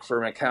 Like Greg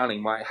from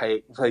accounting might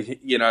hate, sales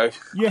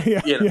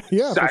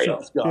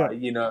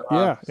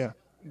guy,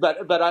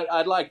 But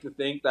I'd like to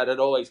think that it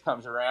always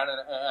comes around,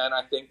 and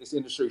I think this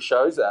industry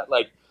shows that.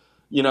 Like,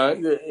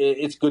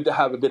 it's good to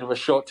have a bit of a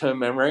short-term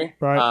memory.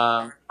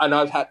 Right. And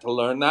I've had to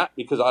learn that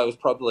because I was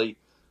probably,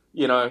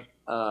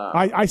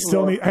 I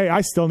still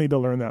need to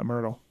learn that,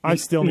 Mirtl. I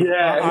still need.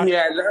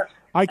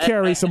 I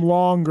carry some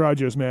long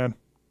grudges, man.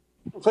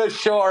 For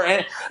sure,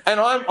 and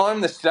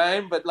I'm the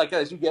same. But like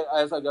as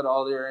I got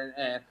older,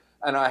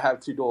 and I have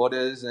 2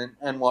 daughters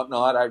and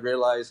whatnot, I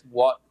realized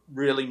what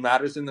really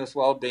matters in this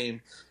world.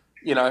 Being,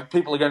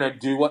 people are going to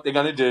do what they're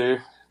going to do.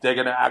 They're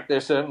going to act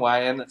a certain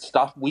way, and it's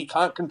stuff we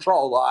can't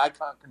control. I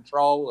can't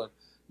control,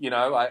 and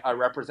I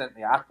represent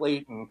the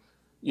athlete, and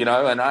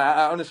and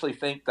I honestly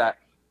think that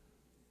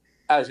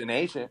as an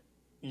agent,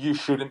 you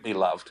shouldn't be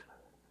loved.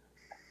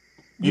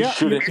 You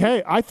shouldn't.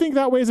 Hey, I think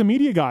that way as a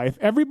media guy. If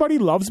everybody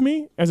loves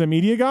me as a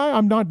media guy,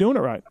 I'm not doing it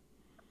right.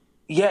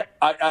 Yeah,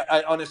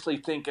 I honestly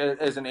think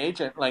as an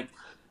agent, like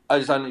I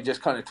was only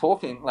just kind of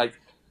talking, like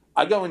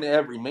I go into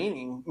every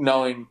meeting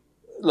knowing,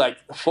 like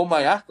for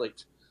my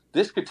athletes,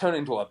 this could turn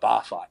into a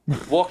bar fight.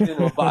 Walking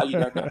into a bar you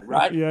don't know,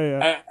 right?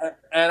 Yeah.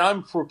 And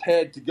I'm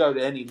prepared to go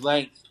to any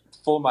length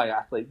for my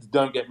athletes.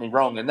 Don't get me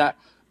wrong, and that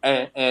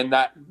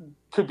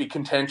could be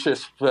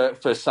contentious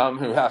for some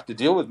who have to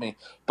deal with me,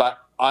 but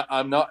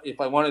I'm not.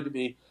 If I wanted to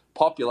be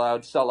popular,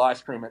 I'd sell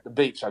ice cream at the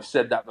beach. I've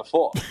said that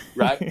before,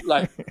 right?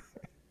 Like,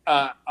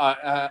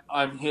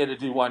 I'm here to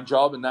do one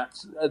job, and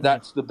that's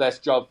the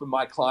best job for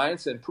my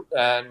clients, and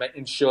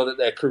ensure that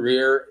their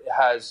career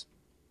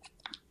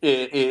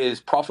is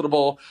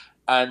profitable,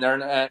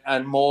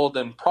 and more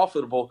than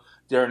profitable,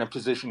 they're in a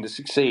position to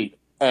succeed.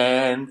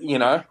 And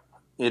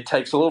it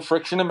takes a little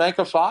friction to make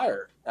a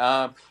fire.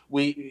 My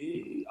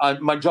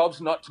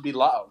job's not to be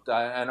loved,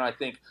 and I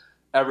think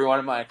every one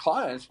of my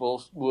clients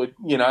would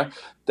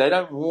they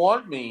don't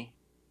want me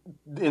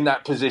in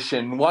that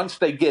position. Once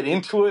they get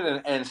into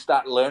it and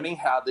start learning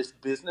how this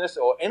business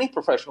or any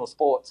professional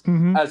sports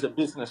as a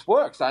business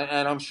works,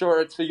 and I'm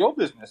sure it's for your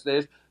business.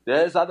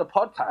 There's other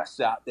podcasts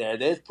out there.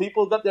 There's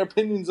people got their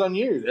opinions on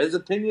you. There's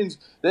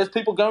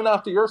people going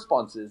after your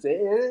sponsors.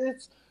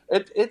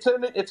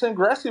 It's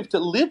aggressive to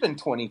live in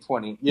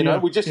 2020.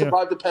 We just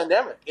survived the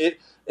pandemic.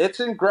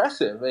 It's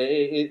aggressive.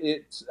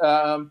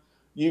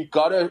 You've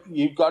got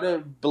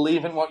to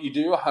believe in what you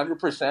do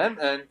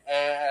 100%,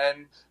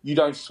 and you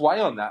don't sway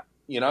on that.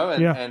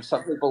 And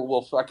some people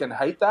will fucking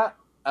hate that,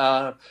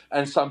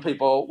 and some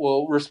people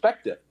will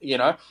respect it.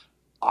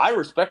 I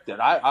respect it.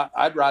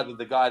 I'd rather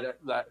the guy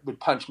that would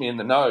punch me in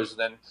the nose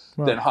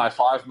than high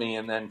five me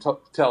and then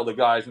tell the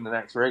guys in the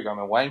next rig I'm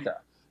a wanker.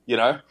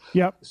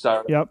 Yep.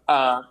 So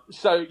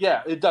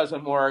yeah, it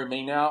doesn't worry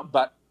me now.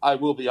 But I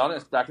will be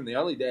honest. Back in the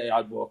early day,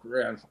 I'd walk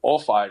around all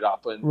fired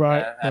up and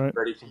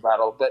ready for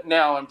battle. But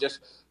now I'm just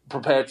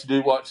prepared to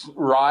do what's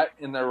right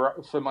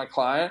for my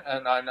client,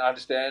 and I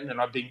understand. And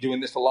I've been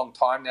doing this a long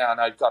time now, and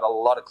I've got a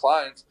lot of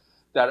clients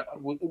that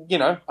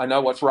I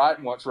know what's right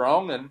and what's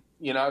wrong, and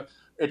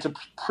it's a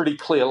pretty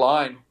clear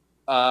line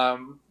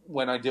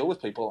when I deal with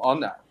people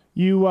on that.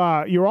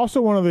 You're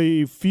also one of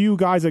the few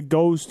guys that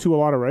goes to a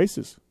lot of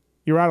races.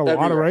 You're at a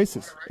lot of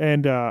races,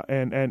 and a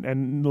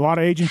lot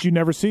of agents you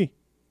never see.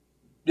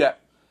 Yeah.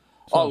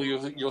 So.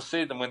 You'll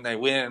see them when they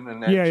win,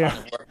 and they're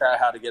trying to work out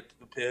how to get to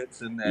the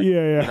pits, and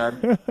they're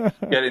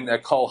getting their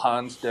Cole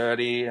Haans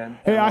dirty. And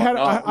hey, I had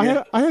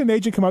an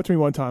agent come up to me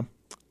one time.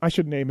 I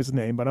should name his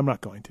name, but I'm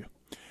not going to.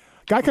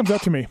 Guy comes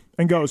up to me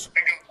and goes,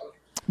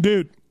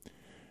 "Dude,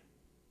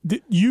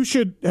 you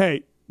should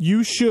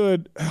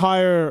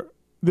hire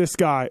this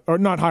guy, or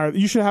not hire.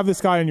 You should have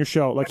this guy on your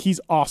show. Like,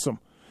 he's awesome.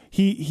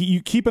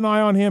 You keep an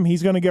eye on him.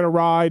 He's going to get a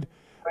ride.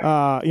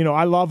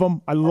 I love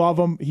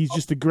him. He's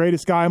just the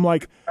greatest guy." I'm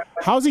like,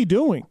 "How's he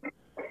doing?"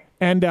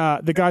 And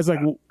the guy's like,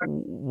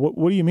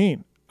 what do you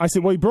mean? I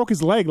said, "Well, he broke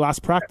his leg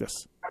last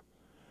practice."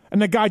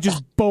 And the guy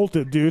just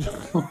bolted, dude.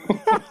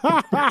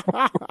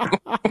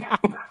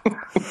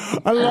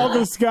 I love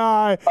this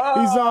guy.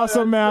 He's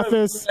awesome,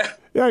 Mathis.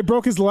 Yeah, he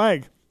broke his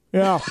leg.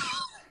 Yeah.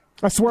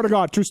 I swear to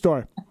God, true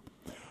story.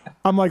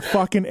 I'm like,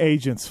 fucking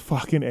agents.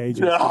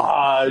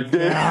 Oh, dude.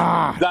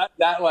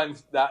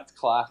 That's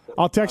classic.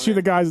 I'll text you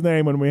the guy's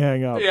name when we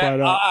hang up. Yeah,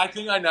 but, I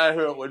think I know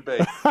who it would be.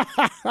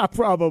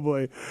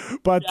 Probably.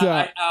 But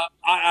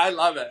I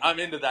love it. I'm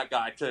into that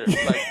guy too.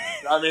 Like,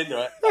 I'm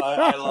into it.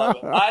 I love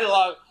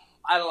it.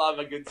 I love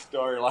a good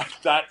story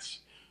like that.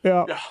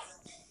 Yeah.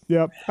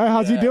 Yep. Hey,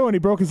 how's he doing? He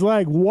broke his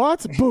leg.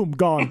 What? Boom,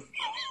 gone.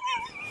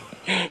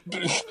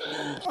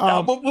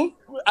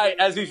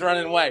 As he's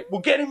running away,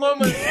 we'll get him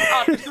on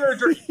after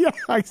surgery. Yeah,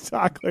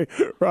 exactly.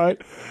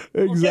 Right.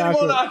 Exactly. We'll get him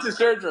on after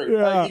surgery.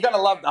 Yeah. You gotta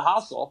love the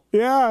hustle.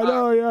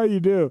 Yeah, yeah, you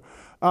do.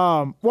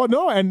 Well,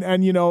 no, and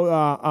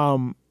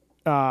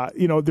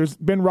there's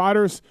been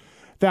riders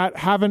that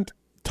haven't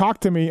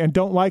talked to me and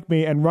don't like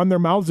me and run their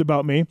mouths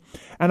about me,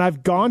 and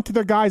I've gone to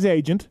their guy's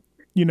agent,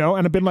 and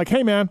I've been like,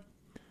 "Hey, man,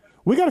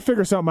 we got to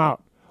figure something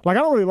out. Like,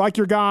 I don't really like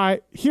your guy.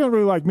 He don't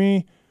really like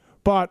me,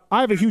 but I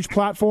have a huge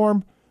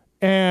platform,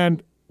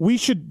 and we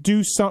should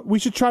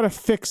try to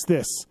fix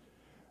this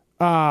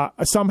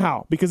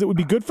somehow, because it would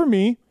be good for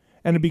me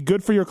and it'd be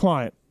good for your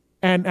client."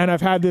 And I've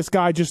had this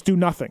guy just do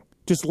nothing,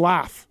 just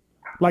laugh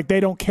like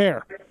they don't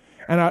care.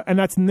 And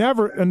that's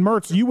never, and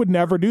Mirtl, you would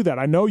never do that.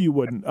 I know you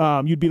wouldn't.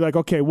 You'd be like,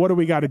 "Okay, what do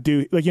we got to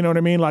do?" Like, you know what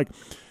I mean? Like,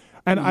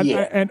 And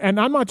and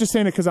I'm not just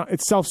saying it because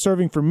it's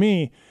self-serving for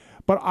me,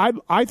 but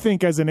I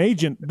think as an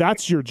agent,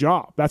 that's your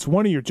job. That's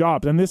one of your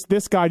jobs. And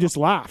this guy just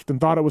laughed and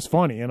thought it was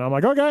funny. And I'm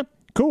like, okay,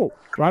 cool,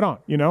 right on,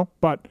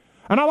 But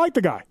and I like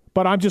the guy,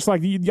 but I'm just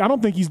like, I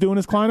don't think he's doing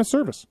his client a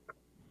service.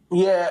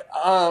 Yeah,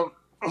 a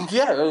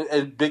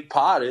big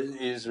part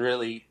is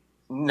really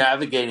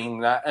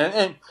navigating that,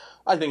 and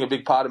I think a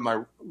big part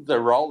of the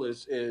role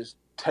is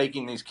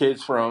taking these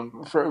kids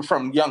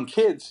from young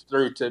kids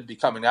through to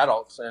becoming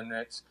adults, and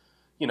it's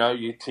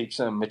you teach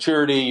them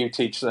maturity, you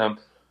teach them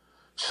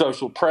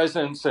social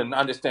presence and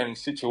understanding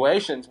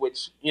situations,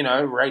 which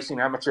racing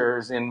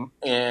amateurs in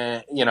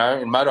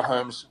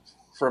motorhomes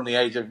from the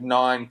age of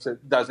 9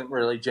 doesn't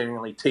really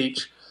genuinely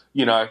teach.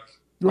 A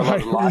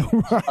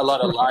lot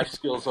of life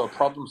skills or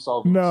problem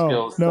solving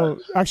skills. No,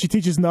 actually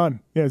teaches none.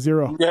 Yeah,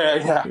 zero.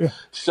 Yeah.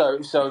 So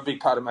a big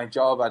part of my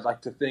job, I'd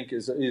like to think,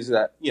 is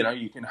that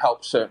you can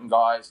help certain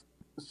guys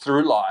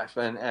through life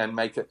and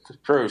make it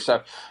through.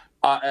 So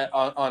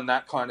on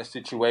that kind of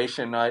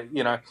situation, I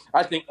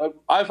think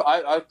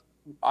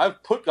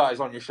I've put guys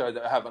on your show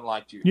that haven't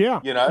liked you. Yeah.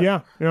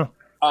 Yeah.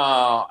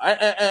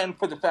 And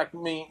for the fact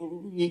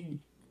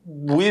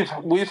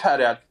we've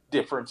had our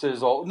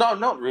differences, or no,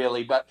 not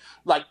really, but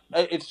like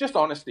it's just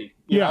honesty,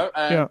 you know.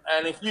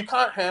 And if you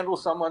can't handle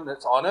someone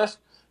that's honest,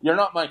 you're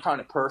not my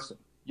kind of person,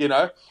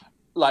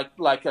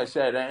 Like I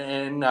said,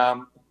 and I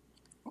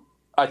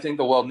think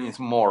the world needs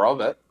more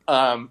of it.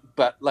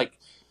 But like,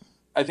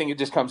 I think it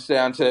just comes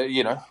down to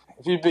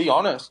if you be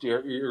honest,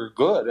 you're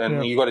good,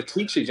 and you got to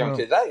teach these young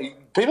kids. Hey,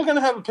 people are going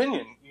to have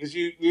opinion because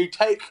you're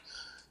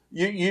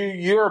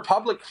a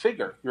public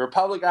figure. You're a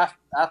public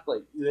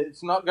athlete.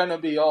 It's not going to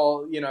be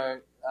all,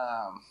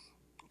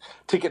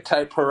 ticket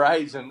tape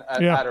parades and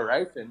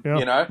adoration,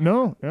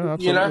 No,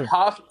 absolutely.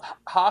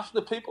 Half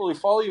the people who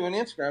follow you on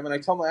Instagram, and I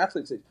tell my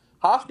athletes,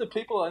 half the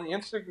people on the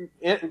Instagram,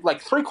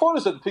 like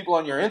 3/4 of the people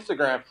on your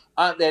Instagram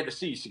aren't there to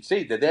see you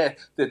succeed. They're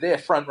there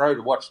front row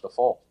to watch the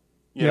fall,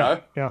 you know?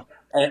 Yeah.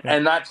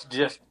 And that's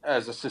just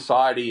as a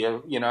society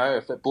of,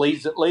 if it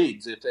bleeds, it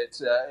leads. If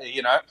it's,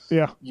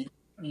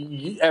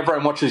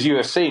 everyone watches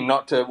UFC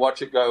not to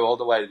watch it go all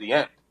the way to the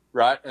end,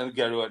 right? And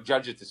go to a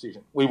judge's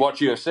decision. We watch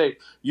UFC.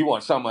 You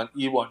want someone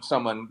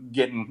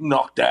getting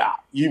knocked out.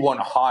 You want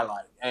a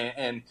highlight.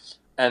 And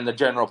the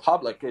general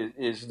public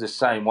is the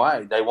same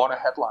way. They want a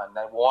headline.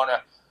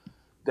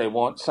 They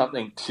want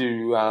something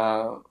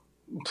to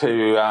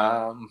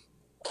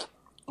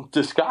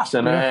discuss.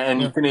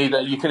 And you can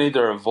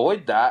either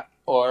avoid that,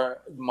 or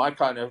my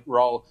kind of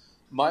role,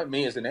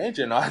 me as an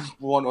agent, I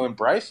want to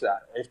embrace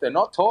that. If they're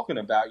not talking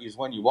about you, is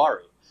when you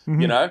worry,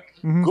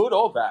 good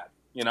or bad,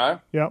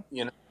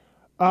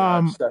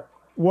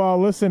 Well,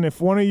 listen,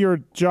 if one of your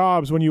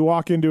jobs when you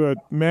walk into a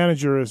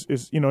manager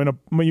is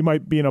you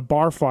might be in a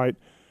bar fight,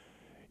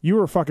 you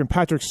were fucking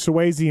Patrick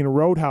Swayze in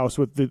Roadhouse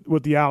with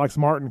the Alex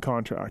Martin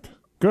contract.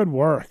 Good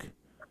work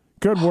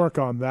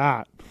on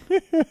that.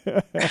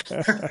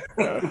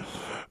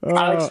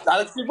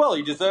 Alex did well.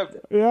 He deserved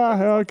it.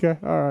 Yeah. Okay.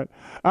 All right.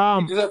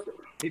 He deserved it.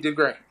 He did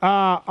great.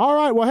 All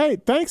right. Well, hey,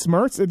 thanks,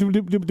 Mirtl.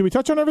 Did we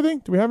touch on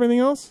everything? Do we have anything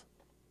else?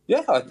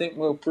 Yeah, I think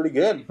we're pretty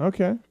good.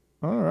 Okay.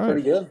 All right.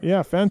 Pretty good.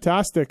 Yeah,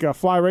 fantastic.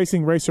 Fly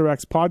Racing Racer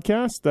X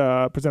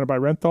podcast, presented by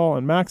Mirtl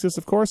and Maxis,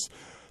 of course.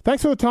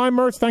 Thanks for the time,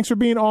 Mirtl. Thanks for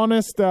being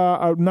honest.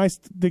 Nice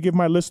to give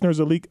my listeners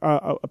a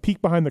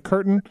peek behind the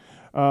curtain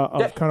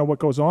of kind of what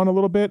goes on a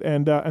little bit.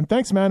 And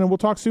thanks, man. And we'll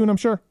talk soon, I'm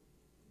sure.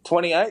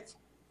 28th.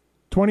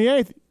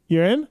 28th.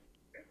 You're in?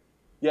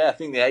 Yeah, I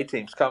think the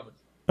A-team's coming.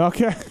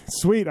 Okay.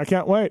 Sweet. I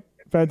can't wait.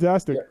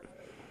 Fantastic.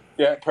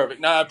 Yeah,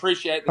 perfect. No, I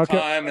appreciate the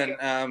time,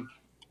 and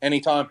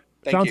anytime.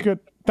 Thank you. Sounds good.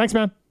 Thanks,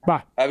 man.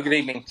 Bye. Have a good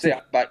evening. See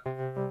ya. Bye.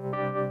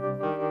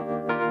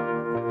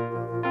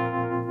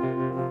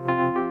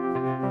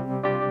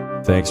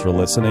 Thanks for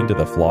listening to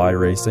the Fly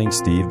Racing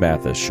Steve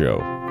Mathis Show.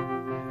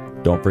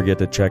 Don't forget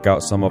to check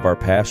out some of our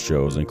past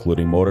shows,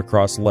 including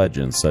motocross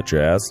legends such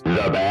as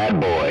The Bad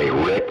Boy,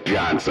 Rick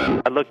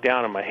Johnson. I looked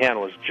down and my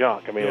hand was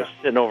junk. I mean, it was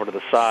sitting over to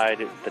the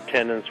side. The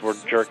tendons were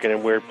jerking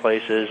in weird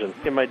places.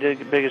 And my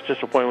biggest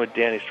disappointment with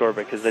Danny Sorbeck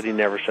because that he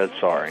never said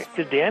sorry.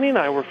 Because Danny and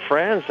I were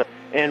friends,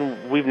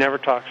 and we've never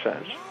talked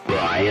since.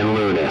 Brian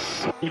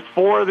Lunas.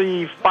 Before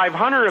the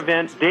 500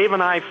 event, Dave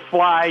and I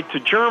fly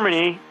to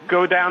Germany,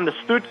 go down to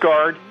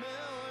Stuttgart.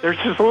 There's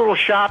this little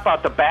shop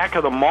out the back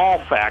of the mall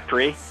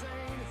factory.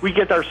 We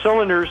get our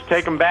cylinders,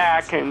 take them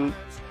back, and,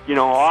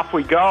 off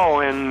we go.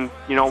 And,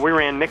 we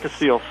ran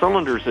Nicosil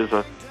cylinders as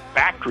a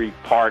factory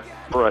part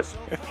for a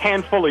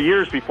handful of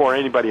years before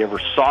anybody ever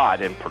saw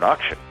it in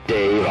production.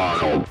 Dave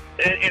Arnold.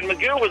 And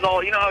Magoo was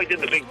all, how he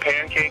did the big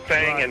pancake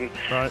thing, and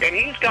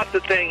he's got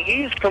the thing,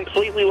 he's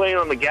completely laying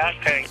on the gas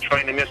tank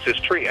trying to miss his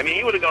tree. I mean,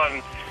 he would have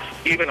gone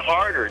even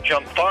harder,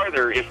 jump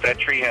farther if that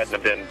tree hadn't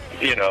have been,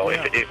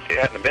 if it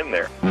hadn't have been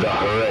there. The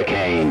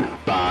Hurricane,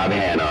 Bob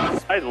Hanna.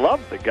 I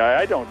love the guy.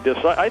 I don't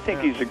dislike. I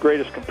think he's the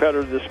greatest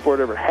competitor this sport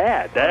ever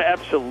had. That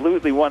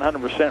absolutely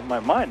 100% in my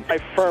mind. I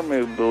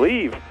firmly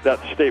believe that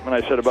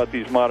statement I said about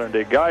these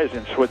modern-day guys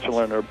in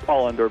Switzerland or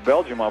Holland or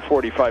Belgium on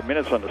 45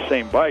 minutes on the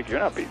same bike. You're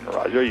not beating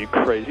Roger. Are you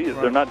crazy?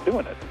 They're not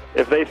doing it.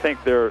 If they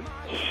think they're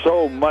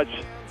so much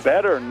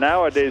better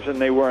nowadays than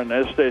they were in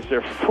those days,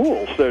 they're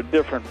fools. They're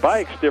different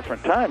bikes,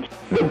 different times.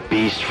 The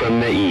Beast from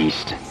the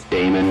East,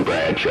 Damon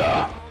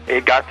Bradshaw.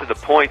 It got to the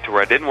point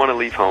where I didn't want to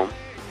leave home,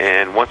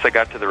 and once I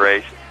got to the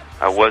race,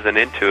 I wasn't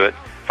into it.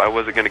 If I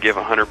wasn't going to give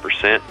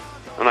 100%,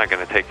 I'm not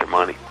going to take their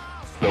money.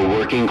 The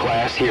working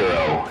class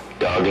hero,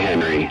 Doug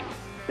Henry.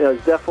 It was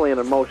definitely an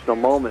emotional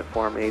moment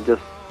for me,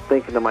 just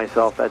thinking to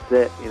myself, that's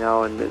it,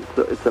 and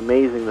it's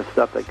amazing the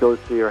stuff that goes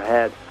through your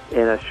head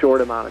in a short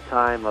amount of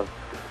time of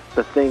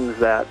the things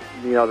that,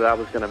 that I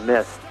was going to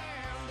miss.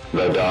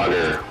 The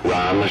Dogger,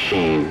 Ron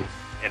Lachine.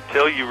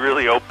 Until you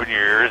really open your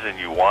ears and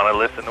you want to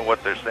listen to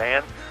what they're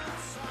saying,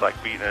 it's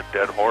like beating a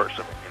dead horse.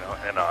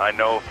 And I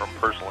know from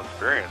personal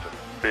experience,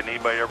 did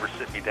anybody ever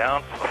sit me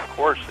down? Of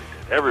course they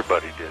did.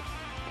 Everybody did.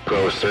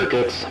 Pro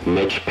Circuits,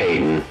 Mitch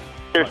Payton.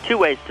 There's two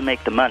ways to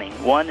make the money.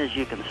 One is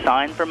you can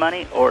sign for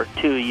money, or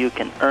two, you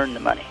can earn the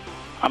money.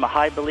 I'm a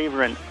high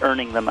believer in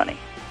earning the money.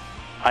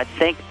 I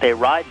think they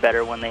ride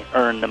better when they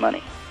earn the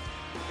money.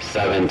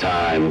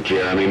 7-time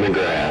Jeremy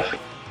McGrath.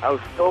 I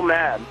was so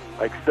mad,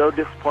 so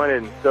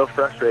disappointed and so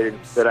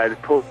frustrated that I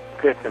pulled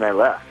the pick and I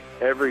left.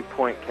 Every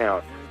point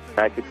counts.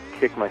 I could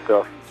kick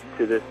myself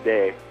to this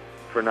day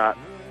for not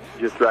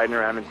just riding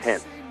around in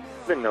 10th.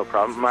 It's been no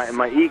problem.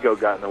 My ego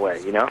got in the way,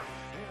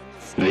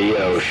 The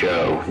O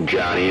Show,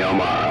 Johnny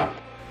O'Mara.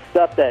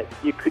 Stuff that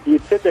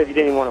you'd sit there if you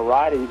didn't even want to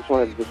ride it, you just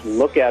wanted to just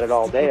look at it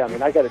all day. I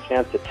mean, I got a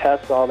chance to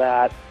test all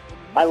that.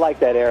 I like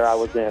that era I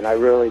was in. I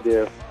really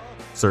do.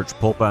 Search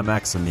Pulp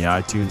MX in the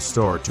iTunes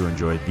store to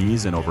enjoy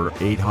these and over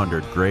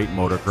 800 great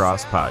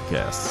motocross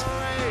podcasts.